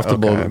and get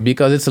comfortable, okay.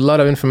 because it's a lot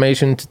of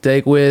information to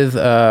take with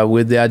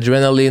the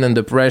adrenaline and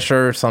the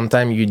pressure.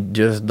 Sometimes you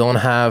just don't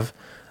have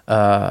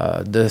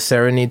the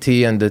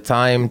serenity and the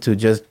time to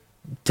just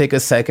take a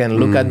second,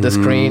 look at the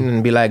screen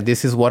and be like,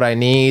 this is what I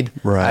need.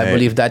 Right. I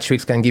believe that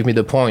tricks can give me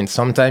the points.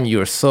 Sometimes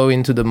you're so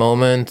into the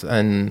moment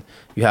and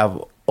you have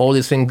all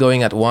these things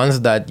going at once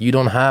that you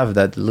don't have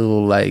that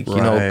little like,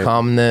 you know, Right.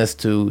 calmness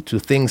to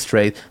think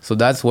straight. So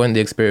that's when the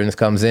experience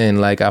comes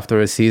in, like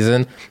after a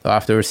season, or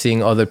after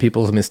seeing other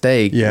people's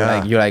mistake. Yeah.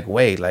 Like you're like,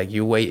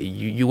 you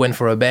went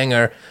for a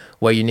banger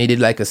where you needed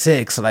like a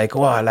 6, like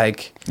wow,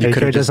 like You could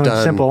could have have just done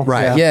done simple.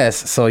 right. Yeah.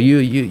 yes. So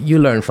you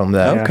learn from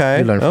that. Okay.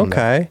 You learn from that.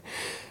 Okay.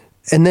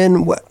 And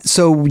then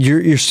so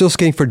you're still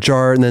skating for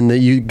JAR, and then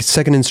you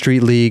second in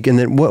Street League, and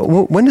then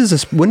when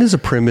does a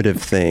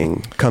primitive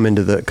thing come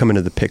into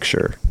the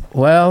picture?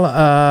 Well,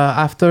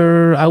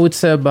 after I would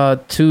say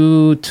about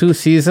two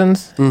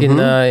seasons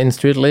in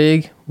Street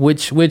League,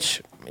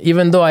 which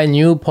even though I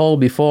knew Paul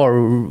before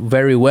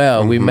very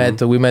well, we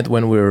met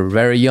when we were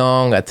very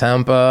young at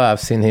Tampa.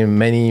 I've seen him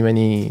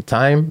many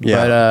times.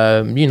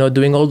 Yeah. But you know,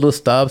 doing all those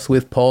stops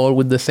with Paul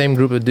with the same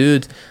group of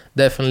dudes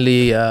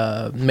definitely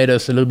made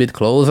us a little bit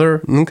closer.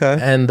 Okay.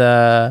 And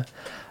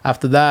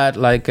after that,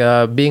 like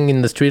being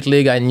in the Street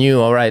League, I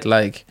knew, all right,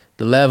 like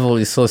the level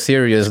is so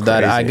serious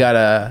that I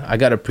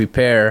gotta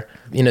prepare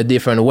in a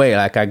different way.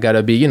 Like I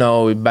gotta be, you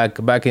know,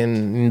 back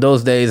in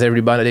those days,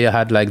 everybody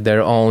had like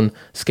their own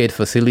skate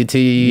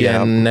facility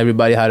and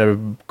everybody had a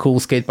cool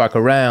skate park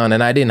around,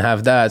 and I didn't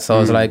have that. So I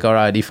was like, all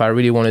right, if I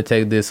really want to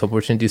take this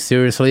opportunity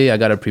seriously, I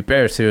gotta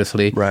prepare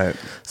seriously. Right.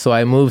 So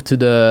I moved to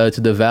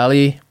the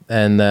Valley.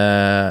 And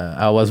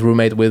I was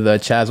roommate with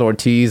Chaz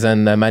Ortiz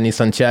and Manny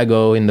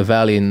Santiago in the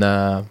Valley in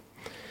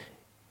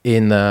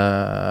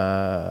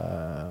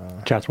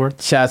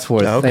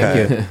Chatsworth. Okay.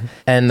 Thank you.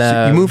 And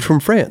So you moved from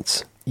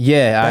France.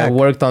 yeah, back. I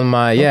worked on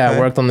I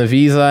worked on the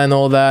visa and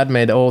all that,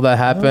 made all that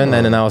happen,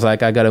 and then I was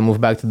like, I gotta move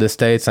back to the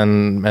States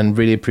and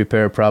really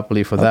prepare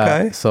properly for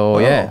that. Okay. So Wow.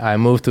 yeah, I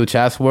moved to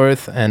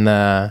Chatsworth and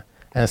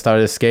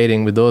started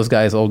skating with those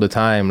guys all the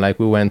time. Like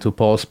we went to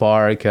Paul's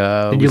Park.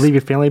 Did you leave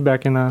your family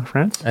back in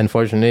France?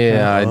 Unfortunately,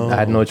 I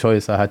had no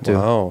choice. I had to.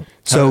 Wow.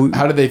 So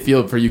How did they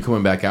feel for you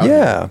coming back out?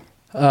 yeah.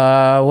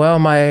 Well,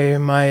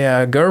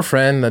 my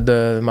girlfriend,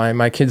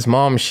 my kid's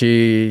mom,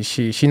 she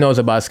knows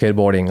about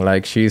skateboarding.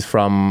 Like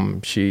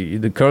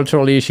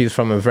culturally, she's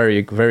from a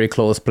very very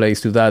close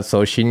place to that.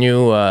 So she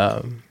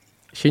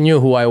knew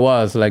who I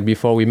was. Like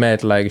before we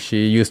met, like she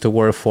used to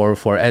work for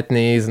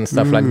Ethnies and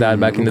stuff like that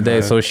back in the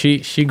day. So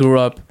she grew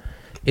up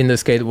in the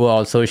skate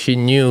world. So she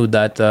knew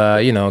that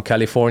you know,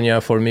 California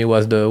for me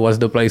was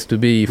the place to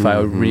be if I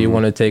really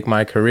want to take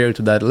my career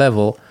to that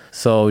level.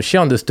 So she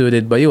understood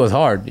it, but it was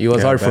hard. It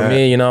was hard for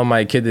me. You know,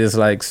 my kid is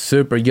like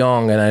super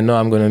young, and I know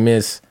I'm gonna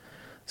miss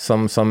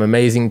some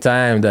amazing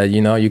time that, you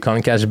know, you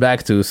can't catch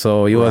back to.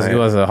 So it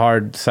was a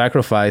hard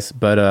sacrifice,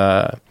 but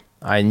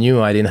I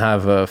knew I didn't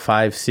have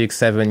 5, 6,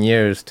 7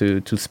 years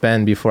to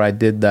spend before I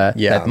did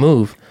that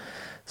move.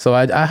 So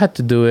I had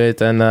to do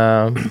it, and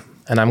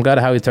I'm glad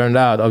how it turned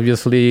out.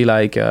 Obviously,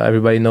 like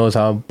everybody knows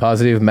how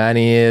positive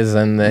Manny is,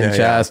 and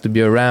Chaz to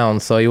be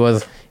around. So it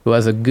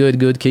was a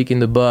good kick in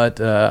the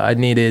butt. I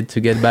needed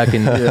to get back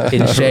in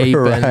shape,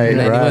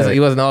 and it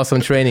was an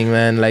awesome training,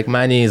 man. Like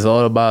Manny is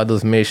all about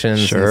those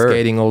missions and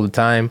skating all the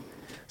time.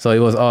 So it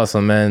was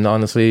awesome, man.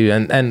 Honestly,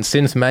 and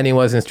since Manny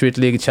was in Street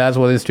League, Chaz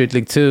was in Street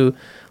League too.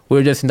 We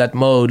were just in that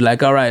mode,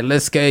 like, all right,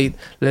 let's skate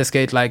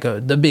like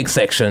the big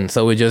section.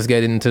 So we just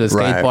get into the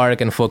skate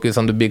park and focus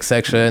on the big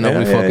section, or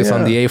we focus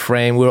on the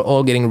A-frame. We were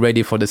all getting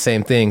ready for the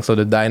same thing. So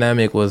the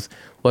dynamic was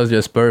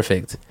just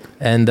perfect.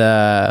 And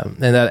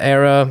in that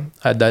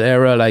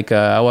era, like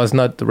I was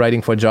not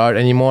riding for Jard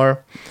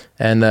anymore.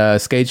 And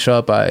skate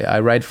shop I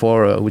ride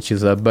for, which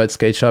is a Bud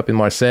skate shop in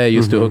Marseille,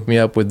 used to hook me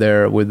up with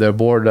their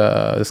board,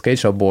 skate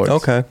shop boards.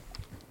 Okay.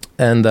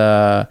 And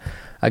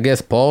I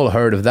guess Paul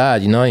heard of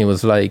that, you know. He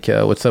was like,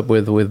 what's up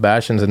with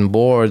Bastions and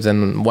boards?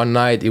 And one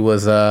night it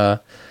was the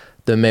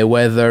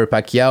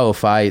Mayweather-Pacquiao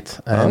fight.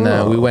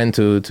 And we went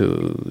to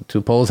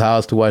Paul's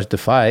house to watch the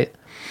fight.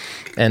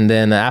 And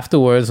then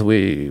afterwards,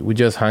 we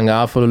just hung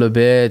out for a little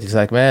bit. He's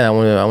like, man,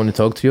 I want to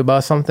talk to you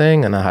about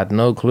something. And I had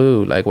no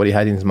clue, like, what he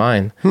had in his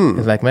mind.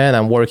 He's like, man,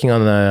 I'm working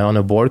on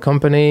a board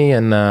company,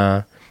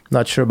 and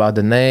not sure about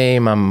the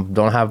name.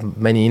 Don't have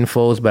many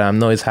infos, but I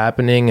know it's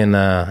happening, and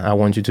I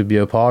want you to be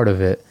a part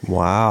of it.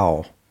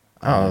 Wow.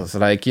 I was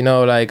like, you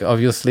know, like,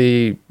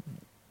 obviously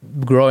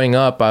growing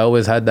up, I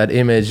always had that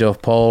image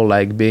of Paul,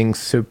 like, being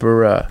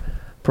super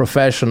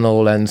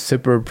professional and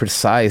super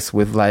precise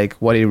with, like,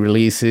 what he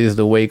releases,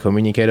 the way he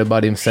communicates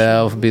about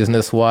himself,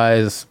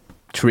 business-wise,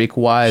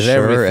 trick-wise,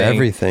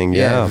 everything.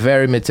 Yeah,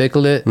 very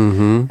meticulous.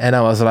 And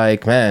I was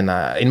like, man,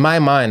 in my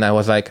mind, I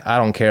was like, I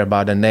don't care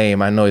about the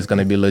name. I know it's going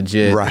to be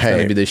legit. It's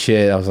going to be the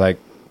shit. I was like,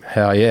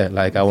 hell yeah,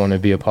 like, I want to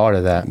be a part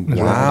of that.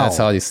 Wow. That's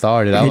how it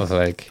started. I was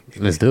like,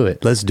 let's do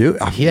it. Let's do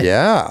it.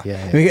 Yeah.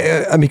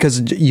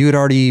 Because you had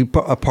already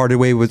parted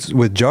way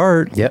with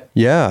Jart. Yep.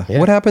 Yeah.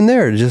 What happened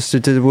there? Just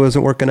it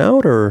wasn't working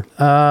out, or?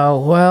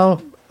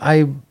 Well,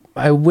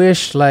 I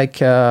wish,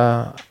 like,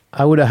 I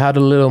would have had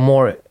a little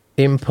more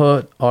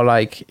input or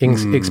like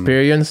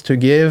experience to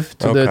give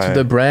to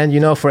the brand. You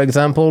know, for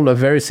example, a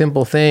very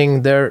simple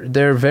thing,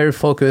 they're very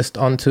focused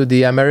onto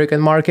the American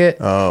market.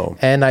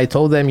 And I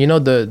told them, you know,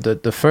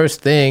 the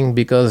first thing,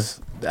 because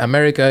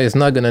America is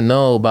not going to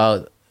know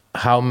about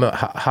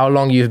how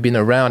long you've been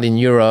around in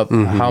Europe,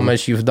 how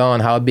much you've done,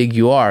 how big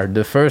you are.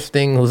 The first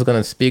thing who's going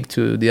to speak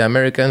to the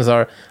Americans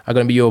are going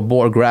to be your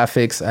board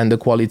graphics and the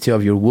quality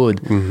of your wood.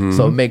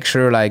 So make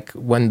sure, like,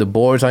 when the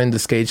boards are in the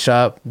skate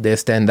shop, they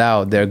stand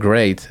out. They're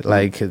great.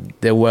 Like,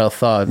 they're well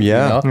thought. You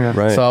know?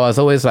 Right. So I was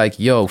always like,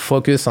 yo,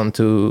 focus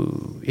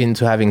into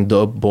having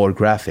dope board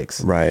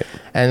graphics. Right.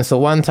 And so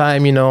one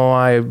time, you know,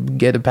 I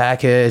get a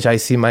package, I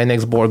see my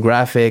next board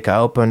graphic, I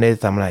open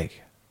it, I'm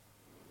like,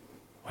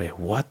 wait,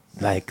 what?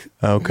 Like,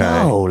 no,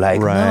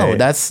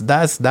 that's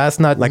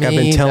not like me. I've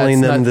been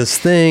telling them this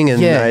thing,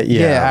 and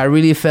I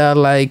really felt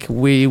like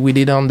we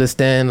didn't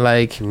understand,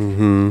 like,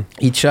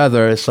 each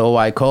other. So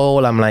I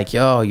call, I'm like,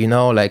 yo, you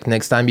know, like,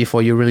 next time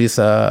before you release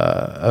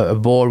a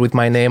board with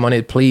my name on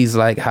it, please,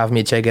 like, have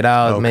me check it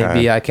out.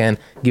 Maybe I can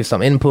give some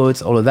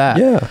inputs, all of that.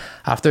 Yeah.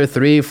 After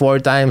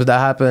 3-4 times that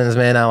happens,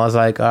 man, I was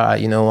like, all right,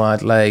 you know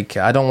what, like,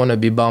 I don't want to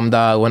be bummed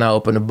out when I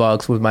open a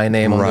box with my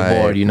name on the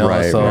board, you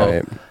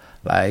know.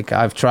 Like,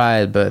 I've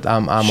tried, but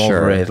I'm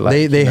over it.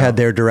 Like, they had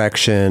their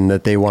direction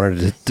that they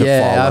wanted to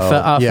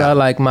follow. I felt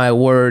like my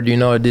word, you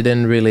know,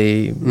 didn't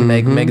really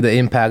make the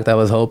impact I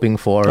was hoping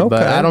for.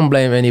 But I don't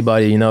blame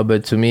anybody, you know.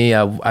 But to me,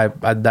 I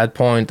at that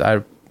point,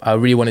 I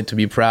really wanted to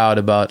be proud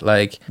about,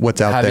 like, what's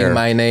out having there,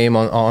 my name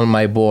on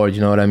my board. You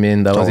know what I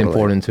mean? That was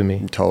important to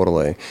me.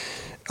 Totally.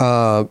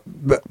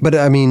 But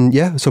I mean,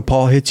 yeah. So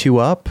Paul hits you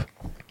up.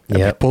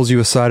 Yeah. Pulls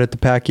you aside at the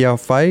Pacquiao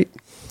fight.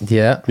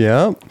 Yeah.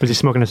 Yeah. Was he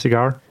smoking a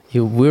cigar? We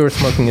were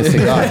smoking a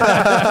cigar.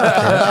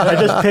 I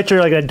just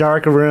picture like a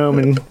dark room,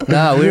 and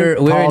we're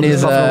in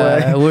his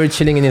we're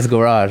chilling in his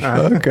garage.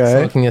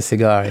 Smoking a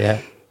cigar.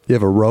 Yeah. You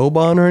have a robe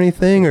on or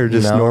anything, or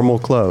just normal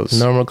clothes?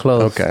 Normal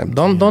clothes. Okay.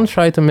 Don't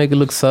try to make it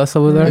look sus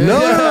over there. No,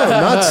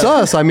 not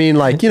sus. I mean,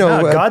 like, you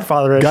know,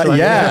 Godfather.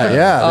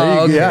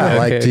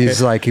 Like,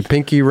 he's like a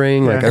pinky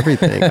ring, like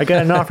everything. I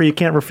got an offer you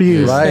can't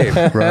refuse. Right.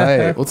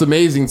 Well, it's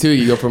amazing too.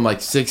 You go from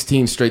like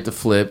 16 straight to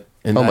flip.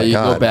 And now you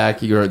go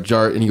back, you're a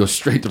Jart, and you go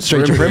straight to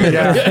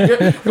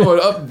primitive. Going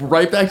up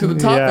right back to the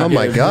top. Yeah. Oh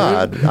my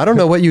God. I don't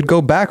know what you'd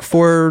go back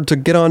for to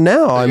get on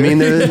now. I mean,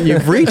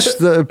 you've reached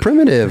the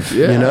primitive,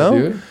 you know?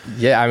 Dude.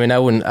 Yeah, I mean,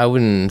 I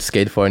wouldn't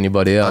skate for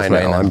anybody else. I know,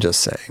 right now. I'm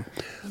just saying.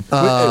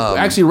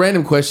 Actually,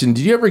 random question.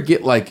 Did you ever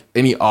get like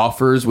any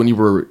offers when you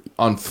were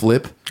on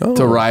flip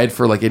to ride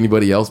for like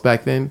anybody else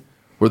back then?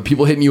 Were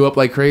people hitting you up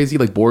like crazy,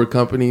 like board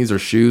companies or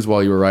shoes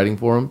while you were riding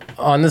for them?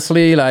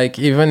 Honestly, like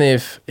even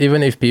if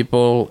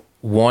people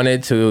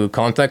wanted to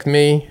contact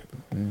me,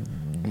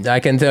 I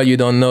can tell you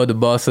don't know the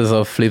bosses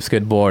of Flip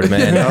Skateboard,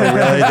 man. Oh,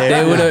 really?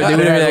 They would have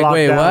been like,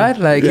 wait, what?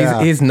 Like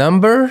his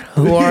number?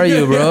 Who are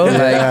you, bro?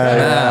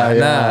 Like,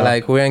 nah.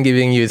 Like we ain't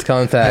giving you his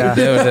contact.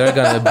 They're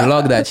gonna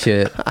block that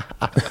shit.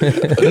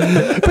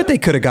 But they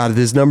could have got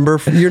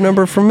your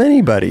number from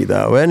anybody,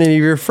 though. Any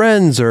of your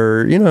friends,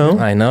 or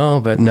I know,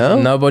 but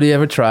nobody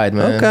ever tried,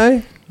 man.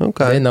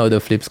 Okay. They know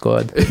the Flip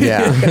Squad.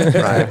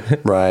 Yeah.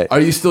 Right. Do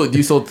you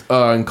still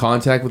in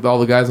contact with all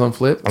the guys on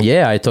Flip?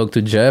 Yeah, I talk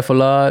to Jeff a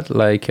lot.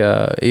 Like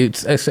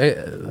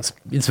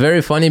it's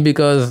very funny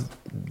because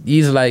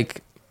he's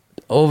like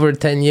over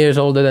 10 years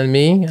older than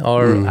me,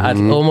 or at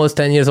almost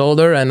 10 years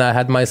older, and I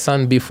had my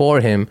son before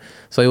him.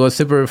 So it was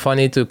super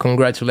funny to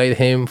congratulate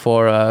him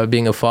for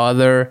being a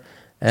father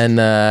and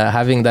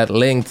having that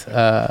linked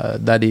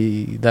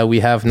that we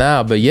have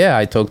now. But yeah,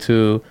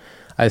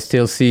 I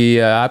still see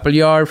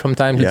Appleyard from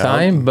time to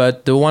time,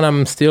 but the one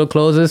I'm still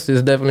closest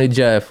is definitely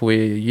Jeff.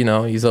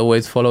 He's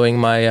always following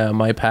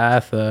my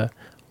path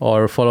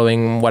or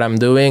following what I'm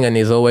doing, and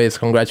he's always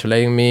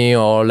congratulating me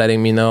or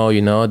letting me know,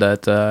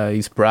 that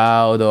he's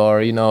proud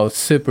or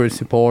super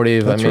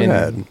supportive. That's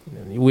rad.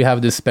 We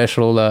have this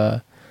special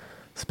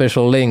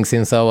link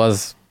since I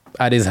was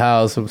at his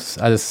house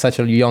at such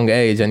a young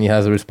age, and he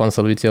has a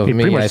responsibility of me.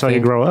 Pretty much saw you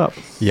grow up.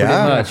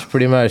 Yeah,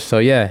 pretty much. So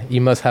yeah, he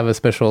must have a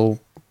special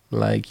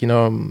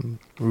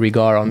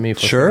regard on me for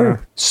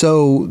sure.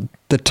 So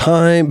the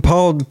time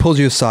Paul pulls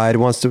you aside,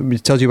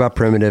 tells you about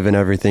Primitive and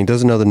everything,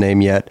 doesn't know the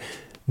name yet.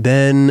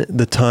 Then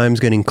the time's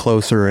getting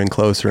closer and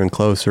closer and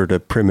closer to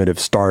Primitive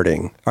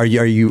starting. Are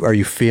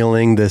you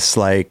feeling this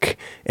like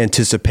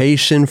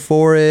anticipation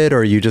for it, or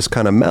are you just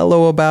kind of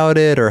mellow about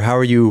it, or how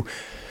are you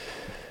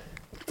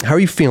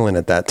feeling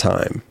at that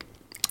time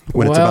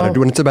when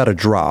it's about to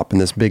drop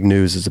and this big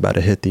news is about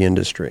to hit the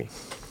industry?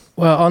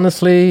 Well,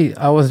 honestly,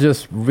 I was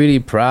just really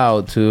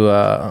proud to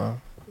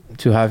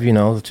have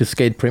to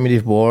skate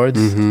Primitive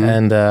boards,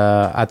 and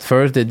at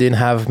first they didn't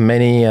have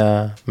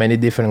many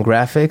different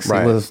graphics.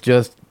 Right. It was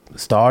just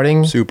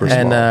starting, super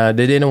small, and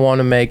they didn't want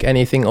to make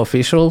anything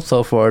official.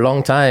 So for a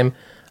long time,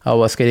 I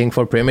was skating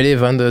for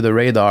Primitive under the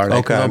radar.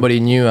 Nobody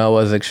knew I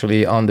was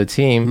actually on the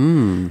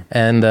team,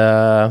 and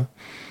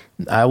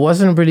I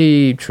wasn't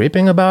really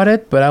tripping about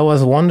it, but I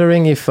was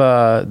wondering if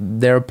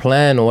their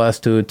plan was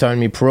to turn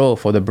me pro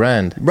for the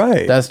brand.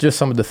 Right. That's just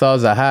some of the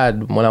thoughts I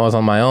had when I was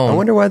on my own. I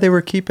wonder why they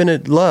were keeping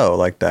it low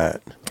like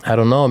that. I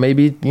don't know.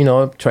 Maybe,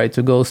 try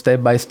to go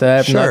step by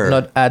step,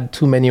 not add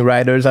too many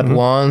riders at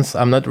once.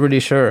 I'm not really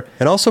sure.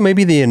 And also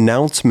maybe the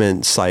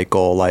announcement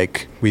cycle,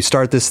 like we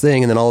start this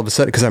thing and then all of a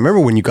sudden, because I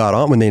remember when you got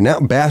on, when they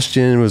announced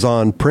Bastien was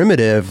on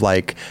Primitive,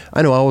 like,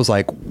 I know I was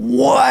like,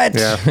 what?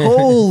 Yeah.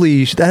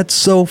 Holy, that's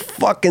so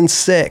fucking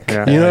sick.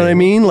 Yeah. You know what I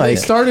mean? Like,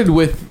 they started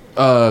with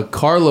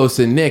Carlos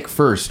and Nick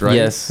first, right?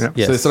 Yes. So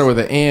they started with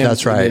the and.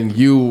 That's right. And then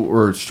you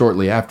were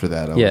shortly after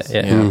that.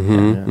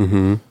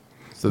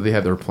 So they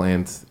had their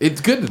plans. It's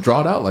good to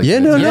draw it out like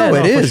that.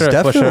 It is, for sure,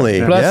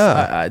 definitely. For sure.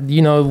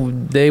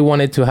 Plus, they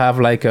wanted to have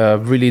like a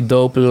really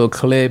dope little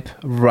clip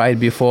right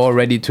before,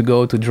 ready to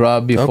go to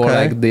drop before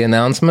like the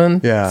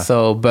announcement. Yeah.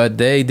 So, but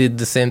they did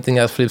the same thing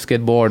as Flip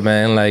Skateboard,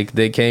 man. Like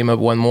they came up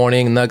one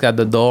morning, knocked at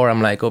the door.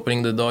 I'm like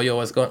opening the door. Yo,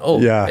 what's going on? Oh,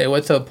 hey,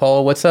 what's up,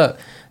 Paul? What's up?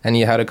 And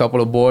he had a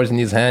couple of boards in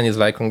his hand. He's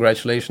like,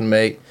 congratulations,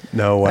 mate.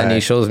 No way. And he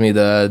shows me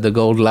the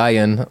gold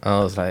lion. I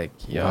was like,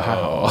 yo.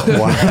 Wow.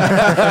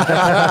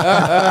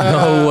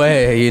 No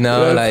way,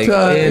 That's like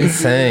tight.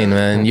 insane,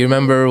 man. You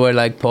remember where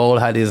like Paul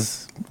had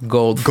his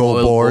gold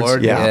boards?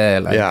 board?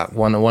 Yeah.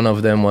 One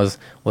of them was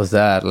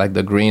that, like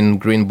the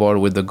green board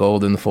with the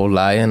golden full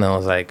lion. I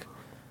was like,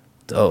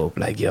 dope.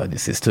 Like, yo,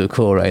 this is too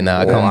cool right now.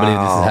 I can't believe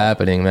this is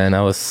happening, man.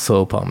 I was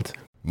so pumped.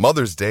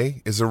 Mother's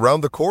Day is around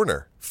the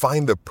corner.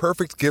 Find the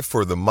perfect gift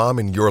for the mom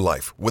in your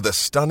life with a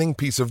stunning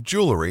piece of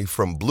jewelry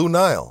from Blue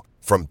Nile.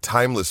 From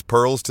timeless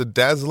pearls to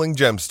dazzling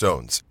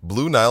gemstones,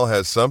 Blue Nile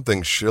has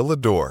something she'll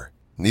adore.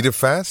 Need it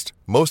fast?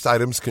 Most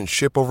items can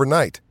ship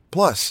overnight.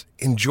 Plus,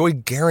 enjoy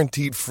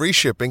guaranteed free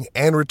shipping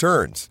and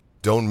returns.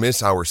 Don't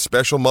miss our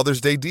special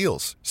Mother's Day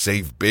deals.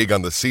 Save big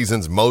on the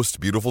season's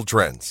most beautiful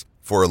trends.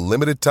 For a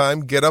limited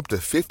time, get up to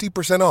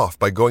 50% off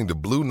by going to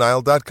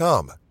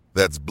BlueNile.com.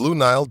 That's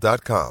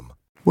BlueNile.com.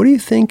 What do you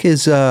think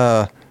is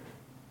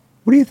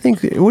what do you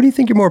think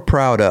you're more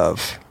proud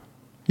of?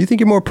 You think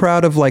you're more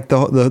proud of like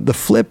the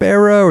flip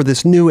era or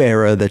this new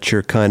era that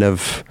you're kind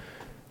of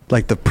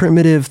like the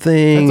Primitive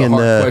thing? That's a and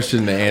hard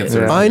question to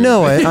answer. I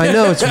know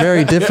it's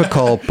very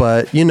difficult,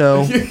 but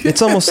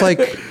it's almost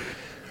like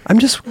I'm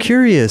just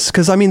curious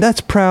because I mean that's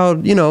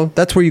proud.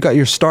 That's where you got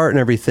your start and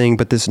everything.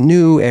 But this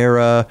new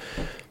era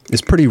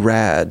is pretty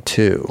rad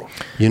too.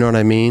 You know what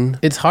I mean?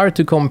 It's hard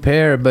to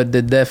compare, but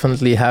they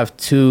definitely have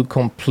two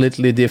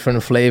completely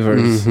different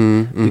flavors.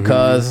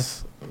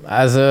 Because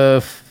as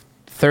a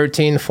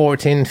 13,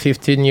 14,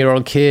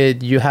 15-year-old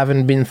kid, you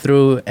haven't been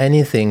through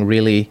anything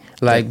really.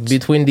 Like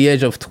between the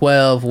age of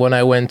 12 when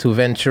I went to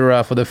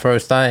Ventura for the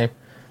first time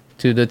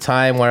to the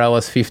time where I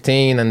was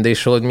 15 and they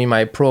showed me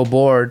my pro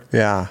board.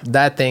 Yeah.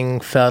 That thing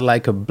felt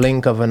like a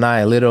blink of an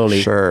eye,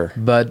 literally. Sure.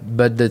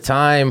 But the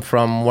time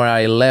from where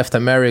I left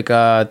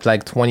America at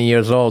like 20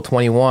 years old,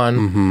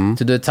 21,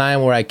 to the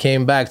time where I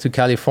came back to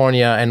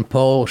California and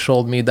Paul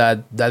showed me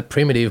that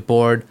primitive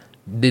board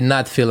did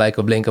not feel like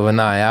a blink of an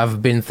eye.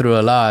 I've been through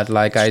a lot.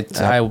 Like I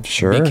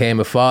became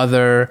a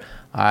father.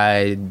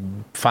 I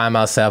find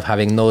myself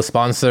having no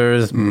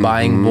sponsors,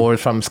 buying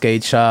boards from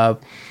skate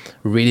shop,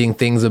 reading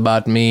things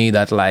about me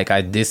that like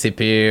I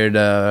disappeared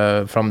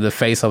from the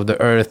face of the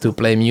earth to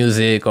play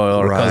music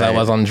or because I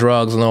was on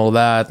drugs and all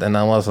that. And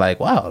I was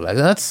like, wow, like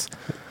that's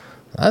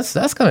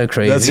kind of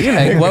crazy.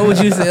 Like, why would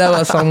you say that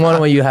about someone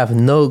when you have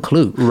no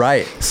clue?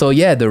 Right. So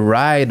yeah, the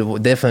ride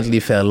definitely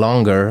felt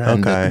longer,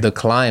 and the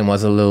climb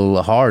was a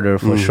little harder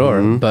for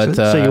sure. But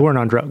so you weren't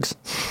on drugs?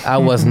 I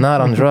was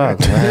not on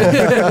drugs,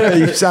 man.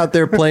 You was out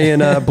there playing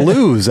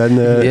blues and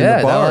the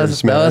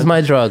bars, that was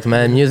my drugs,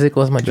 man. Music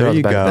was my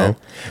drugs back then.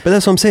 But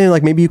that's what I'm saying.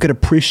 Like maybe you could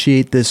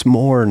appreciate this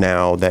more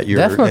now that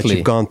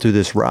you've gone through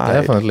this ride.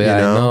 Definitely, you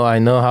know? I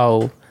know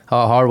how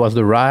hard was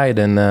the ride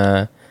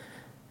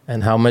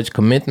and how much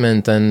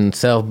commitment and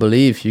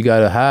self-belief you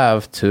gotta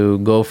have to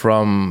go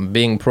from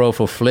being pro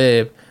for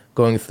flip,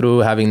 going through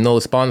having no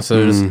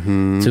sponsors,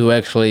 to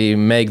actually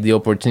make the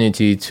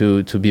opportunity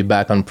to be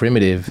back on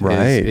primitive.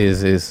 Right.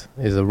 is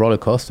a roller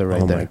coaster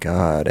there. Oh my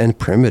God. And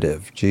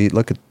primitive. Gee,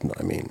 look at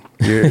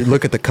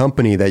the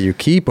company that you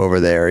keep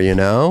over there, you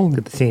know?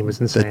 The team is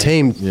insane. The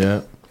team,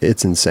 Yeah.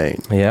 it's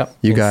insane. Yeah.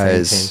 You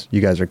guys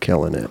are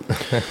killing it.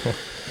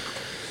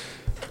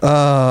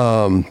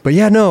 But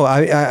yeah, no,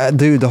 I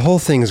dude, the whole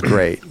thing's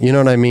great. You know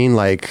what I mean?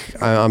 Like,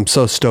 I'm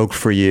so stoked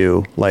for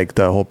you. Like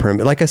the whole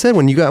perimeter. Like I said,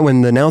 when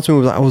the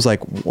announcement was, I was like,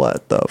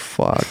 what the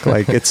fuck?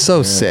 Like, it's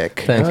so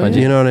sick. Thanks, man.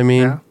 You know what I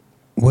mean? Yeah.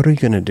 What are you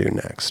gonna do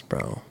next,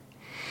 bro?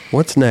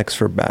 What's next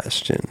for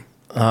Bastien?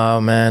 Oh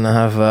man,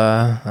 I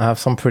have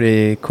some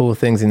pretty cool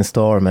things in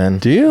store, man.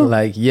 Do you?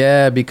 Like,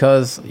 yeah,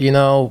 because you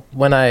know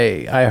when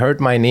I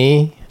hurt my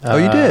knee. Oh,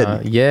 you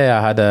did? Yeah,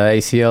 I had a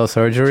ACL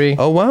surgery.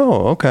 Oh wow,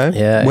 okay.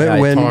 Yeah.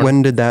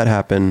 When did that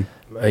happen?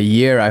 A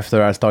year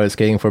after I started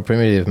skating for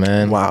primitive,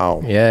 man.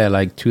 Wow. Yeah,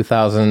 like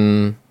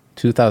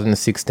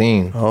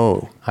 2016.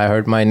 Oh. I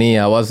hurt my knee.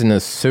 I was in a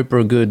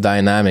super good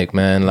dynamic,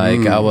 man.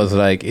 Like I was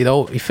like, it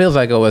feels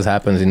like it always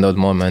happens in those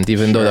moments,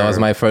 even though that was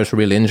my first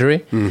real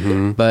injury.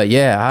 But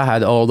yeah, I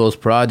had all those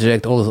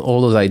projects,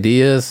 all those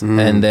ideas,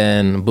 and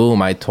then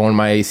boom, I torn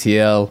my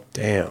ACL.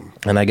 Damn.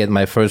 And I get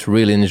my first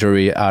real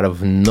injury out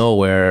of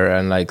nowhere,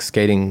 and like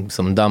skating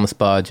some dumb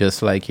spot,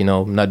 just like, you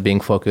know, not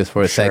being focused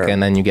for a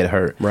second, and you get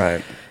hurt.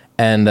 Right.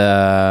 And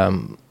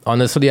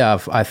honestly,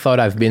 I thought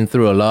I've been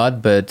through a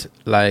lot, but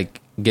like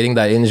getting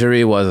that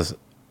injury was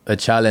a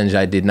challenge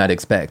I did not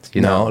expect, you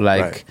know,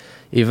 like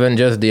even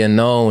just the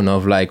unknown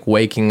of like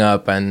waking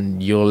up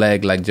and your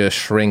leg like just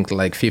shrink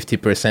like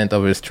 50%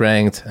 of your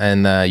strength,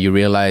 and you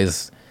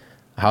realize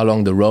how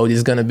long the road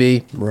is going to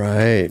be.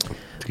 Right.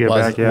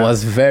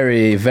 Was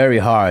very, very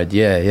hard.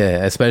 Yeah.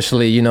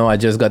 Especially, you know, I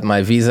just got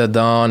my visa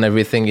done.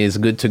 Everything is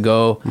good to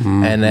go.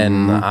 And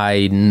then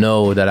I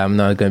know that I'm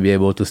not going to be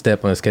able to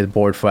step on a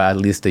skateboard for at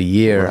least a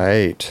year.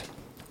 Right.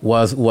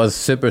 Was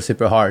super,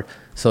 super hard.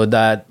 So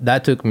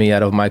that took me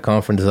out of my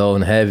comfort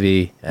zone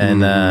heavy.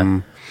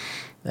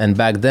 And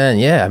back then,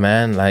 yeah,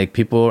 man, like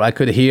people, I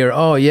could hear,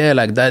 oh yeah,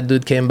 like that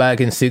dude came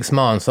back in 6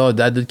 months. Oh,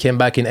 that dude came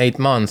back in 8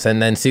 months.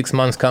 And then 6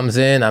 months comes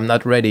in, I'm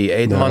not ready.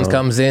 8 months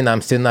comes in, I'm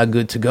still not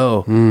good to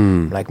go.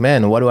 Like,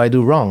 man, what do I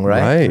do wrong,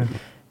 right?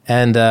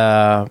 And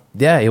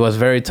yeah, it was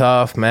very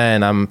tough,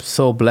 man. I'm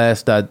so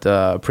blessed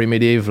that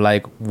Primitive,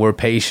 like, were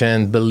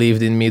patient,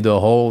 believed in me the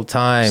whole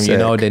time. Sick. You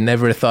know, they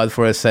never thought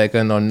for a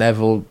second or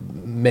never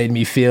made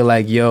me feel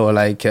like, yo,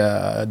 like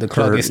the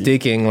clock is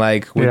ticking,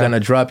 like we're gonna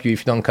drop you if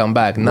you don't come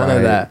back. None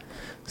of that.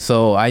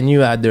 So I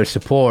knew I had their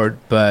support,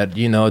 but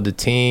you know, the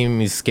team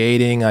is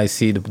skating. I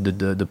see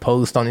the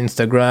post on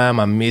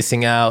Instagram. I'm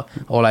missing out.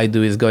 All I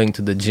do is going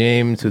to the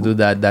gym to do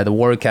that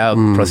workout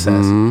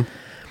process.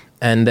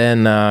 And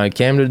then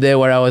came the day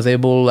where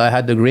I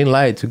had the green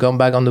light to come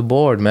back on the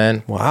board,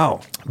 man.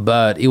 Wow.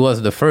 But it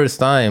was the first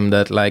time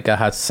that like I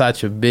had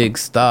such a big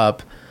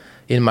stop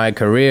in my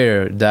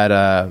career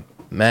that,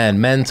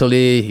 man,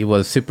 mentally it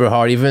was super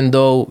hard. Even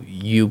though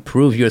you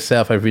prove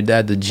yourself every day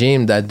at the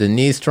gym that the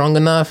knee is strong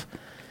enough,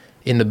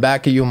 in the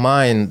back of your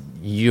mind,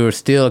 you're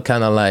still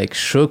kind of like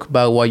shook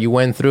by what you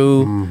went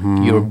through.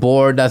 Your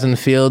board doesn't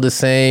feel the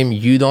same.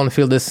 You don't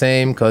feel the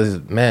same because,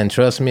 man,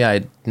 trust me,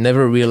 I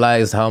never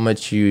realized how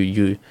much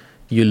you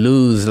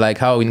lose, like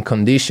how in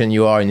condition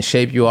you are, in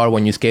shape you are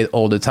when you skate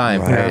all the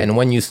time. And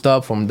when you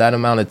stop from that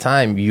amount of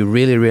time, you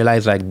really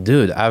realize like,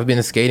 dude, I've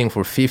been skating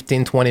for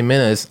 15, 20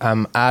 minutes.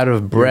 I'm out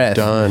of breath.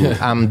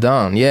 I'm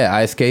done. Yeah,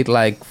 I skate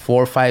like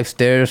 4 or 5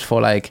 stairs for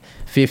like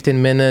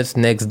 15 minutes.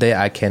 Next day,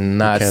 I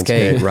cannot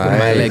skate.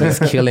 My leg is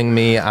killing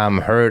me. I'm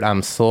hurt.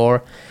 I'm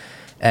sore.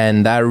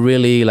 And that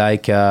really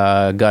like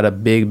got a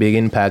big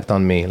impact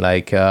on me.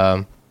 Like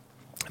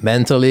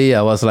mentally,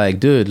 I was like,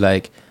 dude,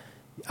 like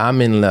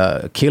I'm in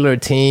a killer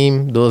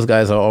team. Those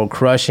guys are all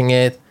crushing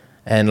it.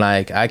 and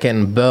like I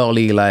can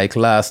barely like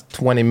last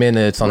 20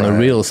 minutes on a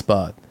real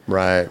spot.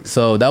 Right.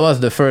 So that was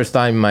the first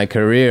time in my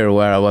career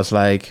where I was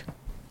like,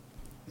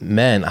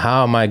 man,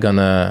 how am I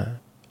gonna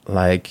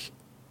like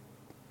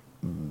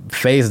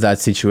face that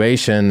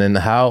situation, and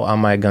how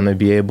am I gonna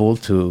be able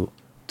to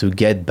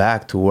get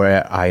back to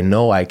where I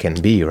know I can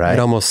be, right? It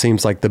almost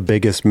seems like the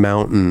biggest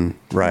mountain,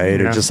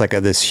 right? Yeah. Or just like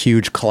this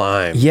huge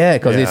climb. Yeah,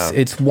 because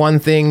it's one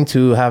thing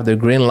to have the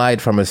green light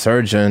from a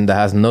surgeon that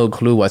has no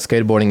clue what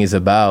skateboarding is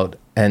about,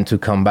 and to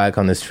come back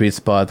on the street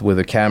spot with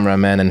a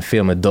cameraman and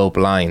film a dope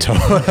line.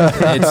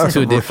 It's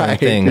two different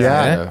things.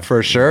 Yeah, right?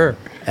 for sure.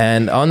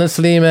 And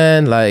honestly,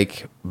 man,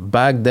 like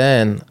back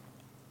then,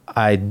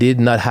 I did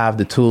not have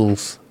the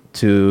tools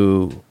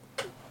to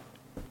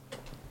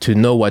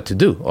know what to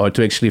do or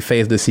to actually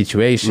face the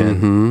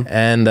situation.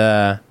 And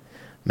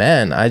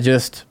man, I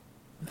just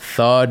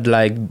thought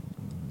like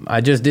I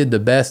just did the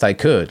best I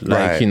could.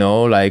 Like, you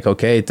know, like,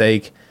 okay,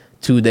 take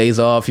 2 days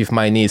off if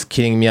my knee is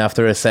killing me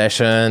after a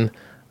session.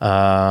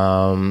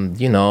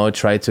 You know,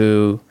 try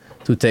to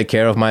take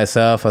care of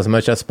myself as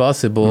much as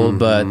possible.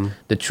 But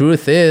the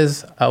truth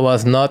is, I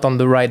was not on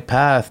the right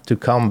path to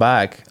come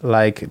back,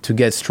 like to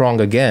get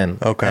strong again.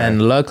 Okay.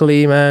 And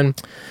luckily, man,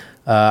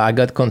 I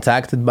got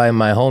contacted by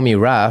my homie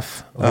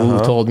Raf, who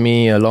told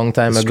me a long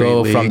time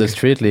ago from the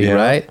Street League,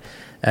 right?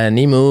 And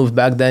he moved.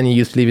 Back then, he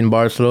used to live in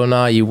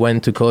Barcelona. He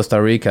went to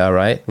Costa Rica,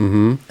 right?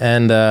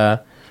 And,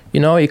 you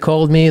know, he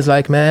called me. He's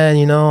like, man,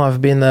 you know,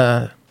 I've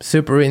been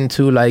super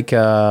into like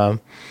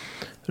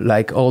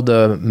all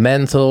the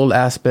mental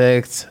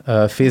aspects,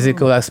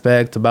 physical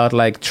aspect, about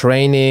like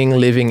training,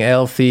 living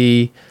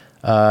healthy.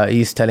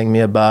 He's telling me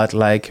about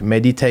like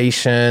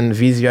meditation,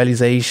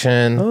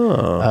 visualization,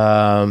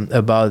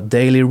 about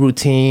daily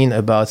routine,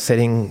 about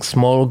setting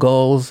small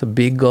goals,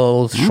 big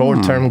goals,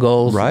 short-term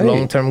goals,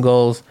 long-term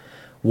goals.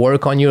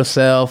 Work on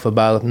yourself,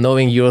 about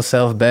knowing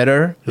yourself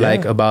better,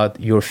 like about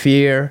your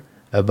fear,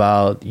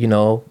 about, you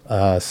know,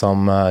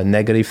 some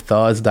negative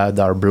thoughts that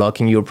are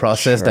blocking your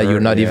process that you're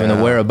not even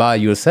aware about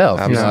yourself.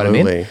 Absolutely.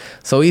 You know what I mean?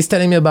 So he's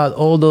telling me about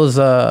all those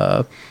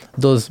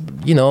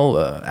you know,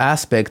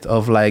 aspect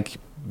of like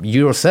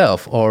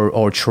yourself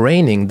or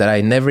training that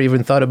I never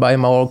even thought about in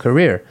my whole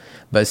career.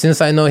 But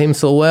since I know him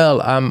so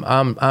well,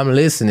 I'm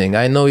listening.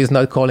 I know he's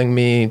not calling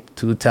me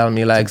to tell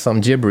me like some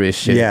gibberish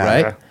shit,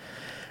 right?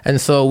 And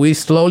so we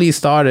slowly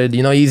started,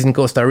 you know, he's in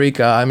Costa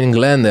Rica, I'm in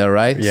Glendale,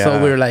 right? Yeah. So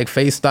we're like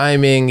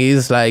FaceTiming,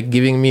 he's like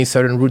giving me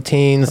certain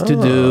routines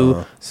to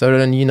do,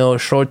 certain, you know,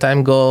 short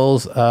time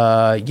goals.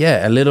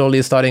 And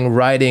literally starting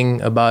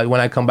writing about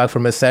when I come back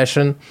from a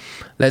session,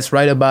 let's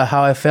write about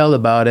how I felt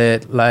about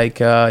it.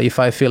 Like if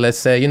I feel, let's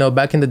say, you know,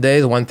 back in the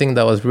days, one thing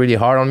that was really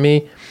hard on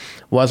me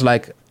was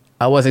like,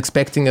 I was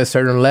expecting a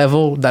certain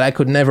level that I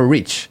could never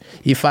reach.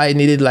 If I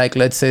needed like,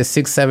 let's say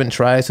 6-7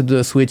 tries to do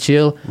a switch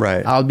heel,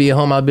 I'll be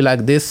home, I'll be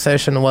like, this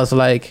session was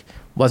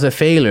a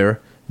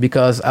failure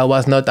because I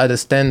was not at the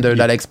standard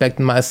that I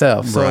expected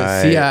myself. So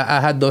see,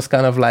 I had those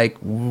kind of like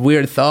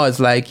weird thoughts,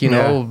 like, you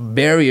know,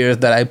 barriers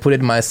that I put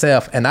in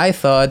myself. And I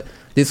thought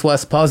this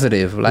was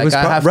positive. Like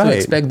I have to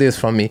expect this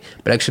from me.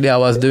 But actually I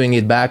was doing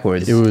it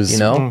backwards. It was, you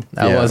know,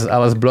 I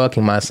was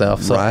blocking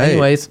myself. So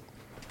anyways,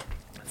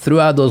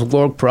 throughout those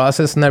work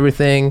process and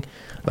everything,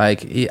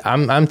 like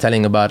I'm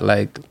telling about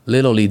like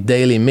literally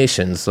daily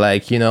missions.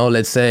 Like, you know,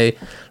 let's say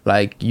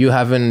like you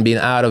haven't been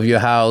out of your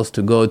house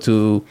to go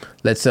to,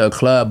 let's say, a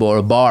club or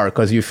a bar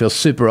because you feel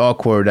super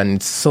awkward and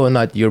it's so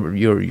not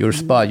your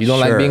spot. You don't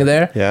like being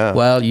there? Yeah.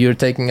 Well, you're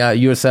taking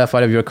yourself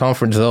out of your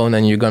comfort zone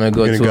and you're going to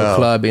go to a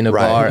club in a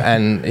bar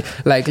and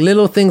like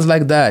little things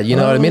like that. You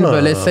know what I mean?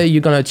 But let's say you're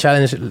going to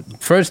challenge.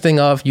 First thing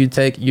off, you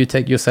take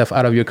yourself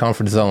out of your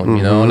comfort zone,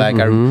 you know, like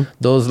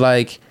those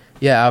like,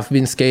 yeah, I've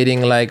been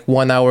skating like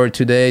 1 hour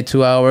today,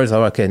 2 hours.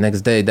 Oh, okay,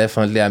 next day,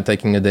 definitely I'm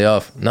taking a day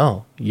off.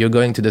 No, you're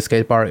going to the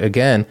skate park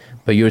again,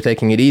 but you're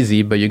taking it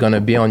easy, but you're going to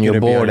be on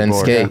your board and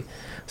skate. Yeah.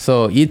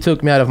 So he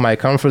took me out of my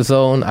comfort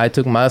zone. I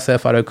took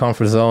myself out of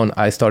comfort zone.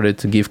 I started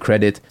to give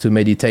credit to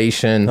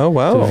meditation,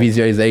 to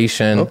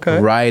visualization,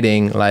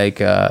 writing,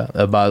 like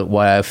about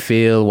what I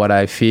feel, what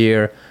I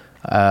fear,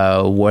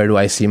 where do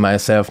I see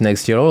myself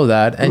next year, all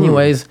that.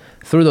 Anyways,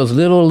 through those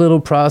little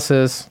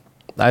process,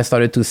 I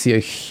started to see a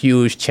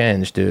huge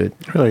change, dude.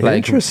 Really like,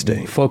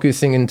 interesting.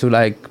 Focusing into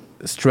like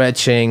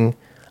stretching,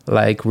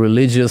 like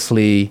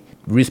religiously,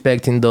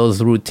 respecting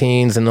those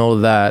routines and all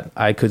that.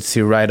 I could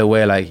see right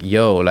away, like,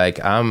 yo,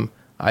 like I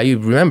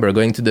remember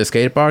going to the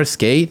skate park,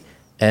 skate,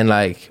 and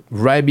like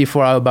right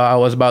before I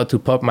was about to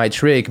pop my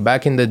trick.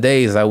 Back in the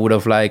days, I would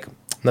have like,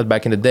 not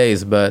back in the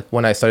days, but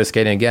when I started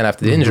skating again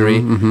after the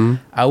injury,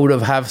 I would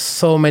have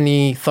so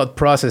many thought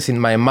process in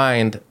my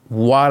mind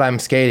while I'm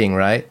skating,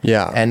 right?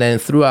 Yeah. And then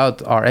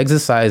throughout our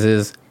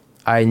exercises,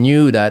 I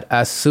knew that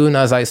as soon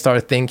as I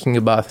start thinking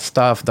about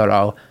stuff that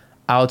are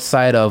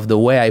outside of the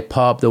way I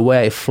pop, the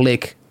way I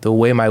flick, the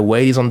way my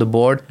weight is on the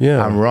board,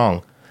 I'm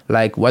wrong.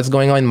 Like what's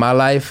going on in my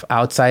life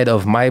outside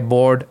of my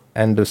board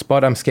and the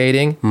spot I'm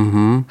skating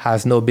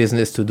has no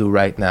business to do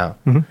right now.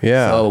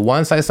 Yeah. So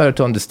once I started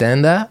to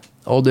understand that,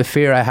 all the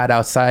fear I had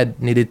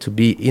outside needed to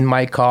be in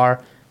my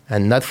car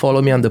and not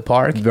follow me on the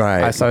park,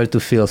 Right. I started to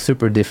feel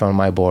super different on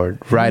my board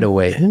right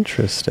away.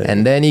 Interesting.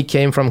 And then he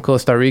came from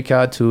Costa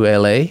Rica to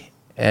LA,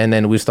 and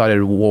then we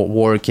started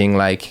working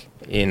like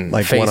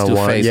face to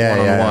face,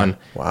 one-on-one.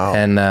 Wow.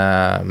 And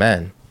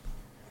man,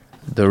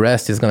 the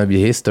rest is gonna be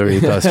history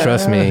because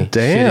trust me,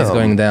 shit is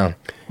going down.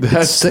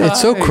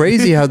 It's so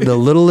crazy how the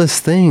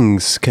littlest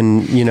things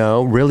can,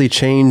 really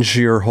change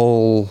your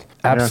whole.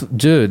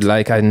 Dude,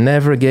 like I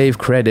never gave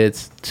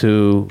credit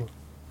to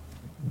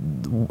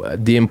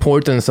the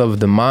importance of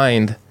the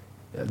mind.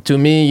 To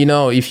me,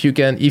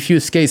 if you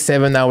skate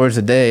 7 hours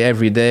a day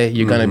every day,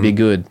 you're gonna be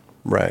good.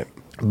 Right.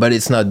 But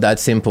it's not that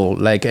simple.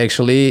 Like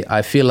actually,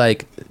 I feel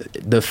like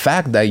the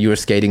fact that you're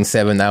skating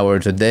 7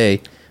 hours a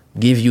day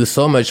gives you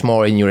so much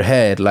more in your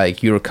head.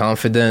 Like you're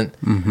confident.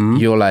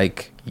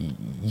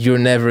 You're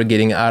never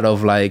getting out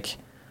of like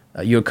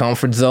your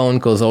comfort zone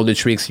because all the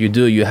tricks you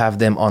do, you have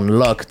them on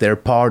lock. They're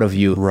part of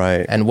you.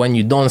 Right. And when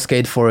you don't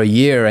skate for a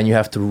year and you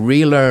have to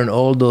relearn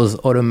all those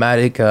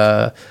automatic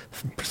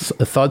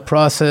thought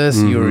process,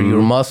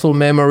 your muscle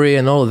memory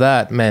and all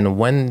that, man,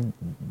 when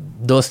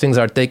those things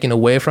are taken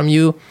away from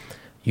you,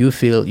 you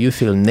feel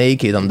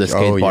naked on the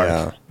skate park.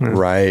 Yeah.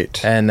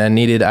 Right. And I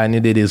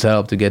needed his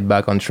help to get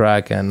back on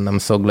track, and I'm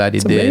so glad he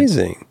did.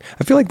 Amazing.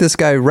 I feel like this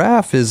guy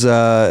Raph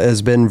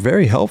has been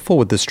very helpful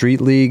with the street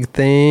league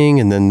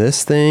thing, and then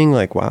this thing.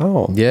 Like,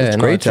 wow, Yeah, it's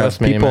no, great to have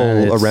trust me, people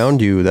man, it's-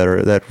 around you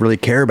that really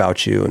care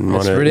about you and want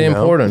It's to. really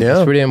important. Yeah.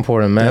 It's really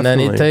important, man.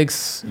 Definitely. And it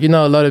takes, a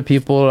lot of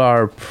people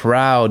are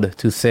proud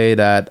to say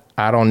that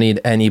I don't need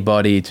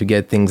anybody to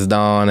get things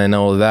done and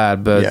all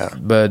that.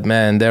 But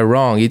man, they're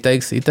wrong. It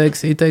takes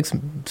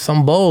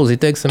some balls. It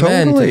takes a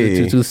man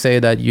Totally. to say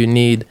that you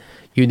need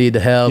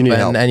help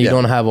and you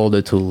don't have all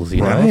the tools,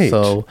 know. Right.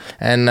 So,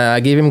 and I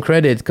give him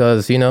credit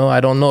because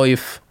I don't know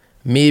if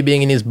me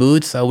being in his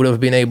boots, I would have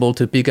been able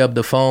to pick up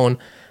the phone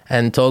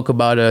and talk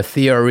about a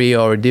theory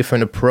or a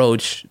different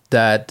approach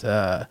that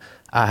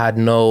I had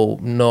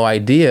no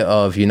idea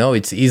of.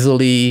 It's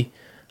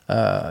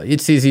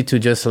easy to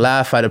just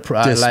laugh at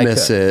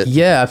Dismiss it.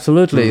 Yeah,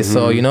 absolutely.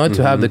 So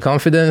to have the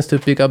confidence to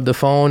pick up the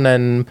phone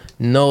and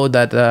know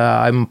that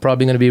I'm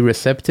probably going to be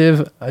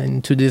receptive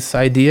into this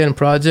idea and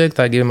project,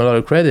 I give him a lot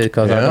of credit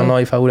because I don't know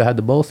if I would have had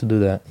the balls to do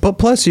that. But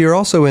plus, you're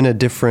also in a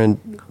different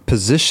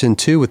position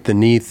too with the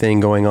knee thing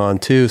going on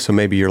too. So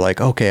maybe you're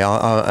like, okay,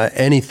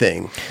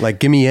 anything, like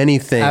give me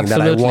anything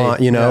Absolutely. that I want,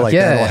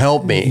 that'll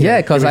help me. Yeah,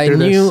 because I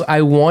knew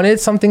I wanted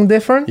something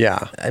different.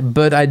 Yeah.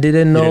 But I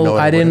didn't know.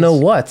 I didn't know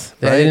what.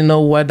 Right. I didn't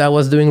know what I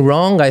was doing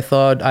wrong. I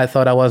thought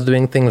I was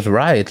doing things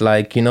right,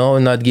 like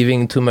not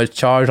giving too much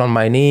charge on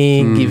my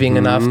knee, giving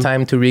enough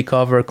time to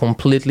recover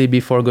completely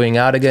before going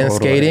out again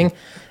skating.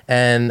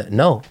 And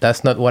no,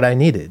 that's not what I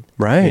needed.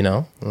 Right.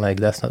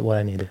 That's not what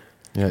I needed.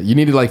 Yeah, you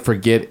need to like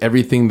forget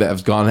everything that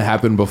has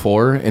happened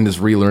before and just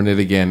relearn it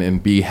again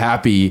and be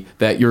happy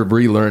that you're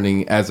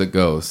relearning as it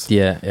goes.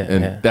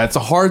 Yeah. That's a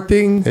hard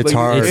thing. It's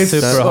hard. It's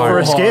super so hard. For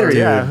a skater, Dude,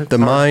 yeah. the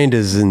mind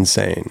is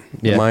insane.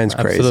 The mind's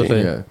crazy.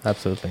 Absolutely. Yeah.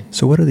 Absolutely.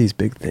 So what are these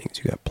big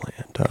things you got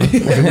planned?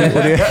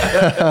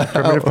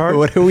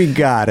 What do we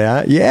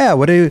got?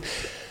 Yeah.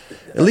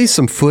 At least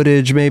some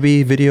footage,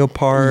 maybe video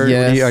part.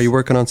 Yes. Are you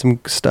working on some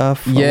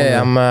stuff?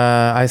 Yeah,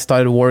 I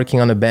started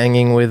working on the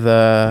banging with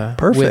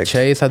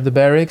Chase at the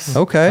Barracks.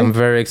 Okay. I'm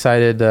very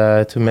excited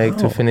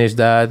to finish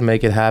that,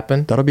 make it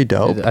happen. That'll be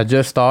dope. I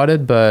just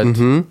started, but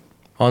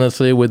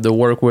honestly, with the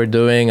work we're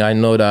doing, I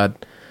know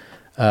that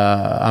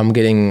I'm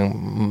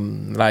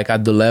getting like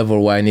at the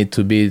level where I need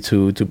to be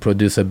to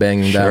produce a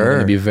banging that I'm going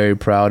to be very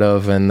proud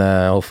of, and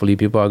hopefully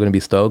people are going to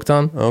be stoked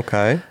on.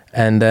 Okay.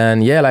 And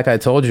then, like I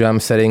told you, I'm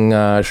setting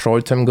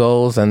short-term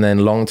goals and then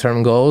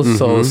long-term goals.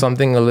 So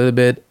something a little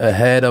bit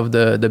ahead of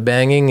the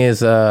banging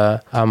is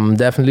I'm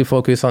definitely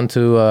focused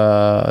onto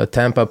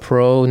Tampa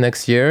Pro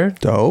next year.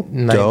 Dope.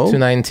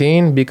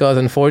 2019, because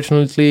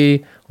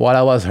unfortunately, while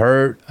I was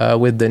hurt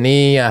with the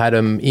knee, I had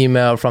an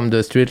email from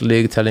the Street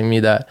League telling me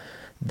that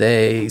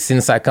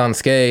since I can't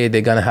skate,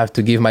 they're gonna have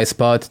to give my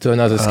spot to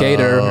another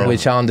skater,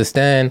 which I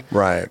understand.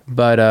 Right.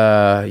 But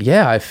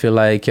I feel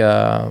like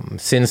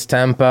since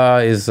Tampa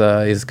is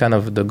kind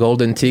of the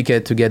golden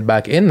ticket to get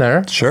back in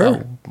there.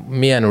 Sure.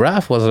 Me and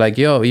Raph was like,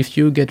 yo, if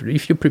you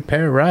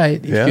prepare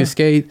right, if you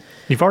skate,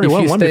 You've already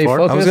won one before.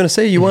 Focused, I was gonna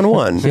say you won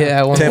one.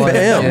 Yeah, I won Tampa one.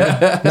 M.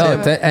 Yeah.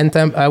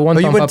 No, I won. Oh,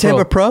 you Tampa went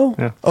Tampa Pro?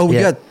 Yeah. Oh,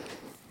 Yeah.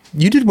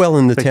 You did well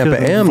in the Tampa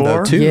M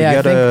though too. Yeah,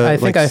 You got I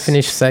think I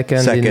finished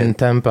second in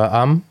Tampa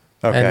Am.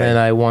 Okay. And then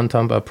I won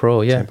Tampa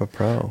Pro, Tampa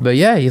Pro. But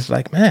yeah, he's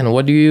like, man,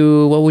 what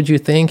would you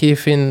think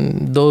if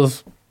in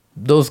those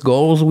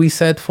goals we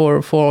set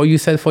for you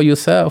set for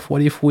yourself,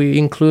 what if we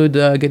include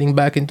getting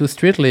back into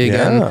Street League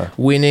and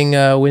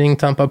winning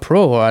Tampa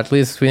Pro, or at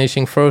least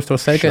finishing first or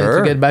second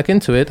to get back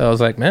into it? I was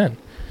like, man,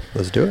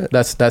 let's do it.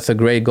 That's a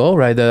great goal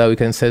right there that we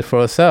can set for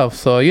ourselves.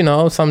 So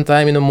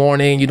sometime in the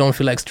morning you don't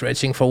feel like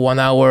stretching for 1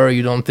 hour,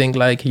 you don't feel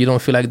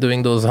like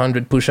doing those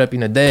 100 push-up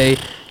in a day,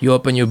 you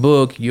open your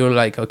book, you're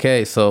like,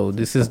 okay, so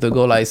this is the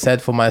goal I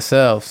set for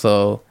myself,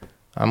 so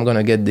I'm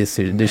gonna get this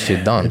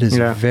shit done. It is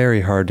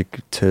very hard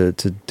to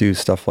do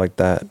stuff like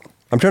that.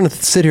 I'm trying to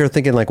sit here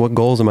thinking like, what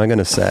goals am I going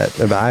to set?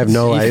 I have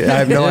no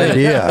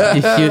idea.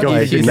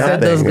 If you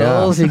set those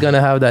goals, you're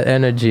gonna have that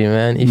energy,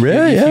 man. If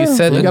you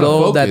set a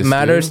goal that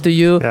matters to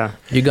you,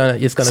 it's gonna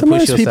push yourself.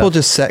 Sometimes people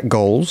just set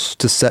goals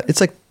to set. It's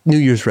like New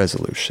Year's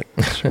resolution,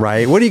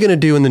 right? What are you going to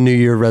do in the New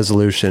Year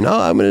resolution? Oh,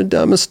 I'm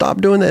gonna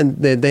stop doing that. And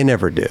they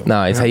never do.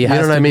 No, it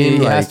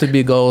has to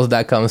be goals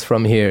that comes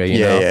from here. You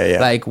know? Yeah.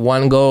 Like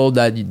one goal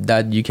that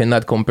you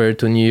cannot compare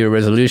to New Year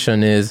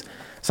resolution is.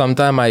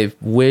 Sometimes I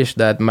wish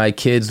that my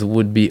kids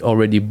would be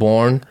already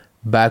born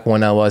back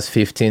when I was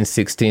 15,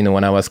 16,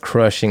 when I was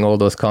crushing all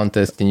those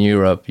contests in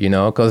Europe, you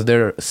know, because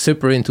they're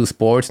super into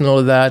sports and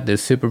all that. They're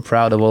super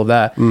proud of all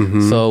that.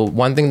 Mm-hmm. So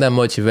one thing that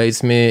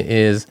motivates me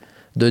is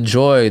the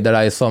joy that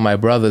I saw my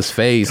brother's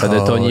face at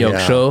the Tony Hawk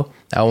show.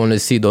 I want to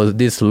see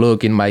this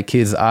look in my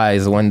kids'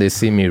 eyes when they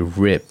see me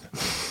rip.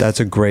 That's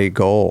a great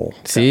goal.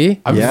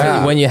 See?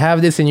 When you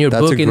have this in your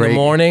book in the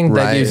morning,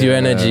 that gives you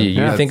energy.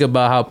 You think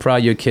about how proud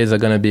your kids are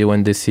going to be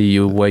when they see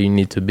you where you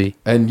need to be.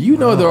 And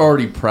they're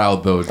already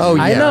proud, though. Oh,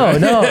 yeah. I know.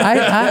 No,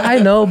 I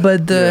know,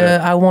 but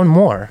I want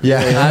more. Yeah.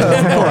 I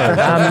want more.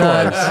 I'm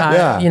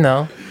not, you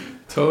know.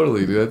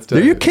 Totally, dude. That's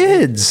they're your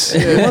kids.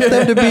 You want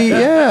them to be,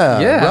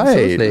 right.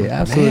 Absolutely,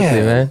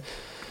 man.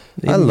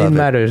 I love it.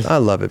 Matters. I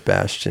love it,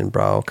 Bastien,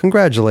 bro.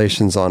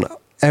 Congratulations on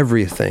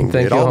everything,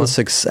 Thank dude. you. All the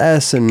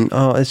success and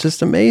it's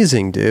just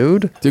amazing,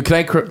 dude. Dude, can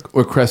I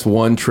request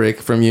one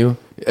trick from you?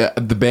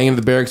 The Bang of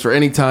the Barracks for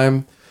any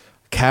time.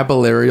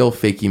 Caballerial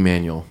Fakie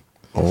Manual.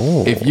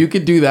 Oh. If you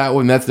could do that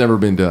one, that's never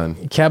been done.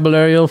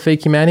 Caballerial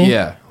Fakie Manual?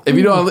 Yeah. If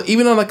you don't,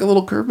 even on like a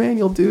little curve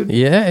manual, dude.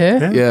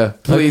 Yeah.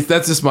 Please,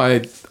 that's just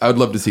I would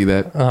love to see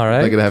that. All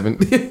right. Make it happen.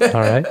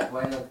 All right.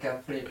 Why not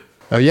cab flip?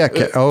 Oh, yeah.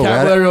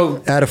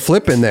 Add a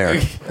flip in there.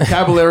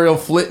 Caballerial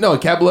flip. No,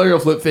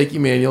 Caballerial flip Fakie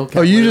Manual.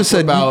 Oh, you just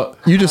said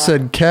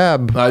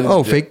cab.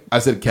 Fake. I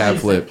said cab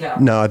flip.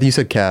 No, I think you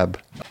said cab.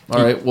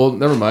 All right. Well,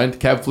 never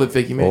mind. Cab flip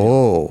Fakie Manual.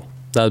 Oh.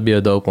 That would be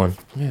a dope one.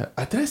 Yeah.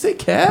 Did I say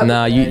cab?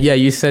 Nah,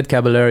 you said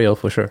Caballerial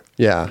for sure.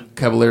 Yeah.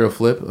 Caballerial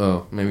flip.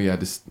 Oh, maybe I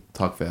just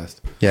talk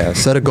fast. Yeah.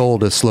 Set a goal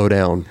to slow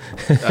down.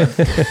 We'll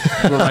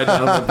write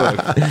down the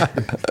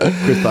book.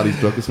 Chris thought he's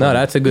broke. No,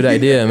 that's a good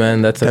idea,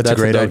 man. That's a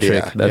great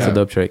idea. That's a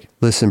dope trick.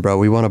 Listen, bro,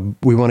 we want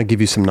to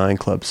give you some 9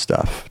 Club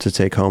stuff to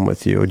take home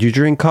with you. Do you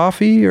drink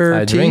coffee or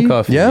tea? I drink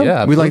coffee.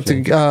 Yeah, we like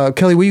to.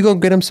 Kelly, will you go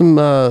get him some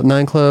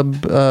 9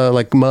 Club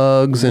like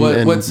mugs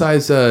and what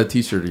size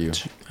T-shirt are you?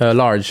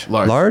 Large.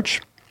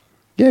 Large?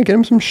 Yeah, get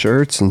him some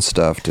shirts and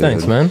stuff, dude.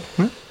 Thanks, man.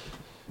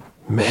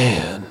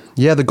 Man.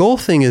 Yeah, the goal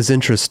thing is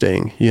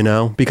interesting, you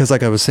know, because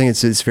like I was saying,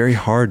 it's very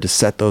hard to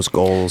set those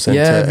goals and,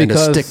 to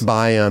stick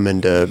by them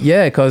and to...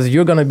 Yeah, because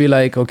you're going to be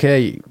like,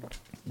 okay,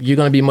 you're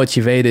going to be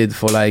motivated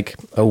for like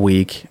a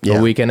week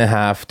and a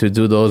half to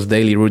do those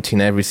daily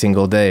routine every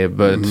single day.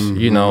 But,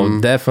 you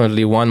know,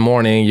 definitely one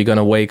morning you're going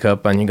to wake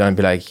up and you're going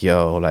to be like,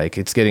 yo, like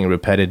it's getting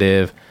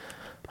repetitive.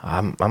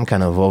 I'm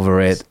kind of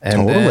over it.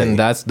 And then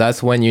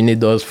that's when you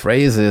need those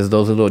phrases,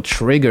 those little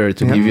trigger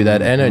to give you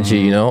that energy,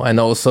 you know, and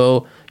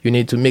also... You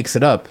need to mix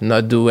it up,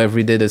 not do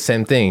every day the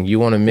same thing.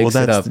 You want to mix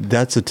it up.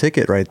 That's a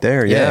ticket right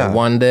there. Yeah.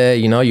 One day,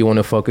 you know, you want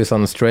to focus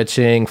on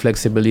stretching,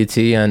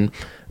 flexibility, and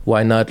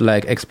why not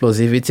like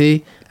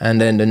explosivity?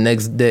 And then the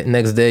next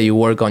day you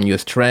work on your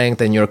strength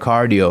and your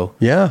cardio.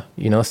 Yeah.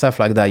 You know, stuff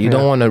like that. You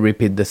don't want to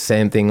repeat the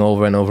same thing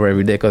over and over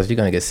every day because you're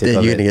going to get sick of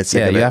it. You're going to get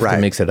sick of it. Yeah, you have to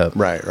mix it up.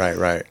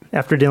 Right.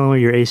 After dealing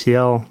with your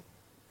ACL,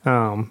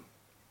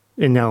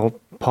 and now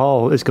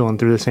Paul is going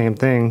through the same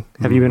thing.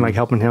 Have you been like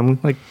helping him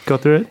like go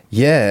through it?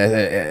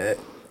 Yeah,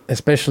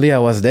 especially I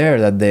was there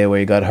that day where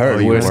he got hurt.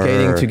 We were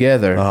skating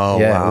together. Oh,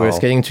 wow. We were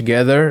skating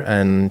together,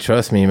 and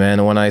trust me,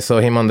 man, when I saw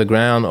him on the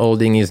ground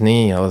holding his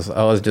knee, I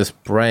was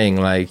just praying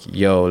like,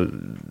 yo,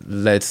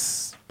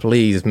 let's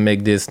please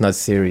make this not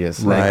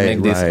serious.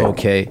 Make this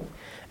okay.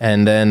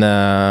 And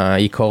then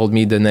he called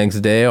me the next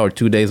day or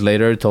 2 days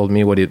later, told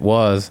me what it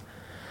was.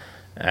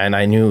 And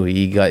I knew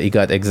he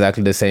got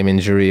exactly the same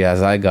injury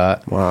as I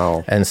got.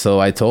 Wow. And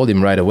so I told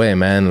him right away,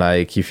 man,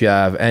 like, if you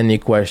have any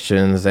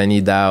questions,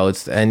 any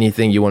doubts,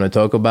 anything you want to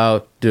talk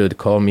about, dude,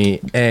 call me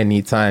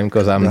anytime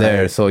because I'm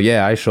there. So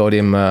yeah, I showed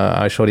him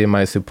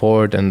my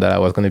support and that I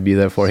was going to be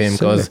there for him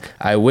because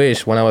I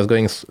wish when I was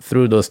going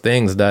through those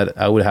things that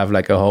I would have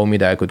like a homie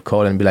that I could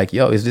call and be like,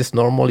 yo, is this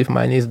normal if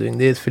my knee's doing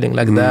this, feeling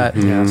like that?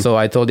 Yeah. So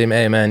I told him,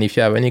 hey man, if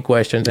you have any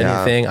questions,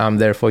 anything, I'm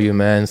there for you,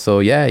 man. So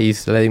yeah,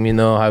 he's letting me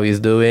know how he's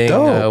doing,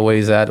 where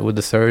he's at with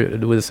the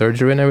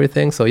surgery and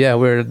everything. So yeah,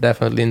 we're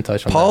definitely in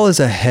touch on Paul that. is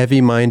a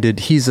heavy-minded,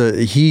 he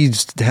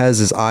has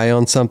his eye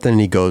on something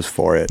and he goes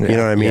for it. You know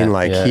what I mean?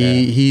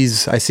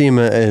 I see him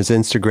on his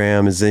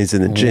Instagram, he's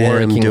in the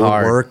gym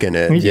working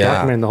it. He's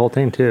documenting the whole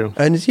thing too.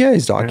 And he's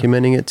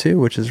documenting it too,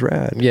 which is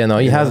rad. Yeah, no,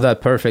 he has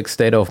that perfect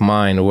state of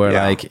mind where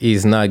like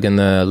he's not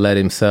gonna let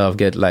himself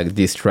get like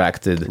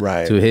distracted.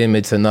 Right. To him,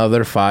 it's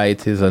another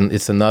fight,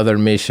 it's another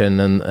mission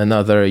and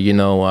another,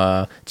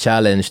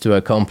 challenge to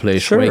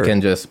accomplish where he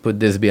can just put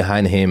this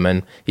behind him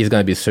and he's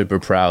gonna be super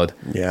proud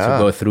to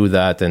go through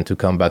that and to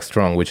come back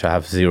strong, which I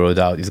have zero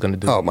doubt he's gonna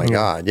do. Oh my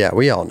God. Yeah,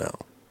 we all know.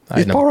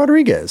 He's Paul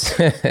Rodriguez.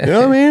 You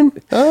know what I mean?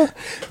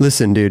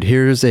 Listen, dude,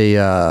 here's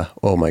a,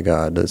 oh my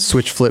God, the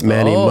Switch Flip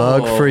Manny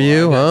mug for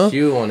you, I got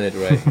you on it,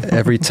 right?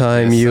 Every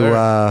time you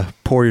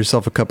pour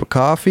yourself a cup of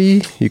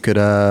coffee, you could...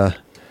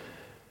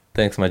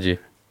 Thanks, my G.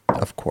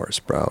 Of course,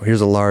 bro.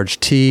 Here's a large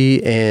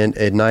tee and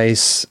a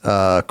nice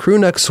crew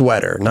neck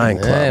sweater, 9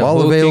 Club.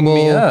 All available.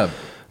 Me up.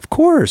 Of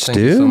course, Thank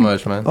dude. you so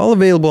much, man. All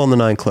available on the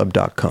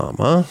 9club.com,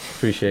 huh?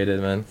 Appreciate it,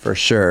 man. For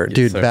sure. Yes,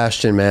 dude, sir.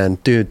 Bastien, man.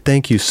 Dude,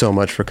 thank you so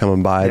much for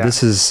coming by. Yeah.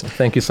 This is...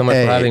 Thank you so much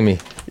for having me.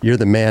 You're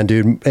the man,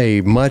 dude.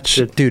 Hey,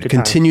 Good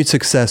continued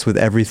success with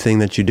everything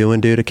that you're doing,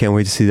 dude. I can't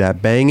wait to see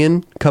that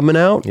banging coming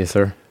out. Yes,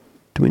 sir.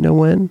 Do we know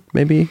when?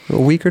 Maybe a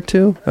week or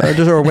two?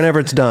 Or whenever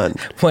it's done.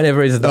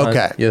 Whenever it's done.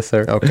 Okay. Yes,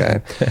 sir.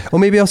 Okay. Well,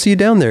 maybe I'll see you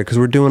down there because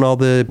we're doing all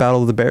the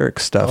Battle of the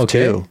Barracks stuff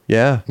too.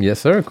 Yeah.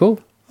 Yes, sir. Cool.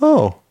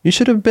 Oh, you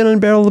should have been in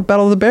Battle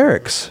of the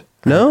Barracks.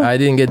 No? I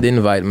didn't get the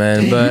invite,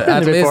 man. But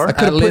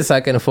at least I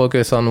can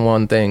focus on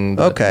one thing.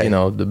 But, Okay. You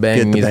know, the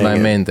banging is my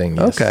main thing.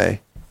 Yes. Okay.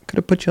 Could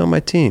have put you on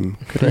my team.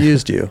 Could have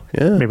used you.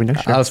 Yeah. Maybe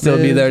next year. I'll still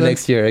be there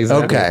next year.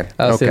 Exactly. Okay.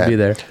 I'll still be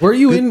there. Were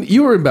you in?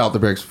 You were in Battle of the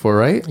Barracks before,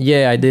 right?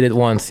 Yeah, I did it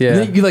once.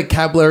 Yeah. You like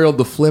caballero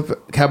flip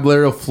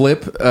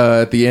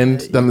at the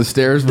end down the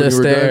stairs. When The you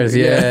were stairs.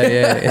 done?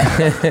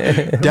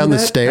 Yeah. Down the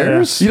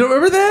stairs? You don't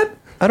remember that?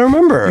 I don't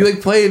remember. You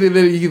like played and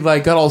then you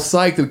like got all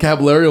psyched and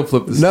caballero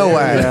flipped the stairs. No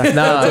way.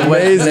 No,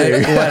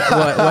 amazing.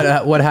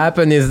 What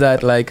happened is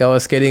that like I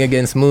was skating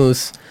against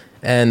Moose,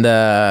 and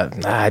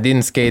I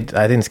didn't skate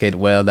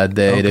well that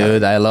day,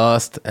 dude. I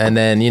lost, and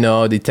then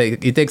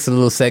it takes a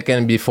little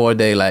second before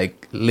they like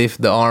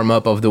lift the arm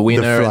up of the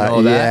winner and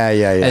all that.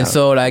 Yeah. And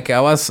so like I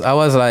was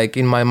like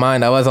in my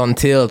mind I was on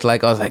tilt,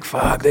 like I was like,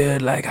 fuck,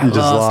 dude, like I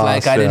lost,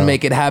 like I didn't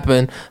make it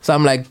happen. So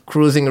I'm like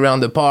cruising around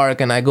the park,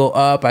 and I go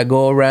up, I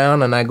go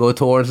around, and I go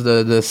towards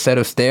the set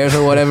of stairs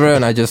or whatever,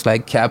 and I just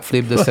like cap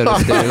flip the set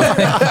of stairs.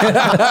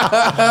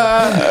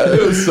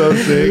 It was so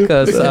sick.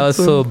 Because I was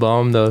so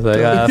bummed. I was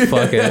like,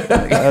 fuck it.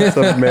 That's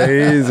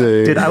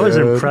amazing. Dude, I was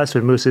impressed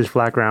with Moose's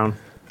flat ground.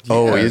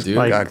 Oh, Yeah, he's dude.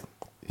 like...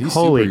 He's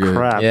Holy super good.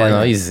 crap. Yeah, like,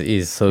 no,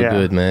 he's so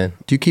good, man.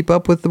 Do you keep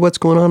up with what's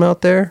going on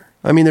out there?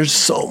 I mean, there's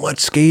so much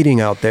skating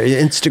out there.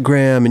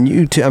 Instagram and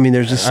YouTube. I mean,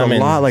 there's just a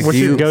lot. Like, what's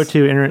your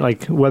go-to internet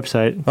like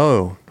website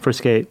for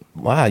skate?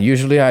 Wow,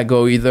 usually I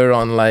go either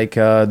on like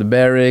the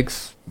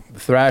Barracks,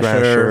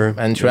 Thrasher,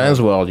 and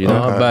Transworld, you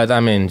know. Okay. But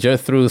I mean,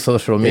 just through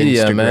social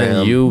media, Instagram.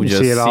 man, you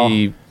just see it all.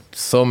 see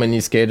so many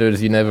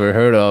skaters you never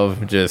heard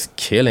of just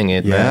killing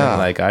it, Yeah. man.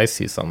 Like I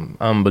see some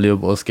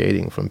unbelievable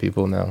skating from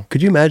people now.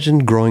 Could you imagine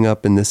growing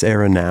up in this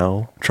era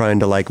now,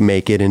 trying to like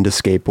make it into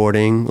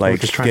skateboarding,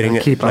 like just trying getting to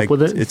keep like, up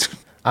with it? It's.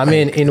 I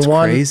mean, it's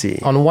crazy.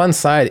 on one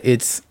side,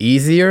 it's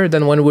easier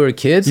than when we were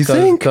kids. You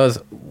think? Because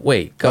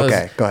Okay, go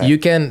ahead. you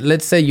can,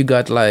 let's say you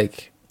got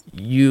like,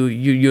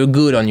 you're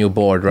good on your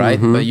board, right?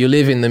 Mm-hmm. But you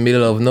live in the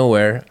middle of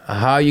nowhere.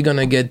 How are you going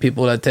to get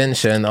people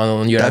attention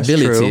on your That's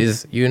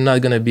abilities? You're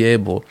not going to be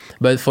able.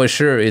 But for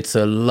sure, it's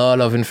a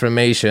lot of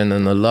information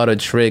and a lot of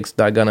tricks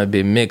that are going to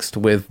be mixed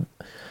with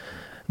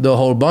the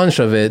whole bunch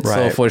of it. So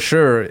Right. for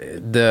sure,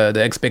 the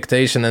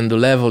expectation and the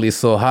level is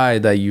so high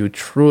that you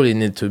truly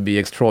need to be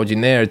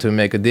extraordinary to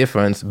make a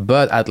difference.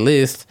 But at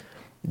least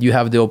you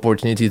have the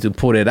opportunity to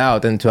put it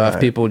out and to have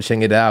people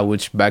check it out,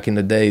 which back in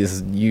the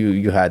days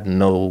you had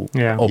no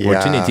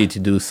opportunity to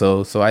do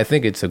so. So I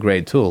think it's a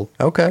great tool.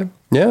 Okay.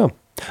 Yeah.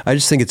 I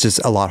just think it's just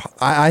a lot.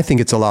 I think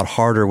it's a lot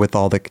harder with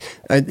all the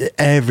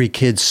every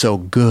kid's so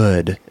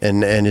good,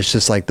 and it's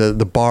just like the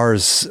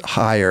bar's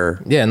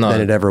higher than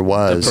it ever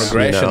was. The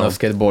progression you know? of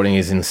skateboarding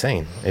is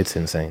insane. It's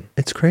insane.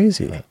 It's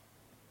crazy.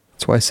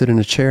 That's why I sit in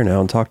a chair now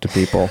and talk to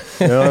people.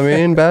 You know what I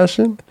mean,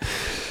 Bastien?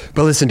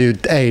 But listen,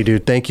 dude. Hey,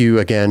 dude. Thank you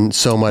again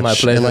so much. My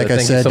pleasure. And like I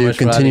Thank you said, so dude, much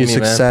for continued having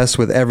me, man. success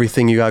with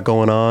everything you got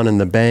going on, and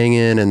the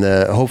banging, and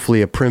the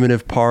hopefully a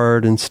primitive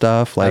part and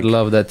stuff. Like, I'd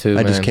love that too.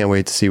 I just man. can't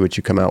wait to see what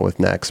you come out with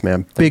next,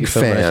 man. Big you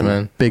so much, fan,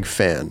 man. Big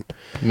fan.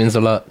 It means a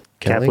lot.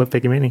 Cat flip,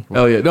 Figgy Mini.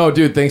 Oh yeah, no,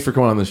 dude. Thanks for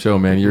coming on the show,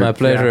 man. You're My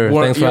pleasure.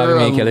 Thanks for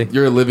having me, Kelly.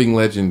 You're a living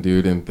legend,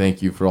 dude, and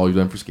thank you for all you've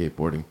done for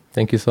skateboarding.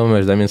 Thank you so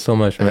much. That means so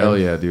much, man. Hell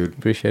yeah, dude.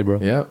 Appreciate it,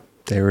 bro. Yeah.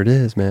 There it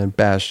is, man.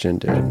 Bastien,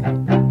 dude.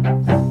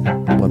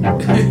 One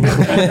more.